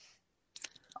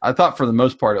thought for the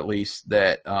most part, at least,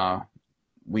 that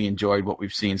we enjoyed what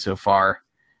we've seen so far.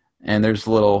 And there's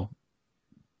little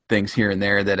things here and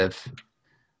there that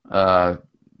have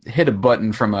hit a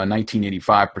button from a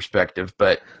 1985 perspective,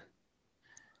 but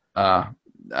I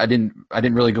didn't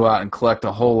really go out and collect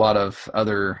a whole lot of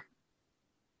other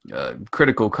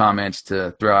critical comments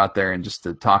to throw out there and just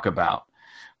to talk about.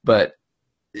 But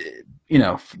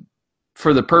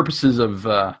for the purposes of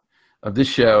this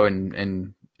show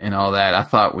and all that, I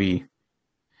thought we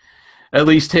at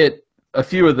least hit a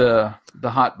few of the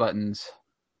hot buttons.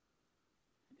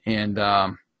 And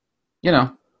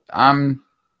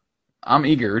I'm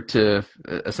eager to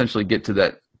essentially get to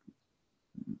that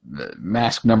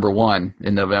Mask #1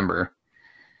 in November.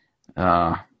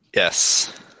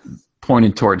 Yes.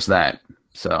 Pointed towards that.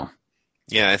 So.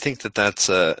 Yeah, I think that's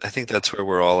where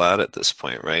we're all at this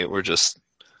point, right? We're just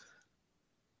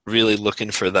really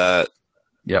looking for that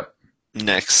Yep.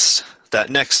 next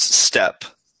step.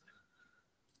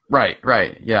 Right.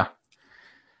 Yeah.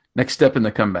 Next step in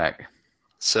the comeback.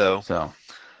 So So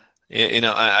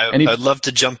I'd love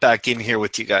to jump back in here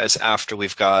with you guys after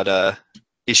we've got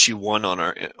issue 1 on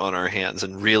our hands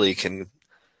and really can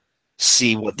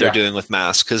see what they're doing with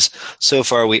Mask, because so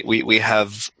far we've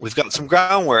got some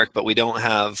groundwork, but we don't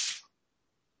have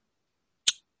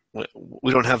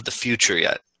the future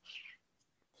yet.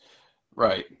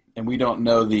 Right. And we don't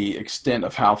know the extent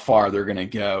of how far they're going to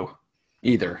go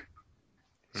either.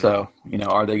 So,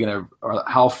 are they going to,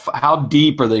 how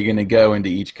deep are they going to go into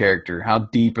each character? How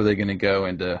deep are they going to go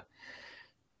into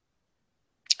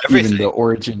everything, even the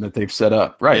origin that they've set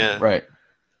up? Right. Yeah. Right.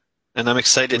 And I'm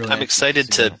excited. Really I'm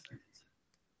excited to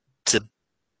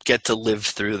get to live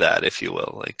through that, if you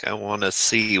will. Like, I want to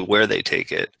see where they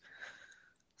take it.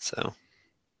 So,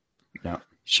 yeah,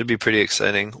 should be pretty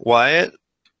exciting. Wyatt?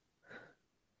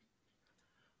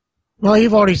 Well,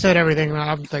 you've already said everything that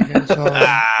I'm thinking. So,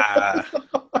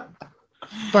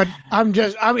 but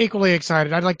I'm equally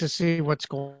excited. I'd like to see what's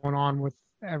going on with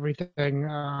everything.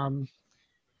 I'd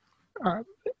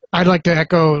like to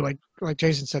echo, like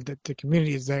Jason said, that the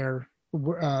community is there.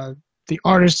 The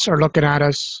artists are looking at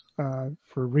us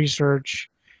for research.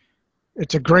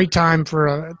 It's a great time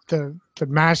for the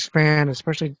Mask fan,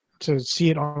 especially to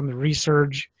see it on the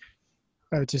resurge,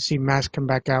 to see Mask come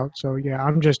back out. So yeah,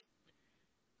 I'm just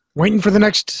waiting for the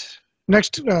next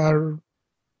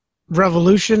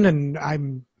revolution, and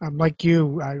I'm like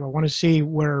you. I want to see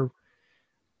where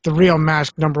the real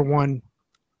Mask #1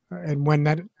 and when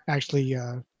that actually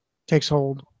takes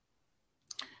hold.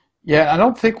 Yeah, I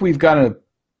don't think we've got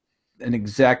an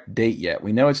exact date yet.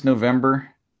 We know it's November.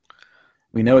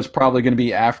 We know it's probably going to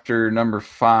be after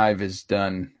 #5 is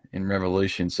done in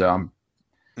Revolution. So I'm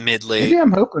mid-late. Maybe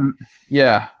I'm hoping.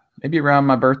 Yeah, maybe around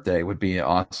my birthday would be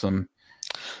awesome.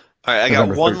 All right, I got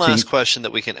November one 13th. last question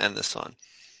that we can end this on.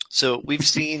 So we've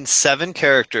seen 7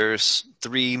 characters,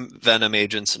 3 Venom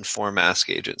agents, and 4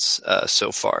 Mask agents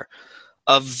so far.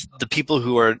 Of the people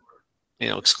who are,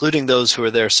 excluding those who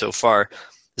are there so far,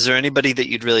 is there anybody that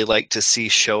you'd really like to see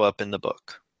show up in the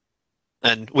book?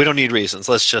 And we don't need reasons.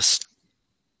 Let's just.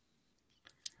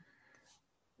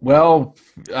 Well,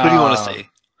 who do you want to see?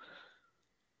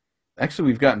 Actually,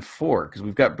 we've gotten 4 because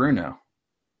we've got Bruno.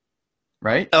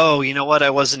 Right? Oh, you know what?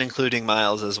 I wasn't including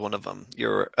Miles as one of them.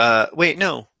 Wait,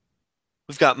 no.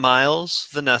 We've got Miles,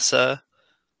 Vanessa,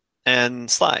 and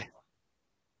Sly.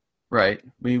 Right.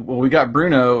 We got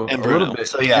Bruno and a little bit.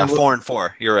 So yeah, 4 and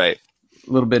 4. You're right.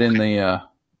 A little bit in the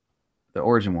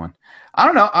origin one. I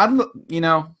don't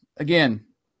know. Again,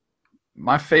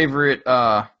 my favorite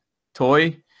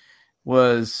toy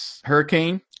was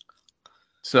Hurricane.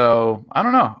 So I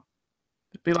don't know.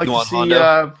 It'd be like to see.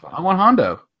 Hondo? I want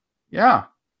Hondo. Yeah.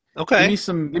 Okay.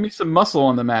 Give me some muscle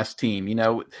on the Mask team.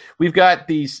 We've got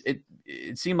these.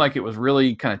 It seemed like it was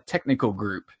really kind of technical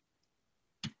group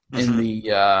in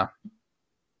the.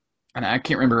 And I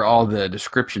can't remember all the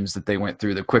descriptions that they went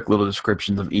through. The quick little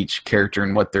descriptions of each character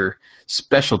and what their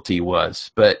specialty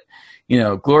was. But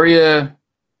Gloria,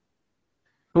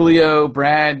 Julio,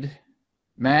 Brad,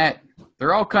 Matt,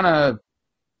 they're all kind of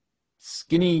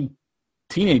skinny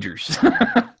teenagers.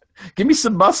 Give me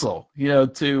some muscle,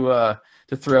 to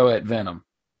throw at Venom.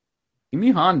 Give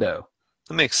me Hondo.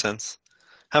 That makes sense.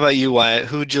 How about you, Wyatt?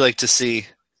 Who would you like to see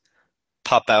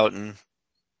pop out and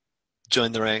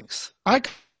join the ranks?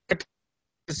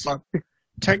 This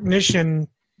technician,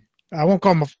 I won't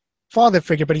call him a father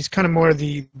figure, but he's kind of more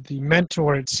the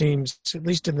mentor, it seems, at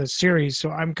least in the series.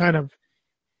 So I'm kind of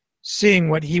seeing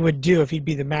what he would do if he'd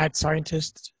be the mad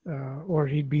scientist, or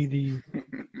he'd be the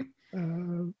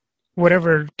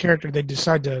whatever character they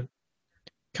decide to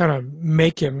kind of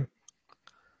make him.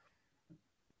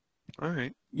 All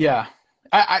right. Yeah.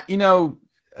 I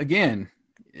again,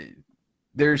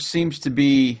 there seems to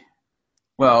be,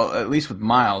 well, at least with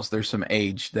Miles, there's some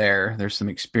age there. There's some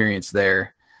experience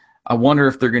there. I wonder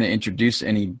if they're going to introduce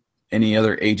any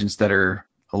other agents that are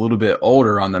a little bit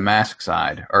older on the Mask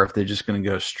side, or if they're just going to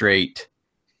go straight,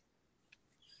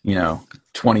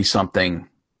 20-something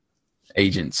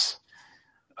agents.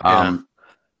 Yeah.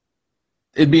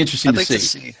 It'd be interesting to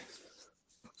see.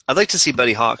 I'd like to see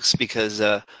Buddy Hawks because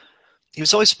he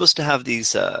was always supposed to have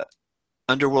these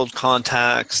underworld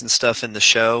contacts and stuff in the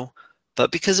show,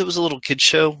 but because it was a little kid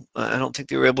show, I don't think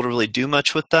they were able to really do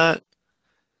much with that.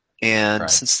 And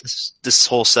since this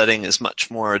whole setting is much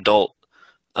more adult,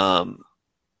 I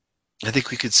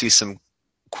think we could see some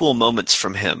cool moments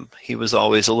from him. He was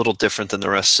always a little different than the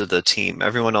rest of the team.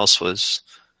 Everyone else was,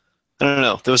 I don't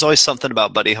know. There was always something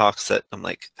about Buddy Hawks that I'm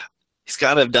like, he's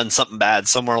got to have done something bad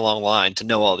somewhere along the line to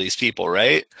know all these people,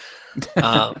 right?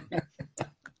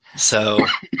 So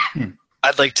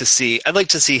I'd like to see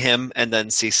him and then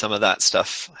see some of that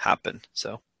stuff happen.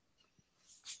 So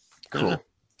Cool.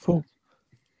 Cool.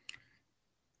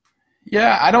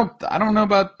 Yeah, I don't know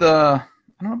about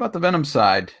the Venom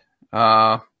side.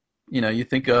 You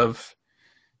think of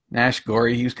Nash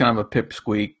Gory, he was kind of a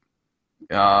pipsqueak.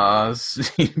 I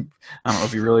don't know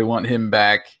if you really want him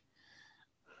back.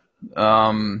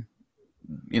 Who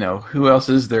else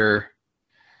is there?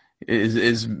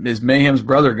 Is Mayhem's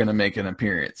brother going to make an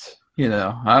appearance?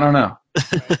 I don't know.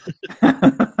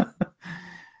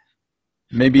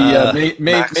 maybe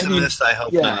Maximus, I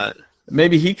hope not.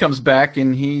 Maybe he comes back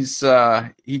and he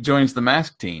joins the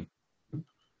Mask team.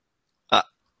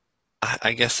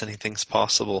 I guess anything's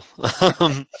possible.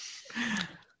 I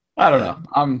don't know.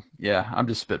 I'm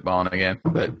just spitballing again,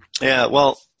 but yeah.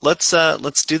 Well, let's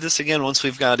do this again once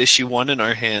we've got issue 1 in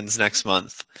our hands next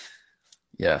month.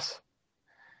 Yes,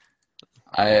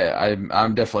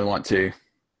 I'm definitely want to,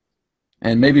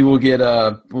 and maybe we'll get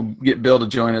Bill to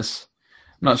join us.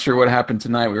 I'm not sure what happened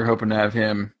tonight. We were hoping to have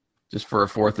him just for a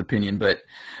fourth opinion, but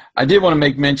I did want to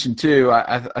make mention too.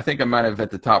 I think I might have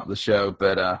at the top of the show,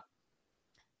 but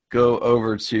go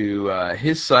over to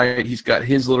his site. He's got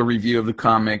his little review of the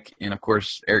comic, and of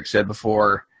course, Eric said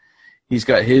before, he's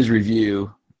got his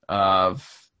review of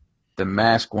the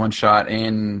Mask one shot,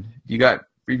 and you got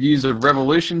reviews of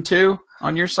Revolution too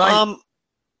on your site.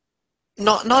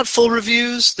 Not full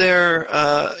reviews. There,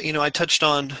 I touched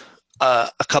on a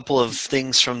couple of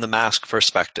things from the Mask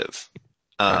perspective.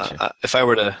 Gotcha. If I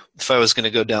was going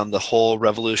to go down the whole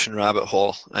Revolution rabbit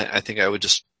hole, I think I would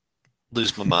just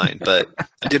lose my mind. But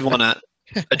I did want to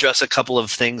address a couple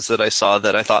of things that I saw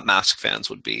that I thought Mask fans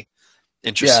would be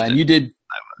interested in. Yeah, and you did.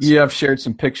 You have shared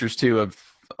some pictures too of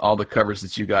all the covers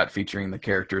that you got featuring the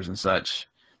characters and such.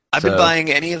 I've been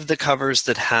buying any of the covers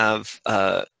that have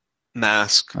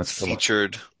Mask That's cool.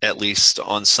 featured at least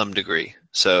on some degree.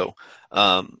 So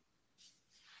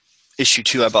issue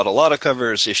 2 I bought a lot of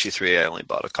covers. Issue 3 I only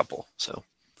bought a couple. So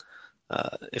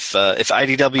if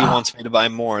IDW wants me to buy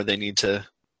more, they need to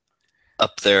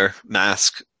up their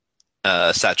Mask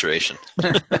saturation.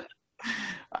 And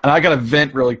I got to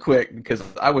vent really quick because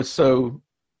I was so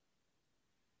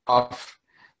off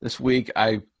this week.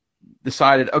 I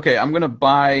decided, okay, I want to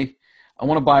buy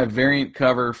a variant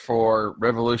cover for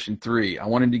Revolution 3. I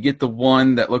wanted to get the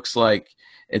one that looks like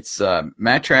it's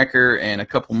Matt Tracker and a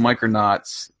couple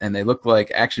Micronauts, and they look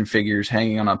like action figures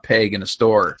hanging on a peg in a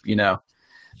store.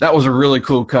 That was a really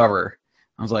cool cover.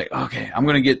 I was like, okay, I'm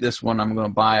going to get this one. I'm going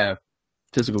to buy a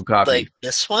physical copy. Like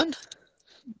this one?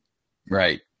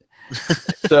 Right.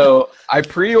 So I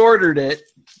pre-ordered it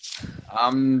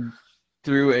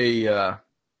through a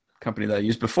company that I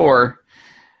used before.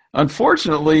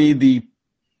 Unfortunately, the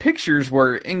pictures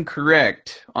were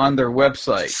incorrect on their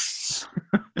website.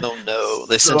 Oh no,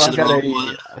 they sent you the wrong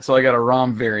one. So I got a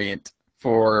ROM variant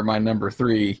for my number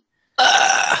 3.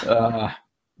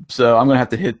 So I'm gonna have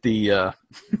to hit the.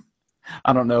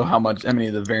 I don't know how many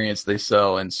of the variants they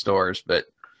sell in stores, but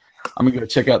I'm gonna go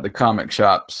check out the comic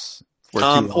shops.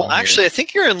 Well, actually, I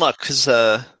think you're in luck because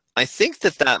I think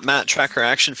that Matt Tracker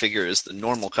action figure is the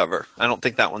normal cover. I don't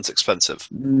think that one's expensive.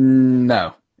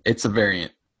 No, it's a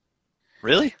variant.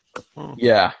 Really?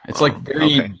 Yeah, it's like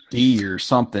variant D or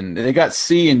something. They got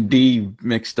C and D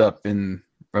mixed up in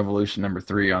Revolution number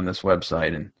 3 on this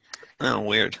website, and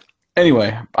weird.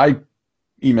 Anyway, I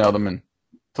emailed them and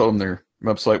told them their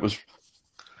website was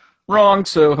wrong,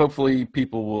 so hopefully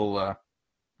people will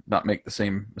not make the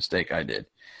same mistake I did.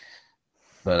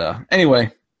 But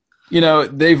anyway,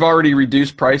 they've already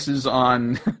reduced prices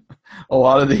on a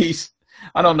lot of these.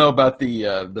 I don't know about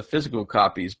the physical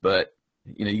copies, but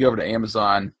you go over to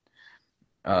Amazon.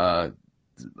 A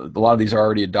lot of these are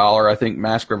already $1. I think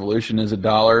Mask Revolution is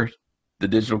 $1, the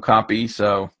digital copy.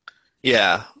 So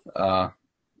yeah,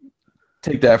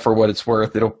 take that for what it's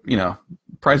worth. It'll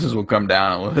prices will come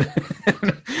down a little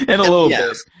in a little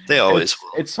bit. They always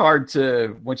will. It's hard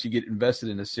to once you get invested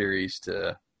in a series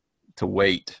to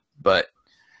wait, but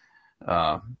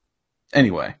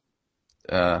anyway,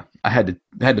 I had to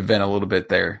vent a little bit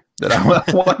there that I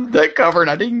wanted that cover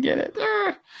and I didn't get it.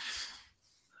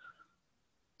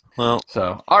 Well,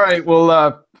 so all right,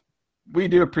 well, we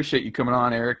do appreciate you coming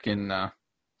on, Eric, and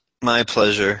my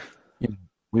pleasure.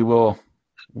 We'll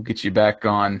get you back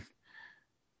on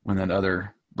when that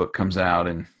other book comes out,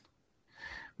 and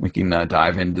we can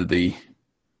dive into the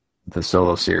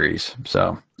solo series.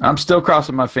 So I'm still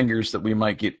crossing my fingers that we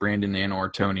might get Brandon and or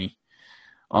Tony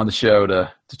on the show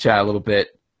to chat a little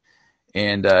bit.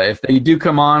 And if they do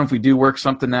come on, if we do work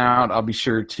something out, I'll be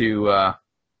sure to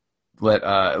let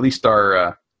at least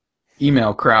our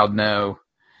email crowd know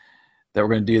that we're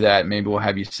going to do that. Maybe we'll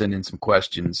have you send in some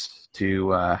questions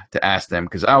to ask them,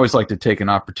 because I always like to take an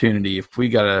opportunity if we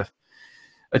got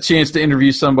a chance to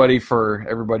interview somebody, for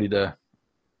everybody to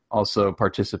also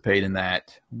participate in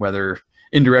that, whether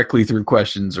indirectly through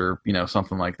questions or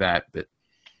something like that. But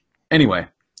anyway,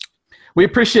 we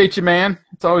appreciate you, man.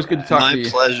 It's always good to talk to you.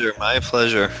 My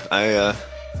pleasure. I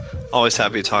always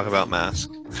happy to talk about Mask,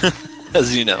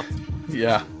 as you know.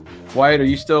 Yeah. Wyatt, are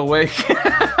you still awake?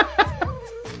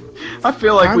 I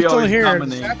feel like we always here.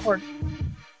 dominate. That part,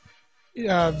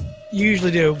 you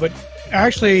usually do, but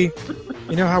actually,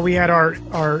 you know how we had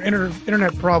our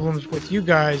internet problems with you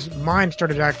guys? Mine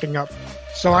started acting up.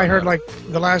 So I heard like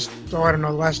the last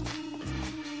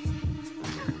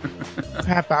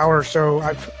half hour or so,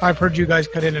 I've heard you guys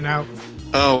cut in and out.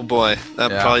 Oh boy, that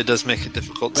probably does make it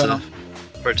difficult to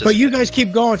participate. But you guys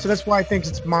keep going, so that's why I think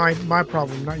it's my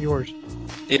problem, not yours.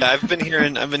 Yeah, I've been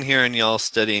hearing y'all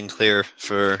steady and clear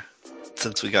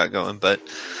since we got going. But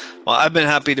I've been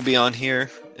happy to be on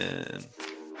here and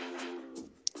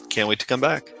can't wait to come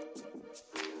back.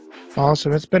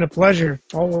 Awesome, it's been a pleasure.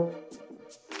 All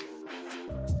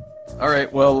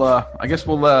right, well, I guess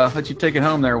we'll let you take it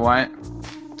home there, Wyatt.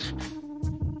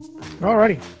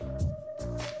 Alrighty.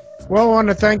 Well, I want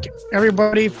to thank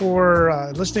everybody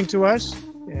for listening to us,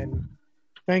 and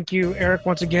thank you, Eric,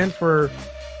 once again for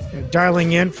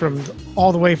dialing in from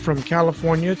all the way from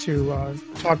California to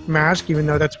talk Mask, even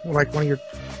though that's like one of your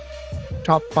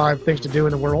top 5 things to do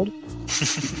in the world.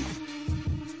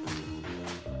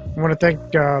 I want to thank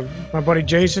my buddy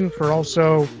Jason for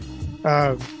also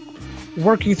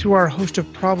working through our host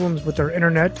of problems with our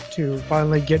internet to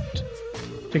finally get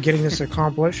to getting this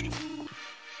accomplished.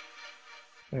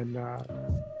 And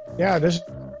this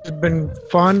has been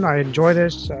fun. I enjoy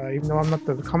this, even though I'm not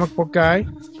the comic book guy,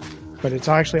 but it's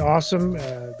actually awesome.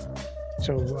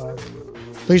 So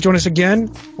please join us again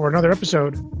for another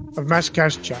episode of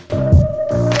Maskcast Chat.